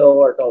mafia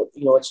or,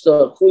 it's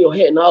the Julio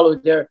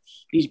He'enalu. They're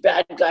these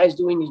bad guys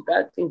doing these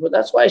bad things. But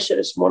that's why I said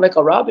it's more like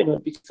a Robin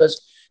Hood,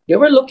 because they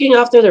were looking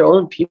after their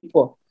own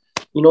people.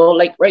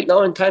 Like right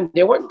now in time,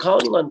 they weren't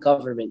counting on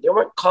government. They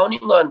weren't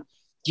counting on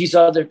these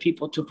other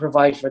people to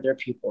provide for their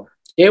people.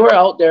 They were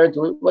out there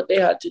doing what they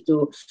had to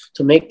do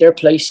to make their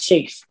place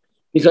safe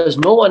because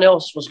no one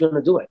else was going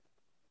to do it.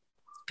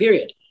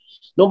 Period.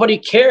 Nobody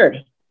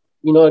cared,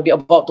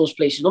 about those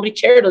places. Nobody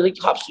cared. The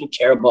cops didn't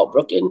care about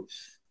Brooklyn.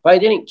 But I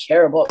didn't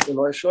care about the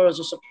North Shore. It was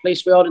just a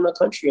place way out in the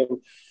country.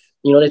 And,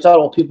 they thought,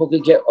 well, people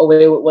could get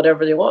away with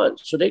whatever they want.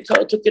 So they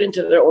kind of took it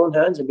into their own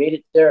hands and made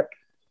it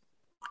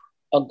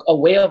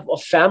a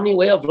family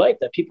way of life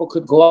that people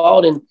could go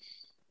out and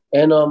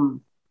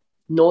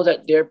know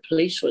that their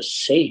place was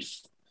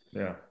safe.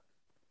 Yeah.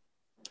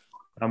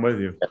 I'm with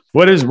you.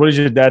 What does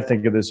your dad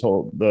think of this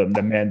whole, the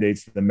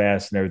mandates, the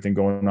masks and everything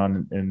going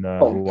on in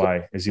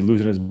Hawaii? Is he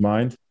losing his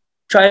mind?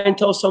 Try and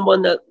tell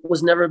someone that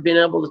was never been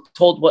able to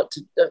told what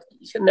to do.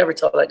 You can never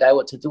tell that guy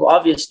what to do.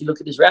 Obviously, look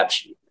at his rap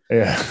sheet.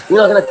 Yeah.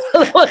 You're not going to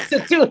tell him what to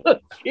do.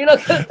 You're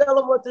not going to tell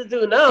him what to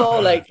do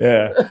now. Like,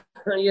 yeah.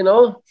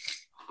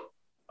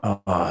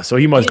 So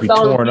he must be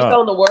torn up. He's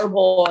down the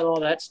wormhole and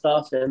all that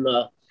stuff. And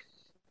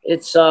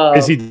it's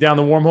is he down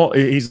the wormhole?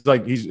 He's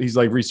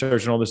like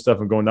researching all this stuff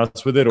and going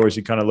nuts with it, or is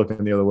he kind of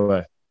looking the other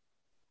way?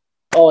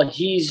 Oh,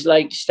 he's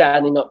like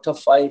standing up to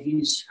fight.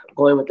 He's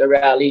going with the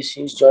rallies.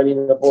 He's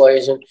joining the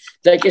boys. And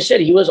like I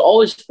said, he was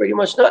always pretty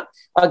much not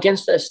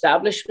against the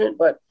establishment,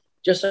 but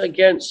just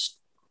against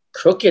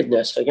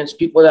crookedness, against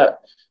people that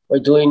were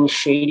doing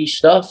shady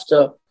stuff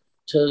to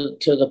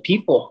the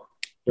people.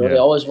 They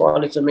always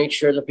wanted to make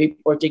sure the people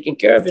were taken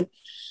care of. And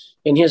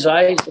in his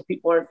eyes, the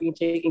people aren't being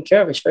taken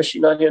care of,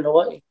 especially not here in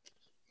Hawaii.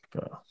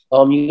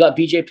 You got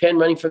BJ Penn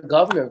running for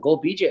governor. Go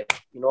BJ.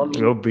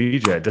 Go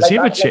BJ. Does he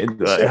have a chance?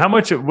 How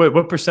much?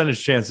 What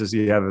percentage chance does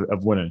he have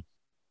of winning?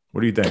 What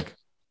do you think?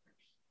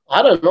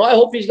 I don't know. I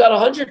hope he's got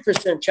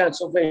 100%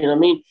 chance of winning. I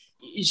mean,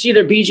 it's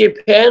either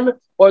BJ Penn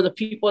or the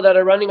people that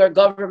are running our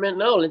government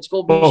now. Let's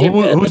go BJ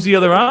Penn. Who's the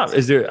other option?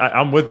 Is there?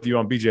 I'm with you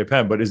on BJ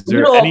Penn, but is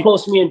there? How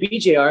close me and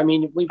BJ are. I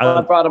mean, I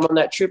brought him on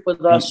that trip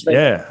with us.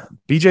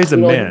 BJ's a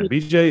man.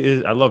 BJ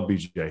is. I love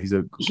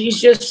BJ.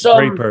 He's just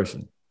great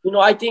person.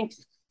 I think.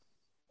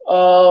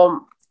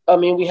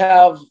 We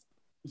have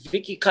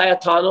Vicky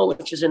Cayetano,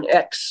 which is an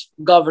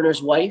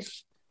ex-governor's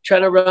wife,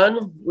 trying to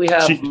run. We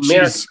have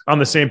she's on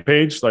the same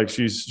page. Like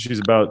she's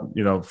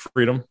about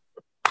freedom.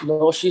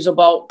 No, she's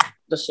about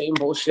the same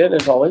bullshit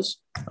as always.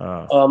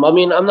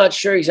 I'm not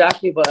sure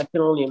exactly, but I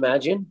can only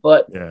imagine.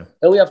 But then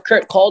we have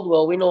Kurt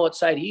Caldwell. We know what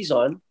side he's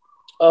on.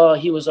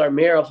 He was our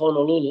mayor of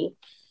Honolulu.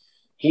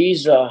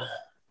 He's a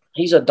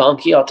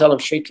donkey. I'll tell him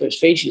straight to his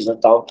face. He's a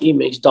donkey. He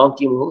makes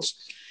donkey moves.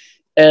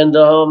 And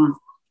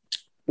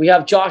we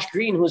have Josh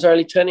Green, who's our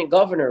lieutenant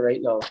governor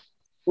right now,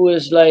 who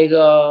is like,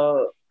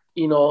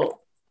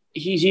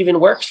 he's even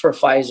works for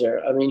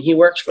Pfizer. I mean,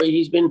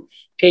 he's been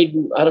paid,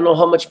 I don't know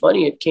how much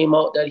money it came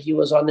out that he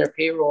was on their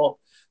payroll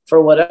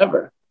for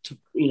whatever.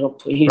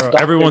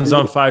 Everyone's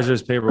on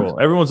Pfizer's payroll.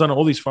 Everyone's on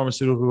all these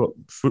pharmaceutical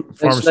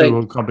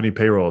company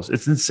payrolls.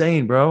 It's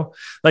insane, bro.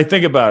 Like,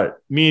 think about it.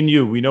 Me and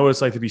you, we know what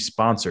it's like to be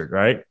sponsored,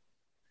 right?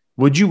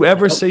 Would you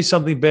ever say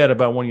something bad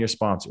about one of your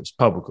sponsors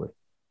publicly?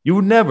 You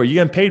would never.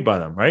 You're getting paid by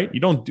them, right?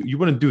 You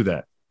wouldn't do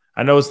that.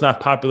 I know it's not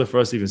popular for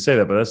us to even say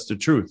that, but that's the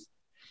truth.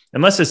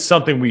 Unless it's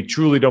something we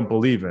truly don't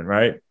believe in,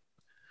 right?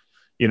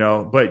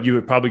 But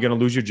you're probably going to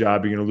lose your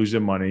job. You're going to lose your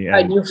money.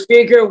 And you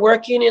figure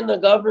working in the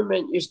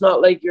government, it's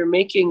not like you're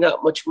making that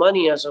much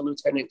money as a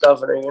lieutenant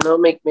governor. You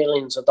don't make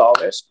millions of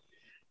dollars.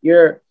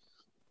 You're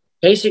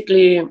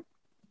basically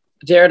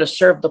there to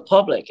serve the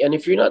public. And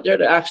if you're not there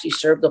to actually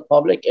serve the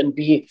public and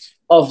be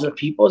of the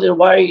people, then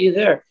why are you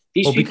there?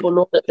 These people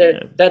know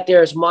that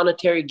there's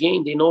monetary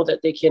gain. They know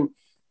that they can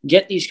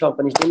get these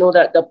companies. They know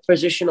that the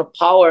position of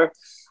power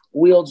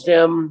wields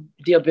them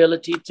the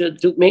ability to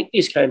make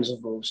these kinds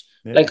of moves.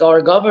 Yeah. Like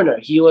our governor,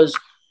 he was,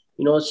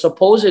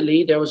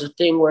 supposedly there was a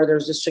thing where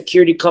there's a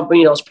security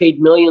company that was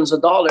paid millions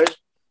of dollars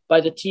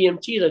by the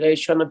TMT that is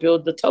trying to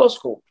build the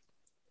telescope.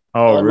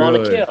 Oh, really?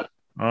 Mauna Kea.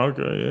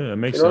 Okay, yeah, it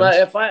makes sense.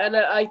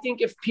 I think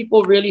if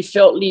people really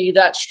felt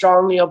that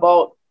strongly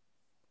about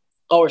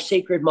our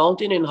sacred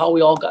mountain and how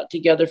we all got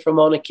together from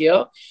Mauna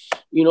Kea,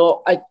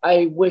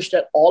 I wish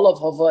that all of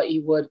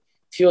Hawaii would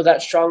feel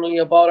that strongly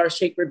about our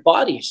sacred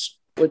bodies,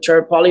 which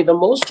are probably the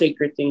most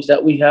sacred things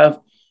that we have,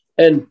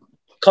 and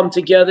come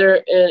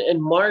together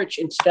and march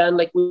and stand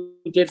like we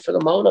did for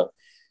the Mauna,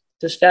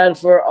 to stand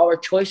for our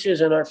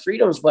choices and our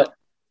freedoms. But,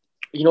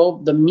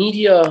 the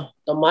media,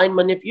 the mind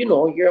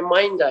you're a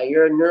mind guy,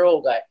 you're a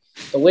neuro guy.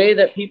 The way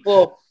that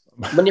people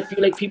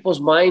manipulate people's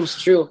minds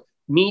through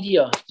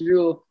media,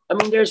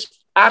 there's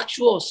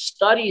actual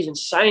studies and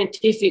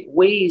scientific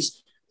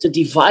ways to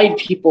divide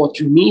people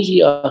through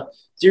media,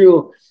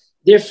 through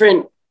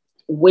different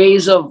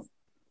ways of,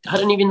 I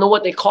don't even know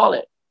what they call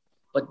it,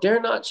 but they're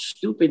not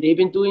stupid. They've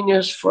been doing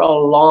this for a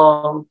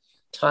long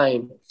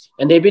time.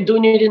 And they've been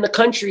doing it in the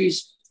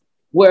countries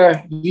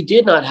where you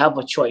did not have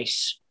a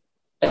choice.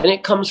 And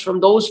it comes from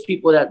those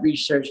people that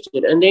researched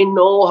it. And they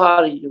know how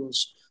to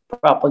use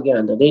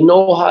propaganda. They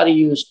know how to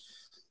use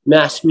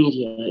mass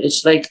media.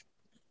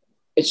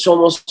 It's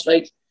almost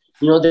like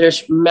You know,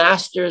 there's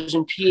masters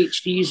and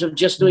PhDs of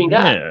just doing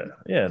that.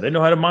 Yeah, they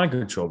know how to mind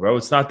control, bro.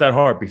 It's not that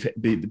hard.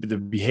 The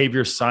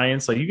behavior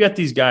science, like you get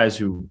these guys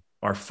who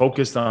are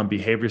focused on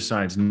behavior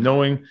science,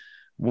 knowing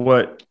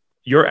what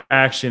your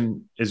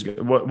action is,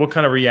 what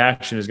kind of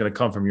reaction is going to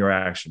come from your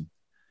action,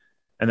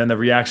 and then the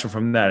reaction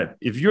from that.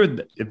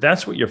 If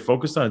that's what you're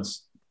focused on,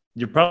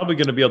 you're probably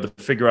going to be able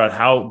to figure out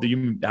how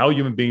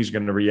human beings are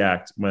going to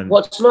react when.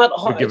 Well, it's not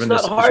hard.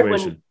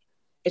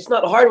 It's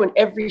not hard when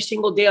every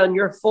single day on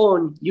your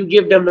phone you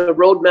give them a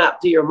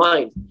roadmap to your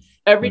mind.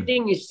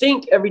 Everything you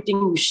think, everything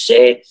you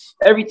say,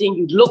 everything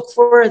you look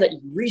for, that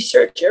you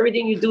research,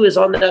 everything you do is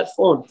on that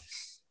phone.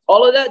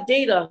 All of that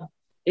data,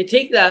 they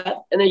take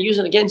that and they use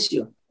it against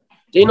you.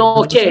 They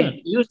know,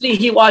 okay, usually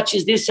he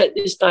watches this at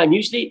this time.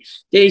 Usually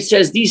they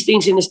says these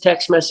things in his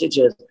text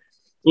messages.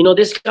 You know,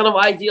 this kind of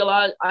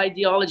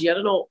ideology. I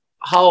don't know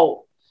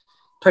how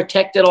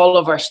protected all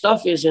of our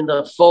stuff is in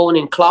the phone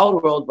and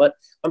cloud world, but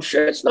I'm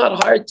sure it's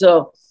not hard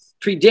to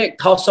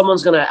predict how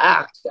someone's going to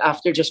act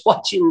after just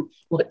watching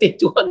what they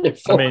do on their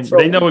phone. I mean,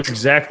 they know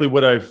exactly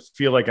what I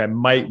feel like I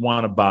might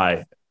want to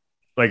buy.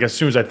 Like as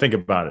soon as I think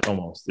about it,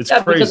 almost. It's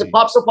crazy. Because it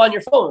pops up on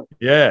your phone.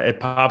 Yeah, it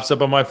pops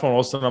up on my phone. All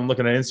of a sudden, I'm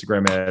looking at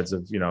Instagram ads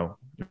of,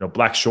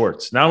 black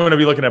shorts. Now I'm going to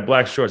be looking at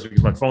black shorts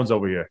because my phone's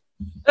over here.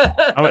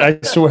 I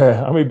swear,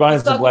 I'm going to be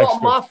buying some black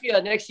shorts.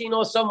 Mafia. Next thing you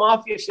know, some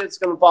mafia shit's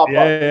going to pop up.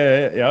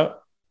 Yeah.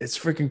 It's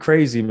freaking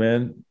crazy,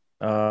 man.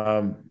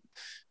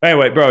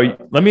 Anyway, bro,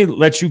 let me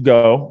let you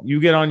go.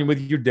 You get on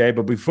with your day.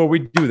 But before we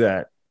do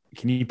that,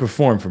 can you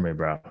perform for me,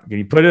 bro? Can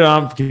you put it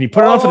on? Can you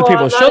put it on for the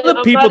people? Show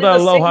the people the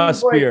Aloha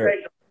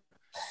spirit.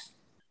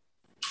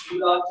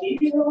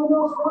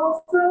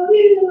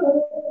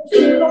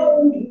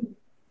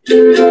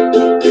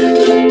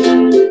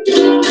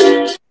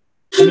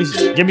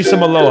 Give me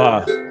some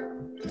Aloha.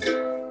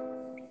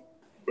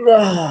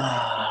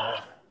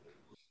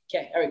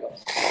 Okay, here we go.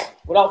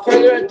 Without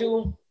further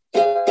ado, I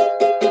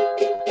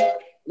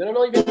don't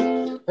know if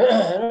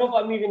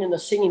I'm even in the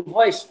singing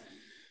voice.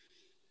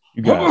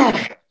 You got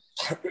it.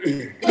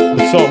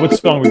 What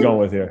song we going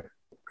with here?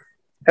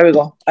 Here we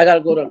go. I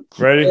gotta go to.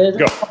 Ready?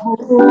 Go.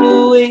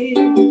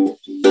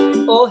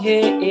 Oh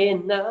hey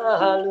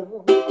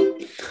nalu,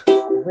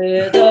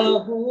 with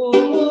the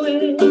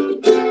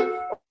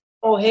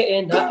oh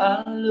hey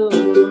nalu,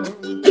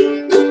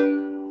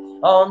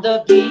 on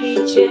the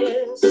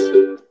beaches,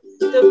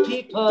 the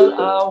people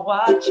are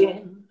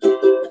watching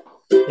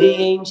the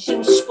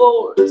ancient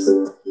sports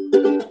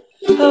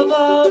of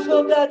our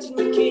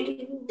forgotten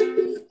king.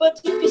 But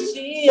if you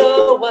see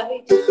a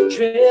white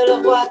trail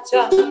of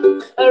water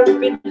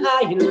ripping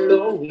high and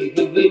low,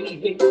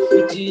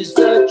 it is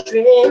the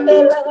trail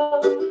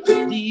of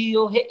the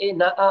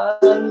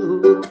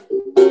Ohenalu.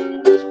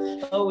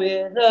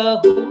 Where the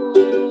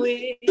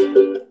Hui,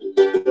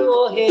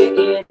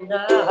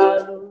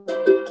 Ohenalu.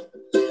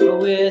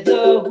 Where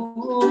the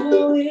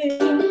Hui,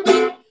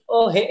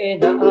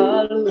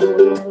 Ohenalu.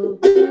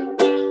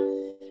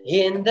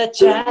 In the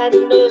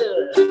channel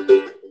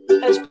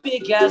as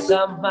big as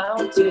a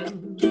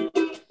mountain,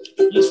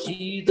 you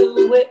see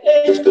the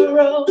waves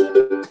grow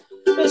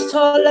as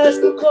tall as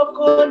the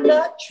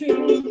coconut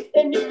tree.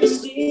 And if you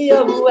see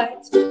a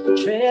white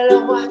trail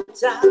of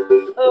water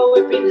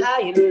whipping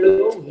high and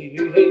low,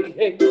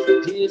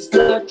 it is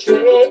the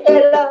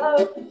trail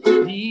of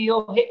the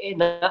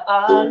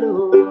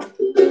Ohenalu.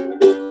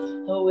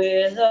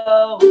 Where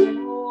the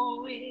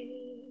Hui,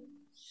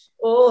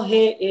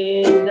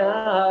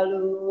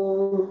 Ohenalu.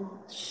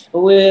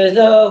 With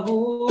a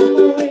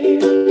hui,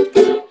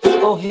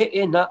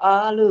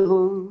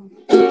 Ohenalu.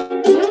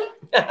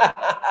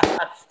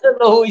 The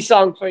Hui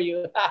song for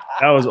you.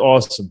 That was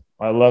awesome.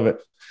 I love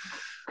it.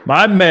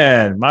 My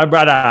man, my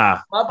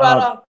brother.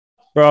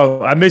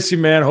 Bro, I miss you,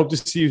 man. Hope to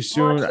see you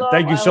soon.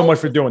 Thank you so much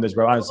for doing this,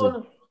 bro. Honestly,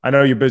 I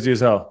know you're busy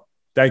as hell.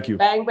 Thank you.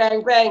 Bang,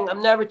 bang, bang.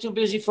 I'm never too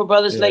busy for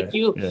brothers like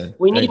you. Yeah.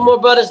 We need more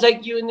brothers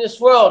like you in this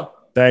world.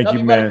 Thank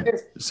you, man.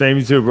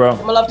 Same too, bro.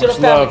 My love to the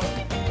family.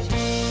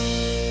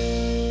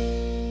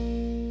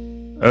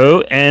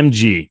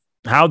 OMG.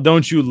 How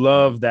don't you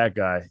love that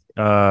guy?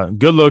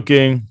 Good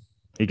looking.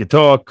 He can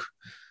talk.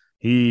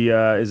 He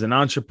is an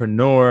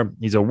entrepreneur.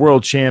 He's a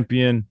world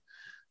champion.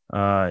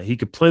 He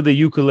could play the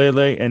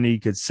ukulele and he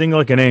could sing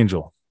like an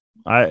angel.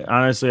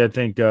 I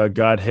think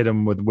God hit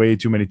him with way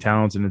too many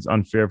talents, and it's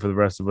unfair for the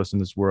rest of us in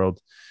this world.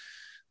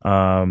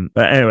 But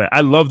anyway,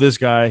 I love this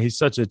guy. He's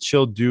such a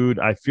chill dude.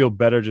 I feel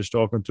better just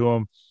talking to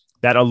him.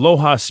 That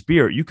aloha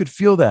spirit, you could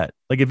feel that.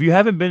 Like if you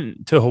haven't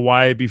been to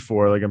Hawaii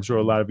before, like I'm sure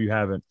a lot of you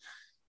haven't,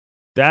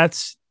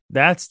 that's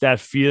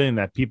that feeling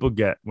that people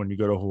get when you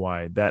go to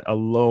Hawaii, that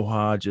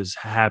aloha, just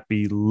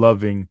happy,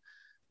 loving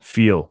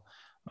feel.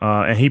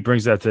 And he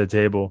brings that to the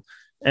table.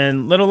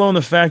 And let alone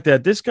the fact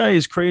that this guy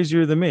is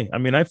crazier than me. I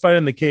mean, I fight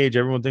in the cage.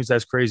 Everyone thinks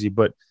that's crazy,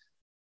 but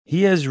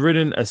he has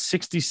ridden a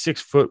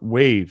 66-foot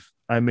wave.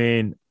 I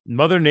mean,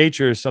 Mother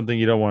Nature is something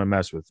you don't want to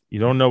mess with. You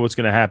don't know what's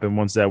going to happen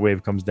once that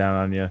wave comes down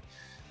on you.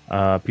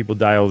 People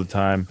die all the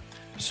time.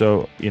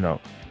 So,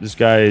 this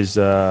guy is,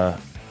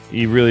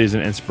 he really is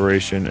an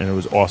inspiration, and it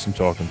was awesome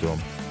talking to him.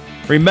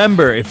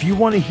 Remember, if you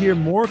want to hear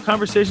more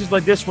conversations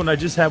like this one I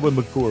just had with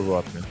Makua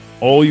Rothman,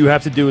 all you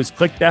have to do is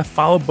click that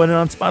follow button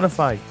on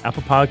Spotify,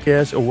 Apple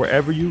Podcasts, or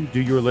wherever you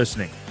do your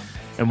listening.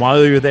 And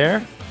while you're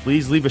there,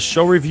 please leave a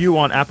show review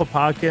on Apple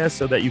Podcasts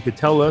so that you can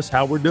tell us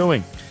how we're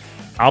doing.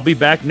 I'll be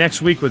back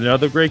next week with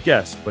another great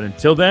guest. But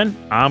until then,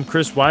 I'm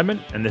Chris Weidman,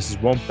 and this is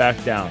Won't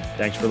Back Down.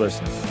 Thanks for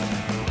listening.